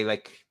at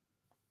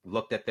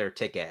their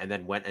ticket and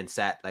then went and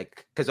sat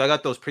because I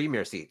got those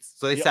premier seats.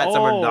 So they sat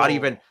some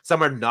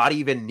are not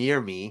even near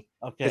me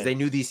because they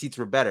knew these seats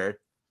were better.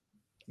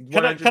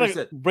 Kind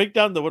of break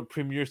down what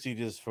premier seat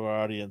is for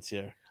our audience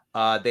here.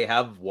 They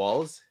have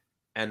walls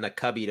and a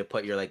cubby to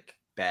put your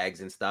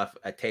bags and stuff,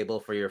 a table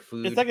for your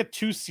food. It's like a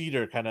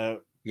 2-seater kind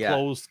of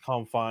closed,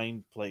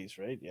 confined place,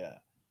 right? Yeah.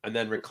 And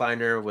then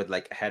recliner with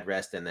a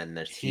headrest, and then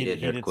there's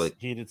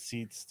heated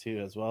seats too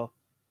as well.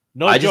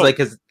 I just like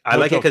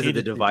because of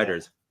the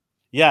dividers.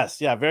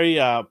 Yes, yeah, very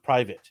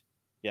private.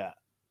 Yeah.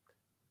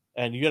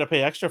 And you got to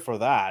pay extra for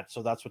that.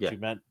 So that's what you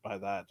meant by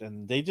that.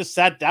 And they just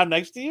sat down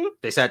next to you?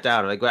 They sat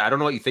down. I don't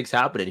know what you think's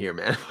happening here,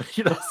 man.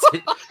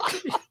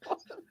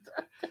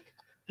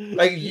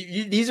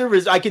 These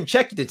are I can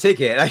check the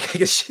ticket. I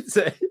should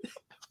say.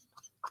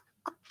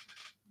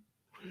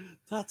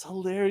 That's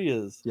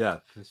hilarious. Yeah,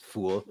 this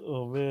fool.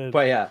 Oh man.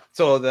 But yeah,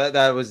 so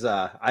that was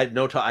I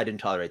didn't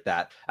tolerate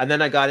that. And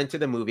then I got into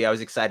the movie. I was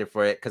excited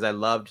for it because I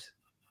loved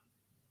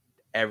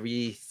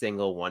every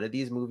single one of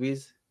these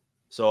movies.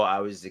 So I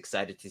was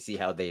excited to see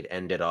how they'd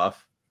end it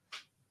off.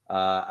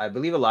 I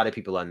believe a lot of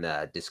people on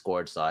the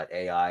Discord saw it.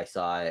 AI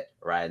saw it.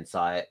 Ryan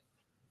saw it.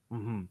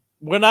 Mm-hmm.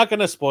 We're not going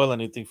to spoil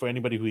anything for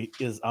anybody who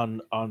is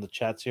on the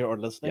chats here or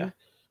listening. Yeah.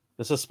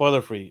 This is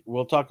spoiler free.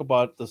 We'll talk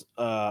about this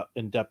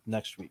in depth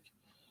next week.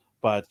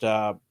 But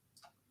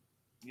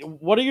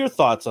what are your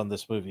thoughts on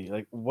this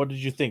movie? What did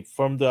you think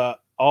from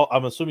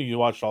I'm assuming you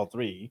watched all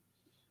three,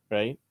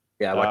 right?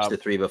 Yeah, I watched the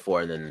three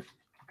before, and then.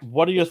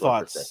 What are your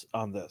thoughts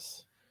on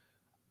this?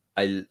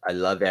 I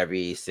love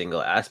every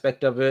single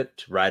aspect of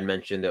it. Ryan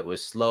mentioned it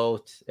was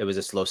slow. It was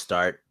a slow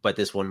start, but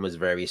this one was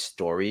very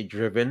story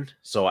driven.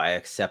 So I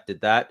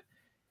accepted that.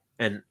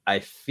 And I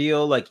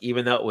feel like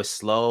even though it was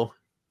slow,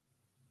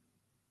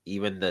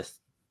 even the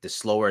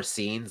slower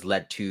scenes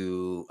led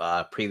to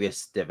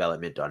previous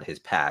development on his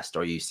past,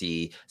 or you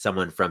see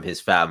someone from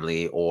his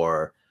family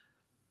or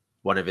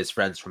one of his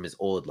friends from his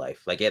old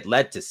life. It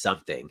led to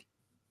something.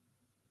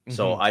 Mm-hmm.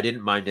 So I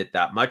didn't mind it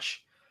that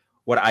much.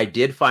 What I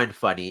did find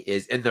funny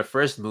is in the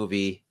first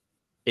movie,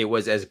 it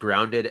was as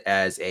grounded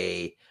as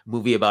a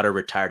movie about a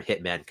retired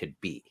hitman could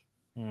be.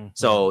 Mm-hmm.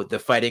 So the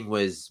fighting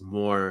was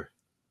more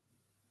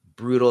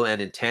brutal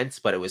and intense,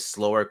 but it was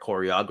slower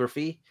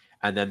choreography.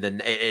 And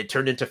then it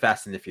turned into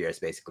Fast and the Furious,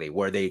 basically,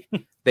 where they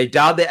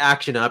dialed the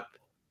action up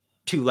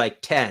to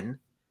 10.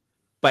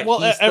 But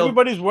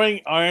everybody's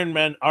wearing Iron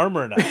Man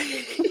armor now.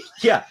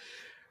 Yeah.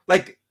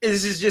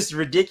 This is just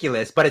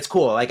ridiculous, but it's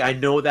cool. I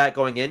know that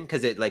going in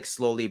because it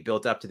slowly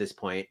built up to this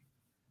point.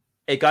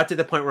 It got to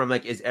the point where I'm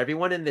like, is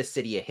everyone in this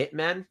city a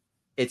hitman?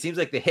 It seems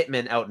like the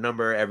hitmen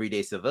outnumber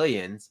everyday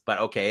civilians, but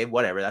okay,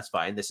 whatever. That's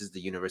fine. This is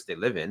the universe they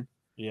live in.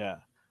 Yeah.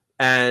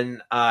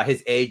 And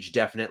his age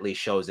definitely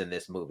shows in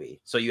this movie.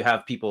 So you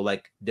have people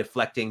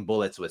deflecting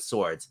bullets with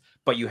swords,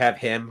 but you have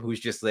him who's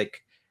just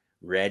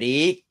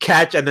ready,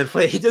 catch, and then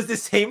play. He does the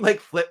same like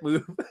flip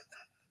move.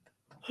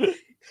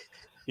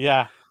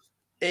 Yeah.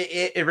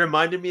 It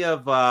reminded me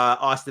of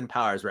Austin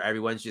Powers, where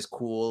everyone's just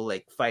cool,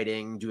 like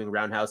fighting, doing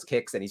roundhouse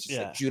kicks, and he's just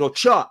like judo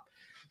chop.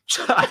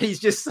 He's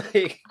just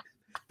like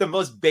the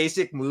most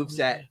basic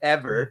moveset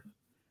ever,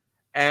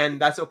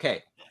 and that's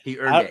okay. He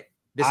earned it.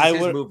 This is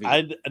his movie.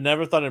 I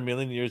never thought in a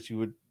million years you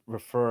would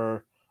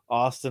refer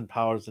Austin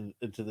Powers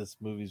into this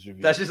movie's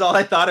review. That's just all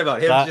I thought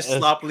about him, just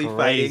sloppily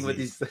fighting with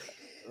these.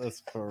 That's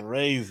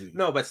crazy.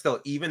 No, but still,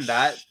 even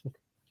that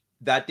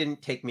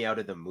didn't take me out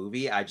of the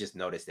movie. I just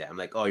noticed it. I'm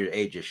like, oh, your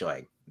age is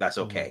showing. That's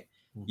okay.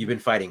 Mm-hmm. You've been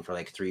fighting for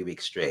like 3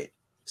 weeks straight.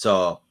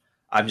 So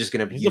I'm just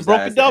going to use that.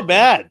 Broken down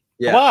bad.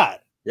 Yeah. Come on.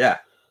 Yeah.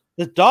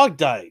 The dog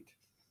died.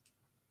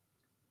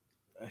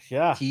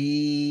 Yeah.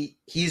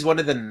 He's one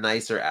of the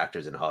nicer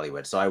actors in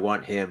Hollywood. So I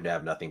want him to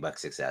have nothing but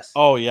success.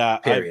 Oh, yeah.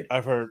 Period.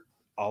 I've heard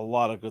a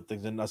lot of good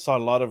things. And I saw a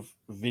lot of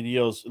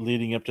videos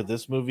leading up to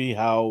this movie,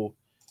 how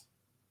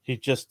he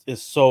just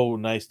is so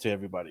nice to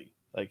everybody.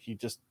 Like, he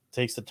just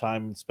takes the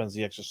time and spends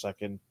the extra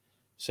second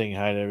saying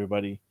hi to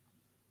everybody.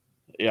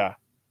 Yeah.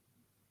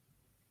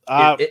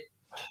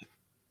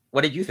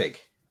 What did you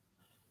think?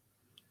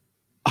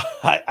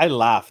 I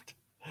laughed.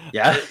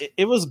 Yeah.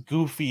 It was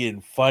goofy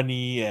and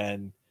funny,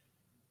 and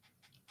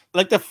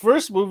like the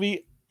first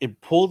movie,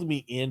 it pulled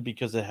me in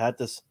because it had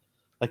this,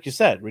 like you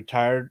said,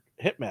 retired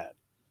hitman.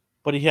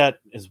 But he had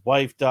his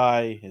wife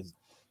die,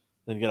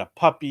 then get a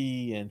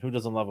puppy, and who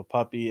doesn't love a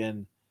puppy?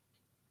 And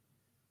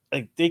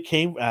like they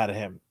came at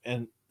him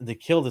and they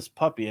killed this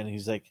puppy, and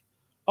he's like,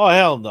 "Oh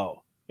hell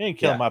no, you ain't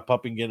killing my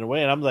puppy and getting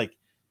away." And I'm like,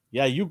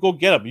 "Yeah, you go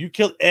get him. You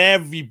kill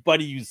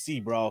everybody you see,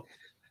 bro.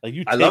 Like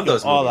you take them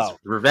all out.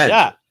 Revenge.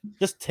 Yeah,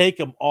 just take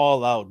them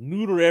all out.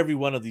 Neuter every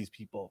one of these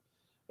people,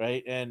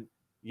 right?" And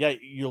yeah,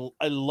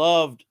 I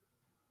loved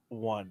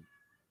 1,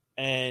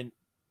 and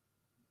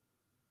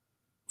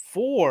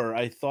 4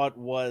 I thought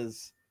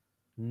was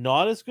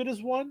not as good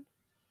as 1.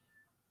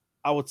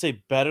 I would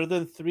say better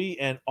than 3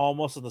 and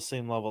almost on the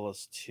same level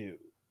as 2.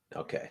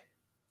 Okay.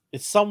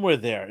 It's somewhere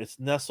there. It's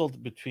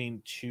nestled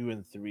between 2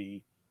 and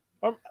 3,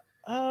 or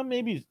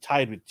maybe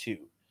tied with 2.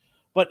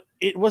 But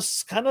it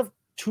was kind of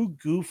too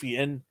goofy,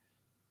 and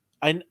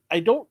I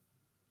don't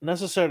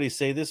necessarily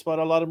say this about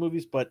a lot of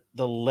movies, but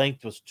the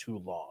length was too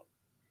long.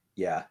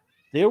 Yeah.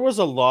 There was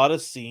a lot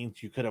of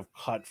scenes you could have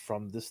cut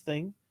from this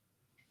thing,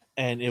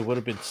 and it would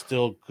have been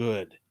still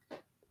good.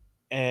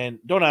 And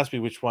don't ask me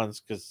which ones,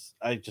 because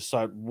I just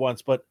saw it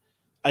once, but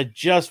I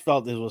just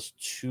felt it was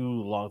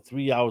too long.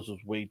 3 hours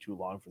was way too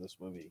long for this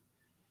movie.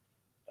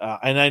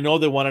 And I know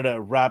they wanted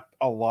to wrap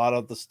a lot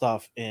of the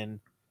stuff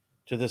in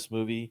to this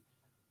movie,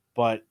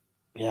 but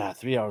yeah,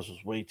 3 hours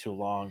was way too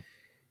long.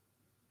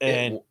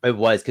 And it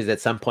was, because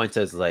at some points I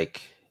was like,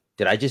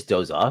 did I just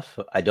doze off?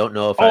 I don't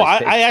know if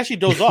I actually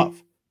dozed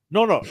off.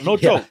 No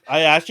joke.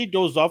 I actually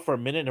dozed off for a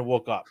minute and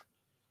woke up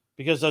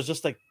because I was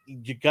just like,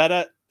 you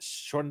gotta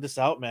shorten this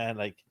out, man.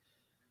 Like,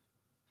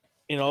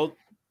 you know,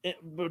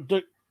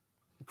 the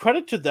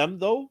credit to them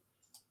though,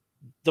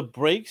 the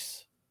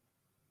breaks,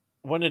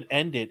 when it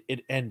ended.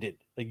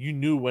 Like you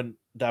knew when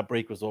that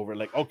break was over.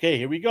 Like, okay,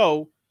 here we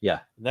go. Yeah.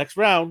 Next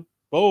round.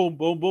 Boom,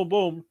 boom, boom,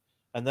 boom.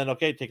 And then,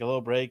 okay, take a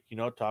little break,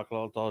 talk a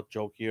little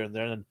joke here and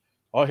there. And then,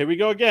 oh, here we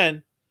go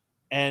again.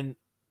 And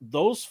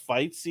those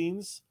fight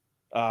scenes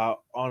on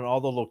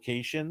all the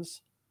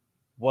locations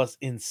was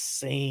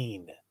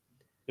insane.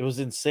 It was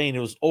insane. It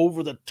was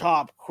over the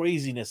top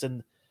craziness.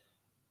 And,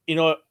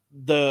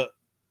 the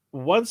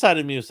one side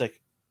of me was like,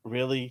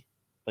 really?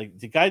 Like,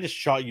 the guy just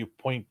shot you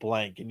point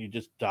blank and you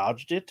just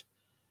dodged it?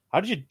 How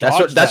did you dodge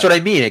that? That's what I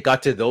mean. It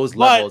got to those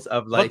levels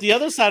of like... But the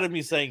other side of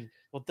me saying,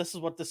 well, this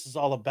is what this is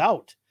all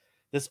about.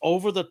 This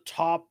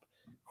over-the-top,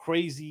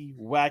 crazy,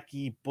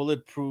 wacky,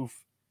 bulletproof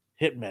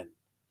hitman.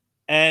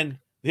 And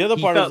the other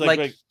part was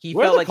like he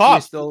where felt are the like cops? He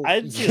was still... I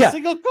didn't see a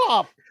single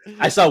cop.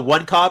 I saw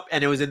one cop,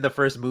 and it was in the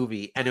first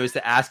movie, and it was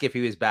to ask if he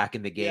was back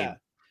in the game.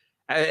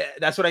 Yeah.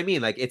 That's what I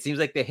mean. Like, it seems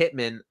like the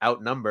hitmen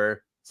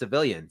outnumber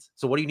civilians.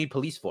 So what do you need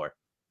police for?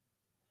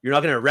 You're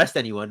not going to arrest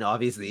anyone,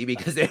 obviously,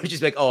 because they were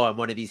just like, oh, I'm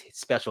one of these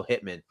special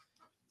hitmen.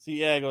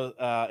 See, yeah, I go,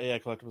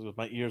 collectibles with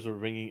my ears were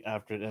ringing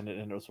after it ended,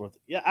 and it was worth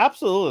it. Yeah,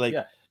 absolutely.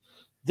 Like,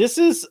 this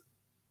is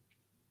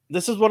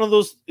one of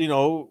those,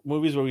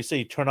 movies where we say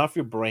you turn off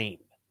your brain.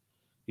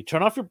 You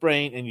turn off your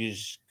brain and you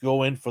just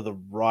go in for the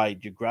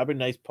ride. You grab a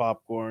nice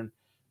popcorn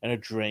and a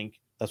drink.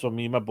 That's what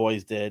me and my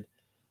boys did.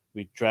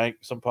 We drank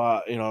some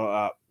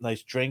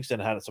nice drinks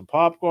and had some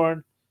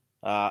popcorn,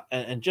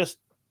 and just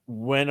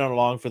went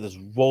along for this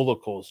roller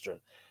coaster.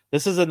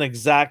 This is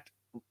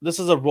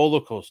a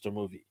roller coaster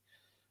movie.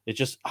 It's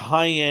just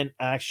high-end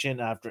action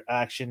after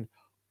action,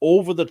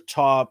 over the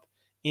top,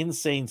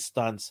 insane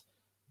stunts.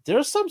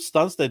 There's some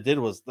stunts they did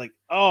was like,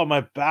 oh,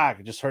 my back.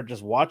 I just hurt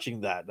just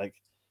watching that. Like,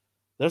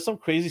 there's some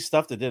crazy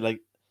stuff they did. Like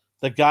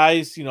the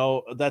guys,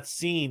 that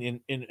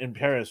scene in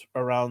Paris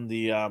around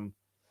the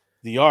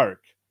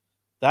Arc.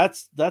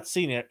 That's that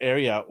scene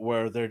area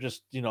where they're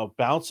just,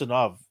 bouncing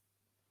off.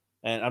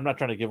 And I'm not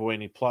trying to give away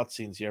any plot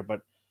scenes here,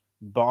 but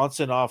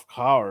bouncing off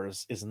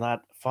cars is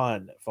not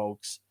fun,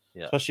 folks.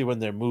 Yeah. Especially when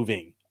they're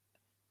moving.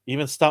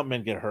 Even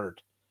stuntmen get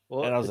hurt.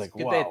 Well, and I was like,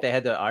 wow. They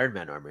had the Iron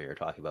Man armor you were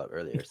talking about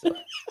earlier. So,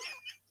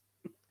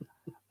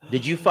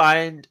 did you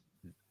find?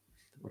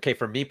 Okay,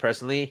 for me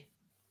personally,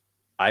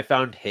 I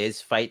found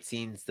his fight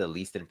scenes the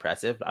least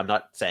impressive. I'm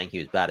not saying he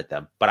was bad at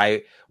them,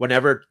 but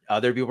whenever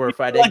other people were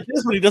fighting, like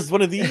this when he does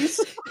one of these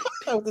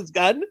with his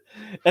gun,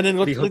 and then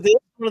one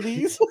of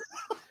these.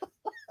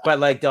 But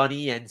like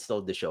Donnie Yen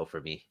stole the show for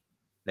me.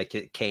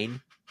 Like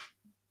Kane,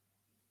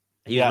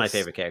 he was my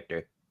favorite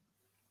character.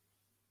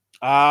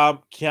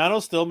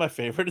 Keanu's still my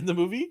favorite in the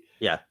movie.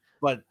 Yeah,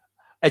 but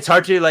it's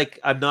hard to like.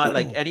 I'm not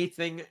like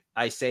anything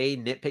I say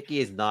nitpicky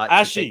is not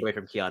actually to take away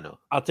from Keanu.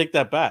 I'll take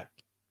that back.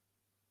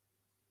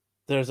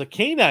 There's a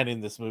canine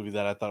in this movie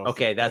that I thought was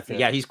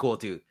okay. He's cool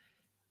too.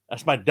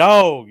 That's my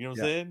dog. You know what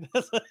I'm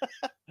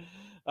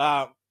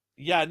saying?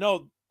 Yeah,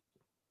 no.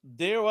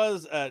 There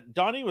was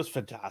Donnie was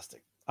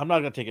fantastic. I'm not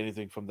gonna take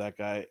anything from that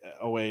guy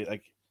away.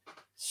 Like,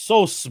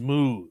 so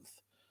smooth.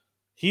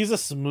 He's a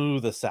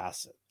smooth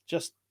assassin.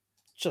 Just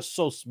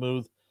so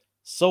smooth,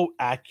 so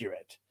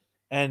accurate,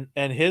 and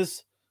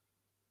his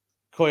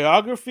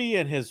choreography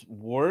and his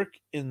work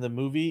in the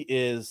movie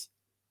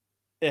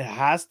it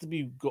has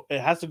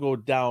to go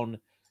down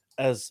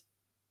as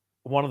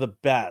one of the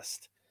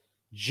best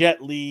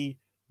Jet Li,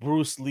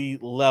 Bruce Lee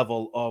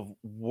level of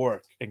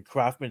work and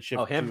craftsmanship.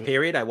 Oh, him,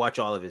 period. I watch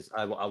all of his.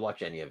 I'll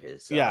watch any of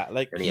his. Yeah,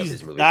 like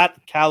he's that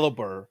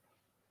caliber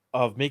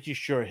of making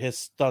sure his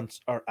stunts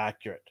are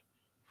accurate.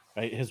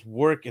 Right, his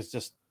work is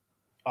just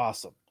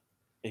awesome.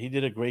 He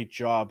did a great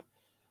job.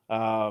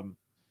 The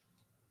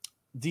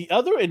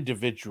other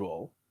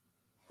individual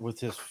with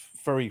his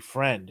furry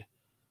friend,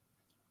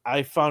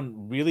 I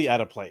found really out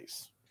of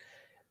place.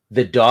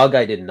 The dog,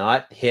 I did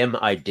not. Him,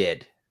 I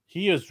did.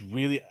 He is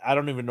really, I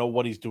don't even know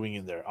what he's doing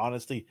in there.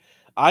 Honestly,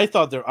 I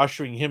thought they're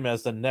ushering him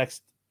as the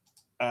next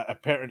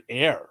apparent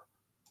heir.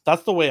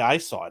 That's the way I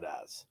saw it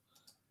as.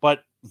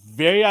 But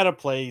very out of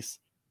place,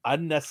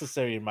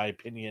 unnecessary in my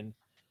opinion.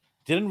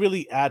 Didn't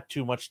really add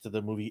too much to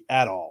the movie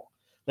at all.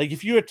 Like,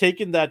 if you had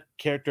taken that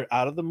character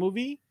out of the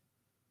movie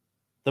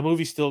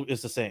still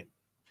is the same.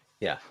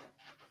 Yeah.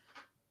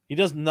 He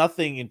does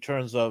nothing in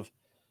terms of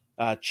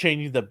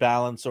changing the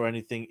balance or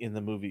anything in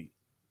the movie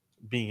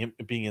being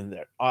in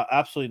there.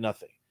 Absolutely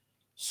nothing.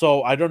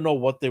 So I don't know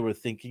what they were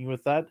thinking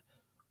with that,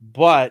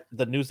 but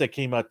the news that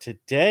came out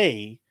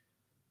today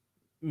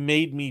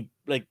made me,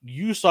 like,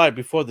 you saw it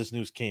before this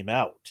news came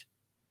out.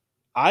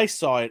 I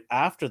saw it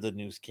after the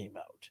news came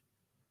out.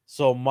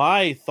 So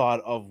my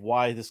thought of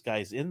why this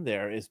guy's in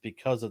there is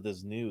because of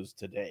this news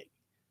today.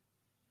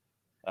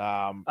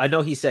 I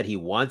know he said he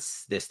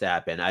wants this to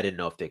happen. I didn't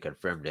know if they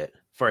confirmed it.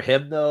 For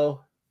him,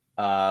 though,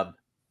 I'm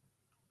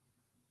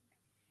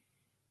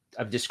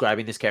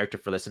describing this character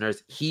for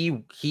listeners.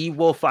 He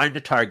will find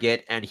a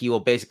target and he will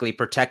basically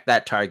protect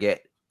that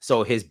target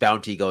so his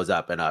bounty goes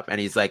up and up.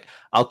 And he's like,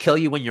 I'll kill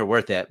you when you're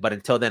worth it, but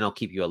until then, I'll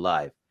keep you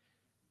alive.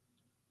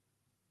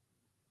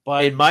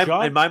 But in my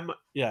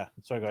yeah,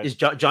 sorry, go ahead. Is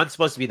John's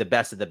supposed to be the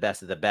best of the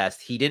best of the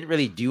best. He didn't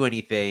really do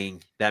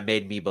anything that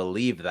made me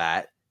believe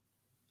that.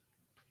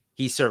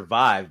 He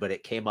survived, but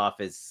it came off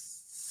as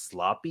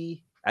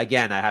sloppy.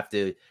 Again, I have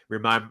to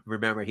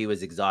remember he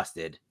was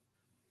exhausted.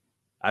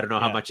 I don't know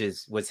how much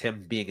was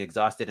him being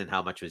exhausted and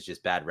how much was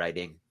just bad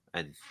writing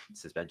and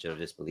suspension of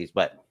disbelief.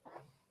 But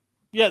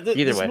yeah,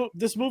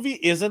 this movie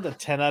isn't a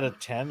 10 out of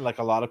 10 like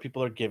a lot of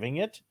people are giving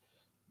it,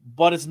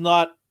 but it's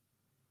not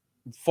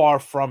far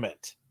from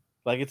it.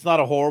 Like, it's not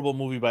a horrible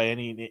movie by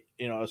any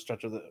a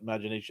stretch of the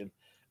imagination.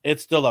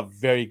 It's still a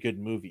very good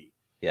movie.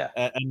 Yeah.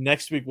 And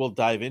next week we'll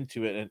dive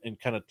into it and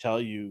kind of tell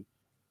you,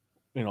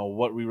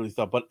 what we really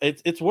thought. But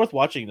it's worth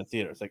watching in the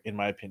theaters, like, in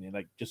my opinion.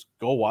 Like, just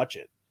go watch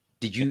it.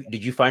 Did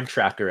you find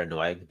Tracker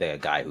annoying? The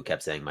guy who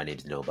kept saying my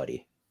name's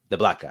nobody, the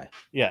black guy.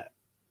 Yeah,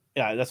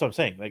 that's what I'm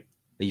saying. Like,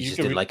 you just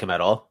didn't like him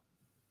at all.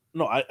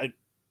 No,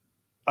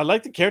 I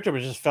like the character,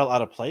 but it just fell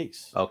out of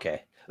place.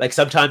 Okay, like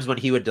sometimes when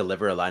he would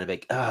deliver a line of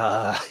like,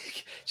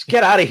 just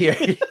get out of here.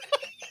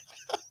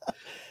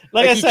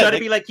 Like I said,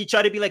 he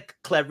tried to be like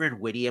clever and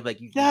witty. I'm like,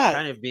 you're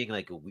kind of being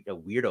like a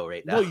weirdo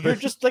right now. No, you're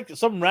just like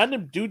some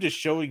random dude just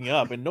showing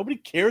up, and nobody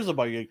cares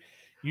about you.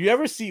 You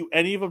ever see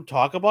any of them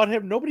talk about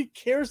him? Nobody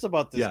cares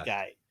about this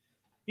guy.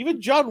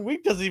 Even John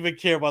Wick doesn't even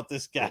care about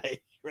this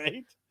guy,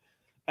 right?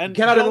 And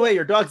get out of the way.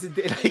 Your dog's like,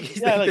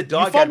 the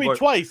dog. You fought me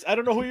twice. I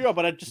don't know who you are,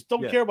 but I just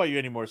don't care about you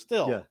anymore.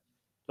 Still,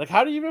 like,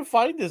 how do you even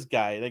find this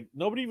guy? Like,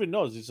 nobody even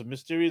knows. He's a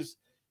mysterious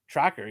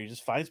tracker. He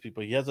just finds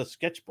people. He has a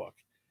sketchbook,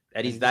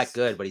 and he's that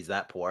good, but he's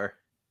that poor.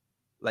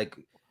 Like,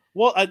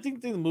 well, I think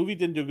the movie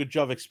didn't do a good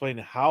job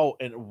explaining how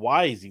and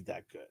why is he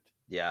that good.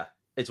 Yeah.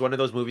 It's one of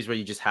those movies where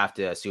you just have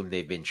to assume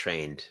they've been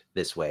trained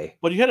this way.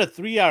 But you had a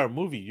 3-hour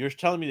movie. You're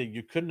telling me that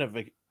you couldn't have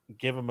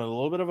given him a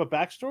little bit of a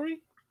backstory?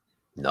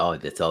 No,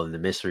 it's all in the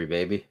mystery,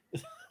 baby.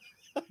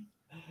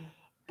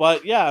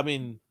 But yeah, I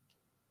mean,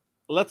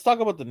 let's talk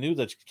about the news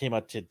that came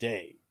out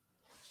today.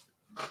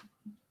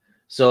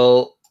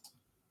 So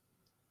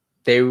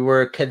they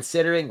were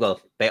considering, well,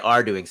 they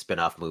are doing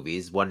spin-off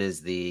movies. One is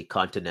the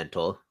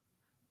Continental.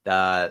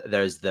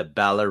 There's the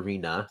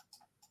Ballerina.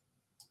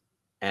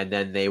 And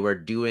then they were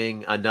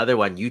doing another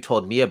one you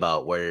told me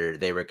about where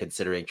they were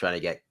considering trying to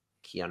get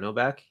Keanu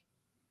back.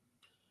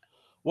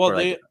 Well,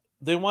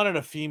 they wanted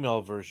a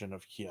female version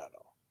of Keanu,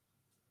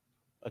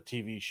 a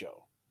TV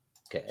show.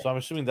 Okay. So I'm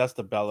assuming that's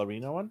the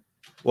Ballerina one?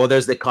 Well,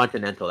 there's the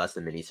Continental. That's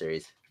the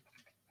miniseries.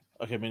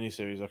 Okay,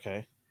 miniseries.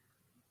 Okay.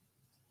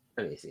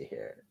 Let me see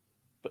here.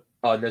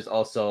 And there's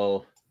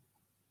also,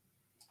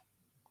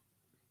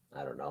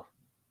 I don't know.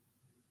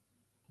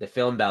 The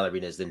film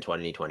Ballerina is in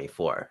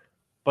 2024.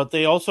 But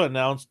they also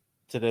announced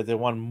today they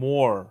want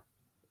more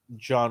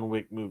John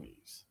Wick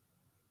movies.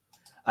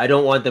 I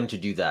don't want them to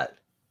do that.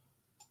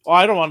 Oh,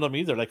 I don't want them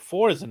either. Like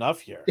 4 is enough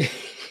here.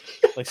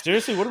 Like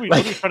seriously, what are we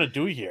trying to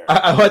do here?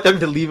 I want them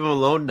to leave him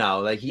alone now.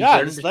 Like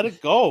just let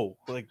it go.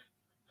 Like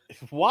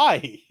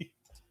why?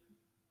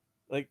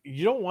 Like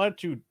you don't want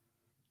to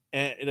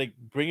like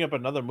bring up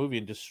another movie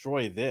and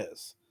destroy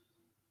this.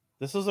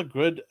 This is a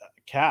good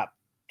cap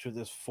to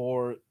this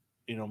 4,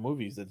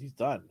 movies that he's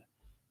done,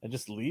 and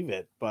just leave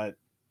it. But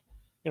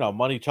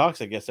money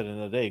talks, I guess, at the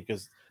end of the day,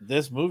 because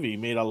this movie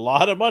made a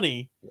lot of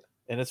money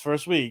in its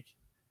first week.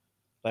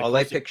 Like, all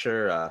I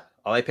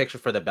picture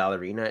for the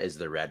Ballerina is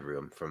the Red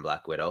Room from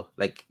Black Widow.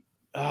 Like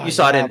you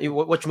saw it in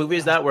which movie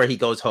is that where he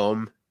goes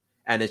home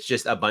and it's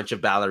just a bunch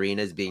of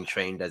ballerinas being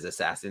trained as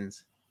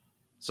assassins.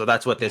 So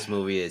that's what this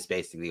movie is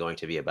basically going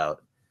to be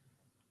about.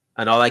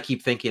 And all I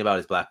keep thinking about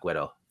is Black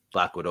Widow.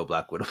 Black Widow,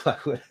 Black Widow,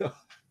 Black Widow.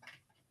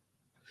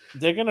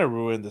 They're gonna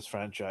ruin this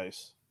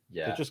franchise.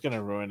 Yeah. They're just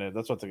gonna ruin it.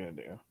 That's what they're gonna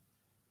do.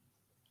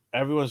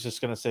 Everyone's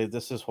just gonna say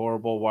this is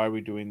horrible. Why are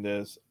we doing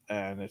this?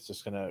 And it's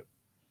just gonna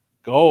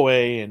go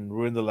away and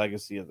ruin the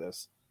legacy of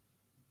this.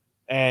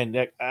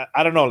 And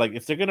I don't know, like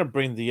if they're gonna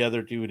bring the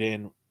other dude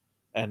in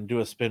and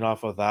do a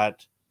spin-off of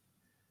that,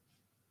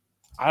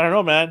 I don't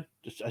know, man.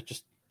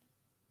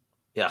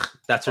 Yeah,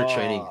 that's her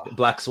training.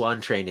 Black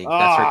Swan training.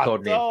 That's her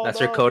code name. That's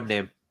her code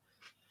name.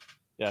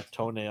 Yeah,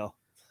 toenail.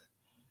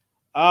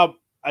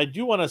 I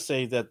do want to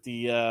say that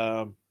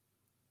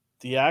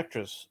the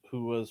actress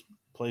who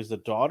plays the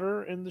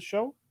daughter in the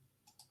show,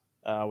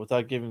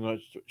 without giving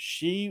much,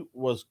 she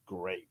was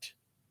great.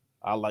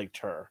 I liked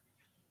her.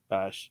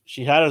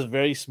 She had a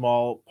very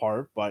small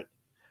part, but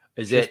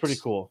she's pretty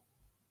cool.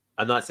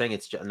 I'm not saying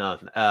it's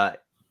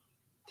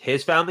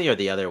his family or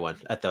the other one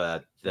at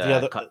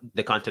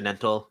the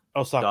Continental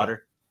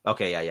daughter.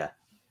 Okay,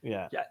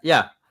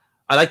 yeah.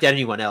 I liked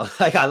anyone else.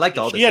 Like I liked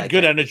all. She had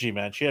good energy,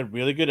 man. She had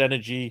really good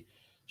energy.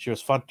 She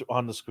was fun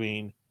on the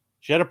screen.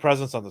 She had a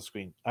presence on the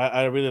screen.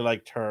 I really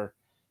liked her.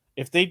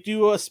 If they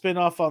do a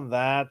spin-off on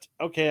that,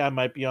 okay, I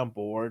might be on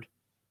board.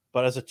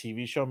 But as a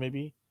TV show,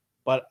 maybe.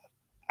 But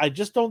I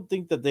just don't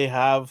think that they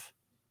have,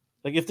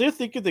 like, if they're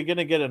thinking they're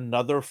gonna get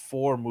another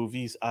 4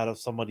 movies out of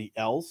somebody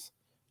else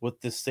with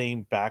the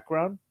same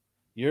background,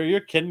 you're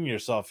kidding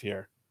yourself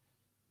here.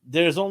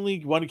 There's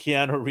only one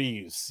Keanu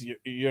Reeves.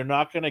 You're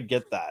not gonna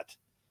get that.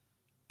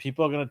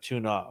 People are gonna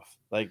tune off.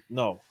 Like,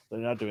 no, they're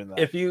not doing that.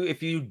 If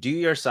you do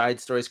your side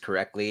stories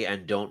correctly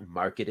and don't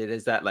market it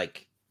as that,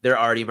 like they're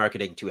already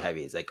marketing too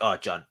heavy. It's like, oh,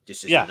 John,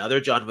 this is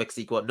another John Wick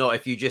sequel. No,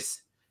 if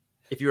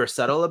you are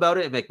subtle about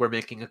it, like we're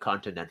making a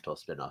Continental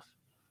spinoff,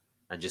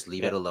 and just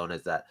leave it alone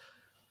as that.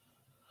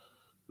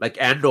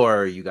 Like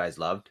Andor, you guys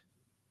loved.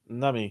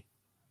 Not me.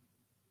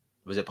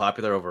 Was it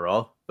popular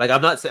overall? Like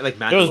I'm not saying like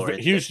Mandalorian. It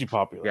was hugely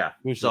popular. Yeah.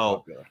 Hugely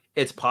popular.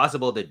 It's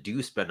possible to do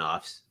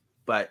spinoffs,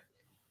 but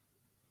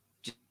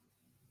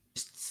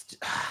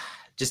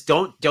just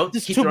don't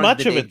keep too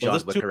much of it. John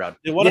Wick around.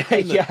 They want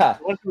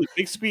to do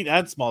big screen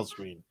and small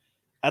screen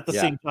at the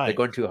same time. They're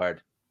going too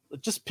hard.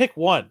 Just pick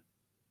one.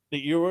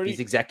 These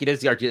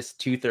executives are just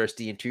too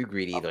thirsty and too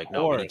greedy. They're like,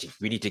 no,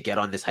 we need to get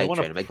on this hype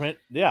train.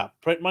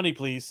 Print money,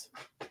 please.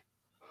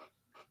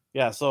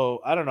 Yeah, so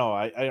I don't know.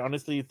 I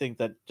honestly think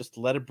that just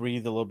let it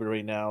breathe a little bit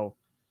right now.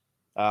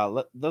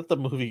 Let the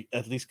movie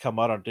at least come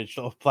out on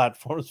digital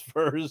platforms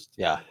first.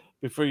 Yeah.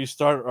 Before you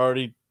start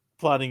already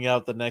planning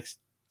out the next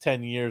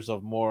 10 years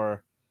of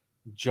more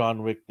John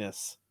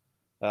Wickness.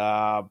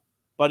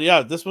 But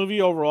yeah, this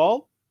movie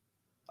overall,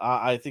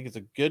 I think it's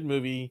a good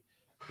movie.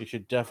 You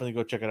should definitely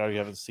go check it out if you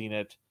haven't seen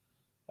it.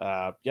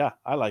 Yeah,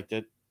 I liked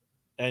it.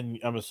 And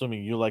I'm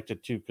assuming you liked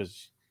it too,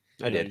 because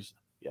I did.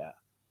 Yeah.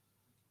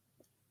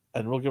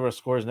 And we'll give our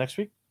scores next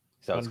week.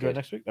 Sounds good.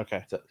 Next week?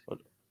 Okay.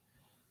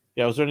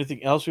 Yeah, was there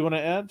anything else we want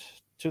to add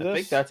to this? I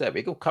think that's it.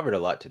 We covered a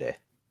lot today.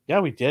 Yeah,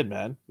 we did,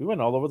 man. We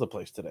went all over the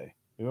place today.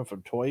 We went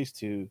from toys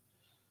to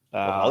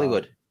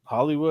Hollywood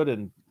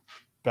and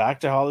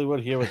back to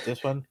Hollywood here with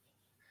this one.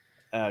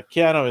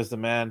 Keanu is the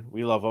man.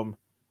 We love him.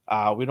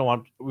 I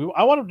want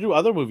him to do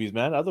other movies,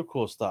 man. Other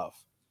cool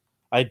stuff.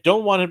 I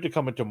don't want him to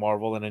come into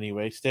Marvel in any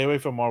way. Stay away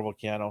from Marvel,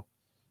 Keanu.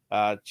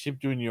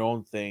 Keep doing your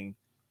own thing.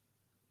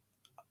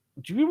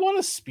 Do we want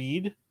a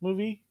Speed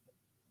movie?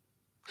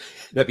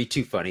 That'd be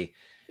too funny.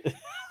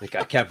 Like,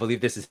 I can't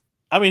believe this is.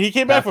 I mean, he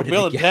came back for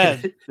Bill and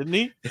Ted, didn't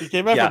he? He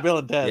came back for Bill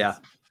and Ted,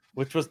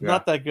 which was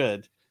not that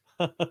good.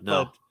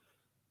 No,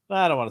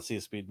 I don't want to see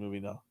a Speed movie,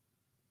 though.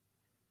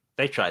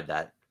 They tried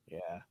that.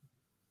 Yeah.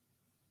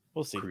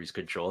 We'll see. Cruise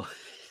control.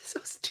 So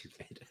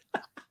stupid.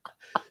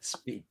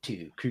 Speed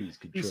 2, cruise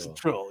control. Cruise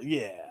control,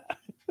 yeah.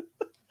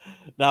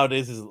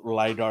 Nowadays is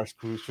LiDAR's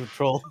cruise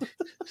control.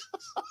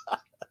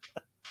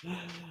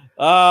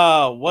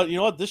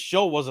 What? This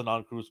show wasn't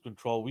on cruise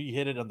control. We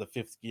hit it on the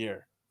 5th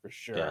gear for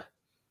sure. Yeah.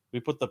 We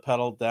put the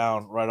pedal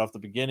down right off the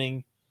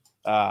beginning.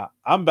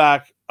 I'm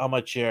back on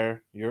my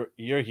chair.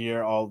 You're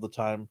here all the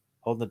time,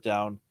 holding it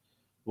down.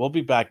 We'll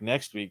be back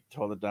next week to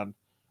hold it down.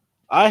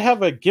 I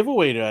have a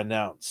giveaway to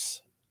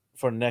announce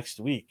for next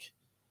week.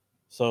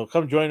 So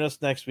come join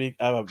us next week.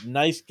 I have a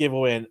nice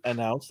giveaway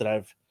announced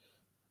that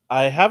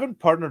I haven't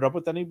partnered up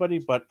with anybody,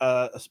 but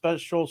a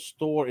special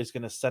store is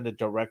going to send it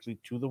directly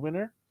to the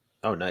winner.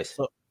 Oh, nice.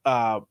 So,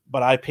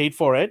 but I paid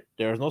for it.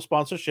 There's no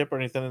sponsorship or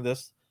anything in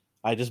this.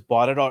 I just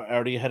bought it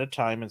already ahead of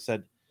time and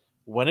said,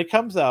 when it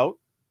comes out,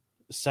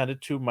 send it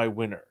to my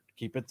winner.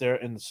 Keep it there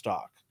in the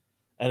stock.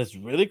 And it's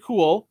really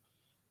cool,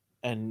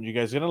 and you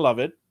guys are going to love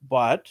it,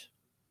 but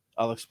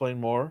I'll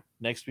explain more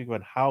next week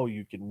on how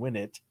you can win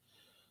it.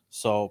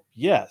 So,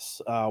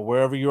 yes,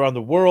 wherever you're on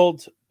the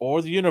world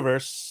or the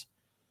universe,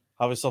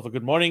 have yourself a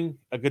good morning,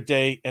 a good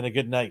day, and a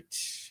good night.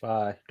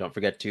 Bye. Don't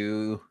forget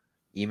to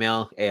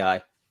email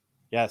AI.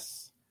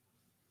 Yes.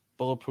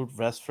 Bulletproof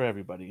vest for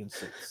everybody in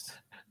suits.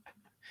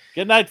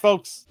 Good night,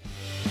 folks.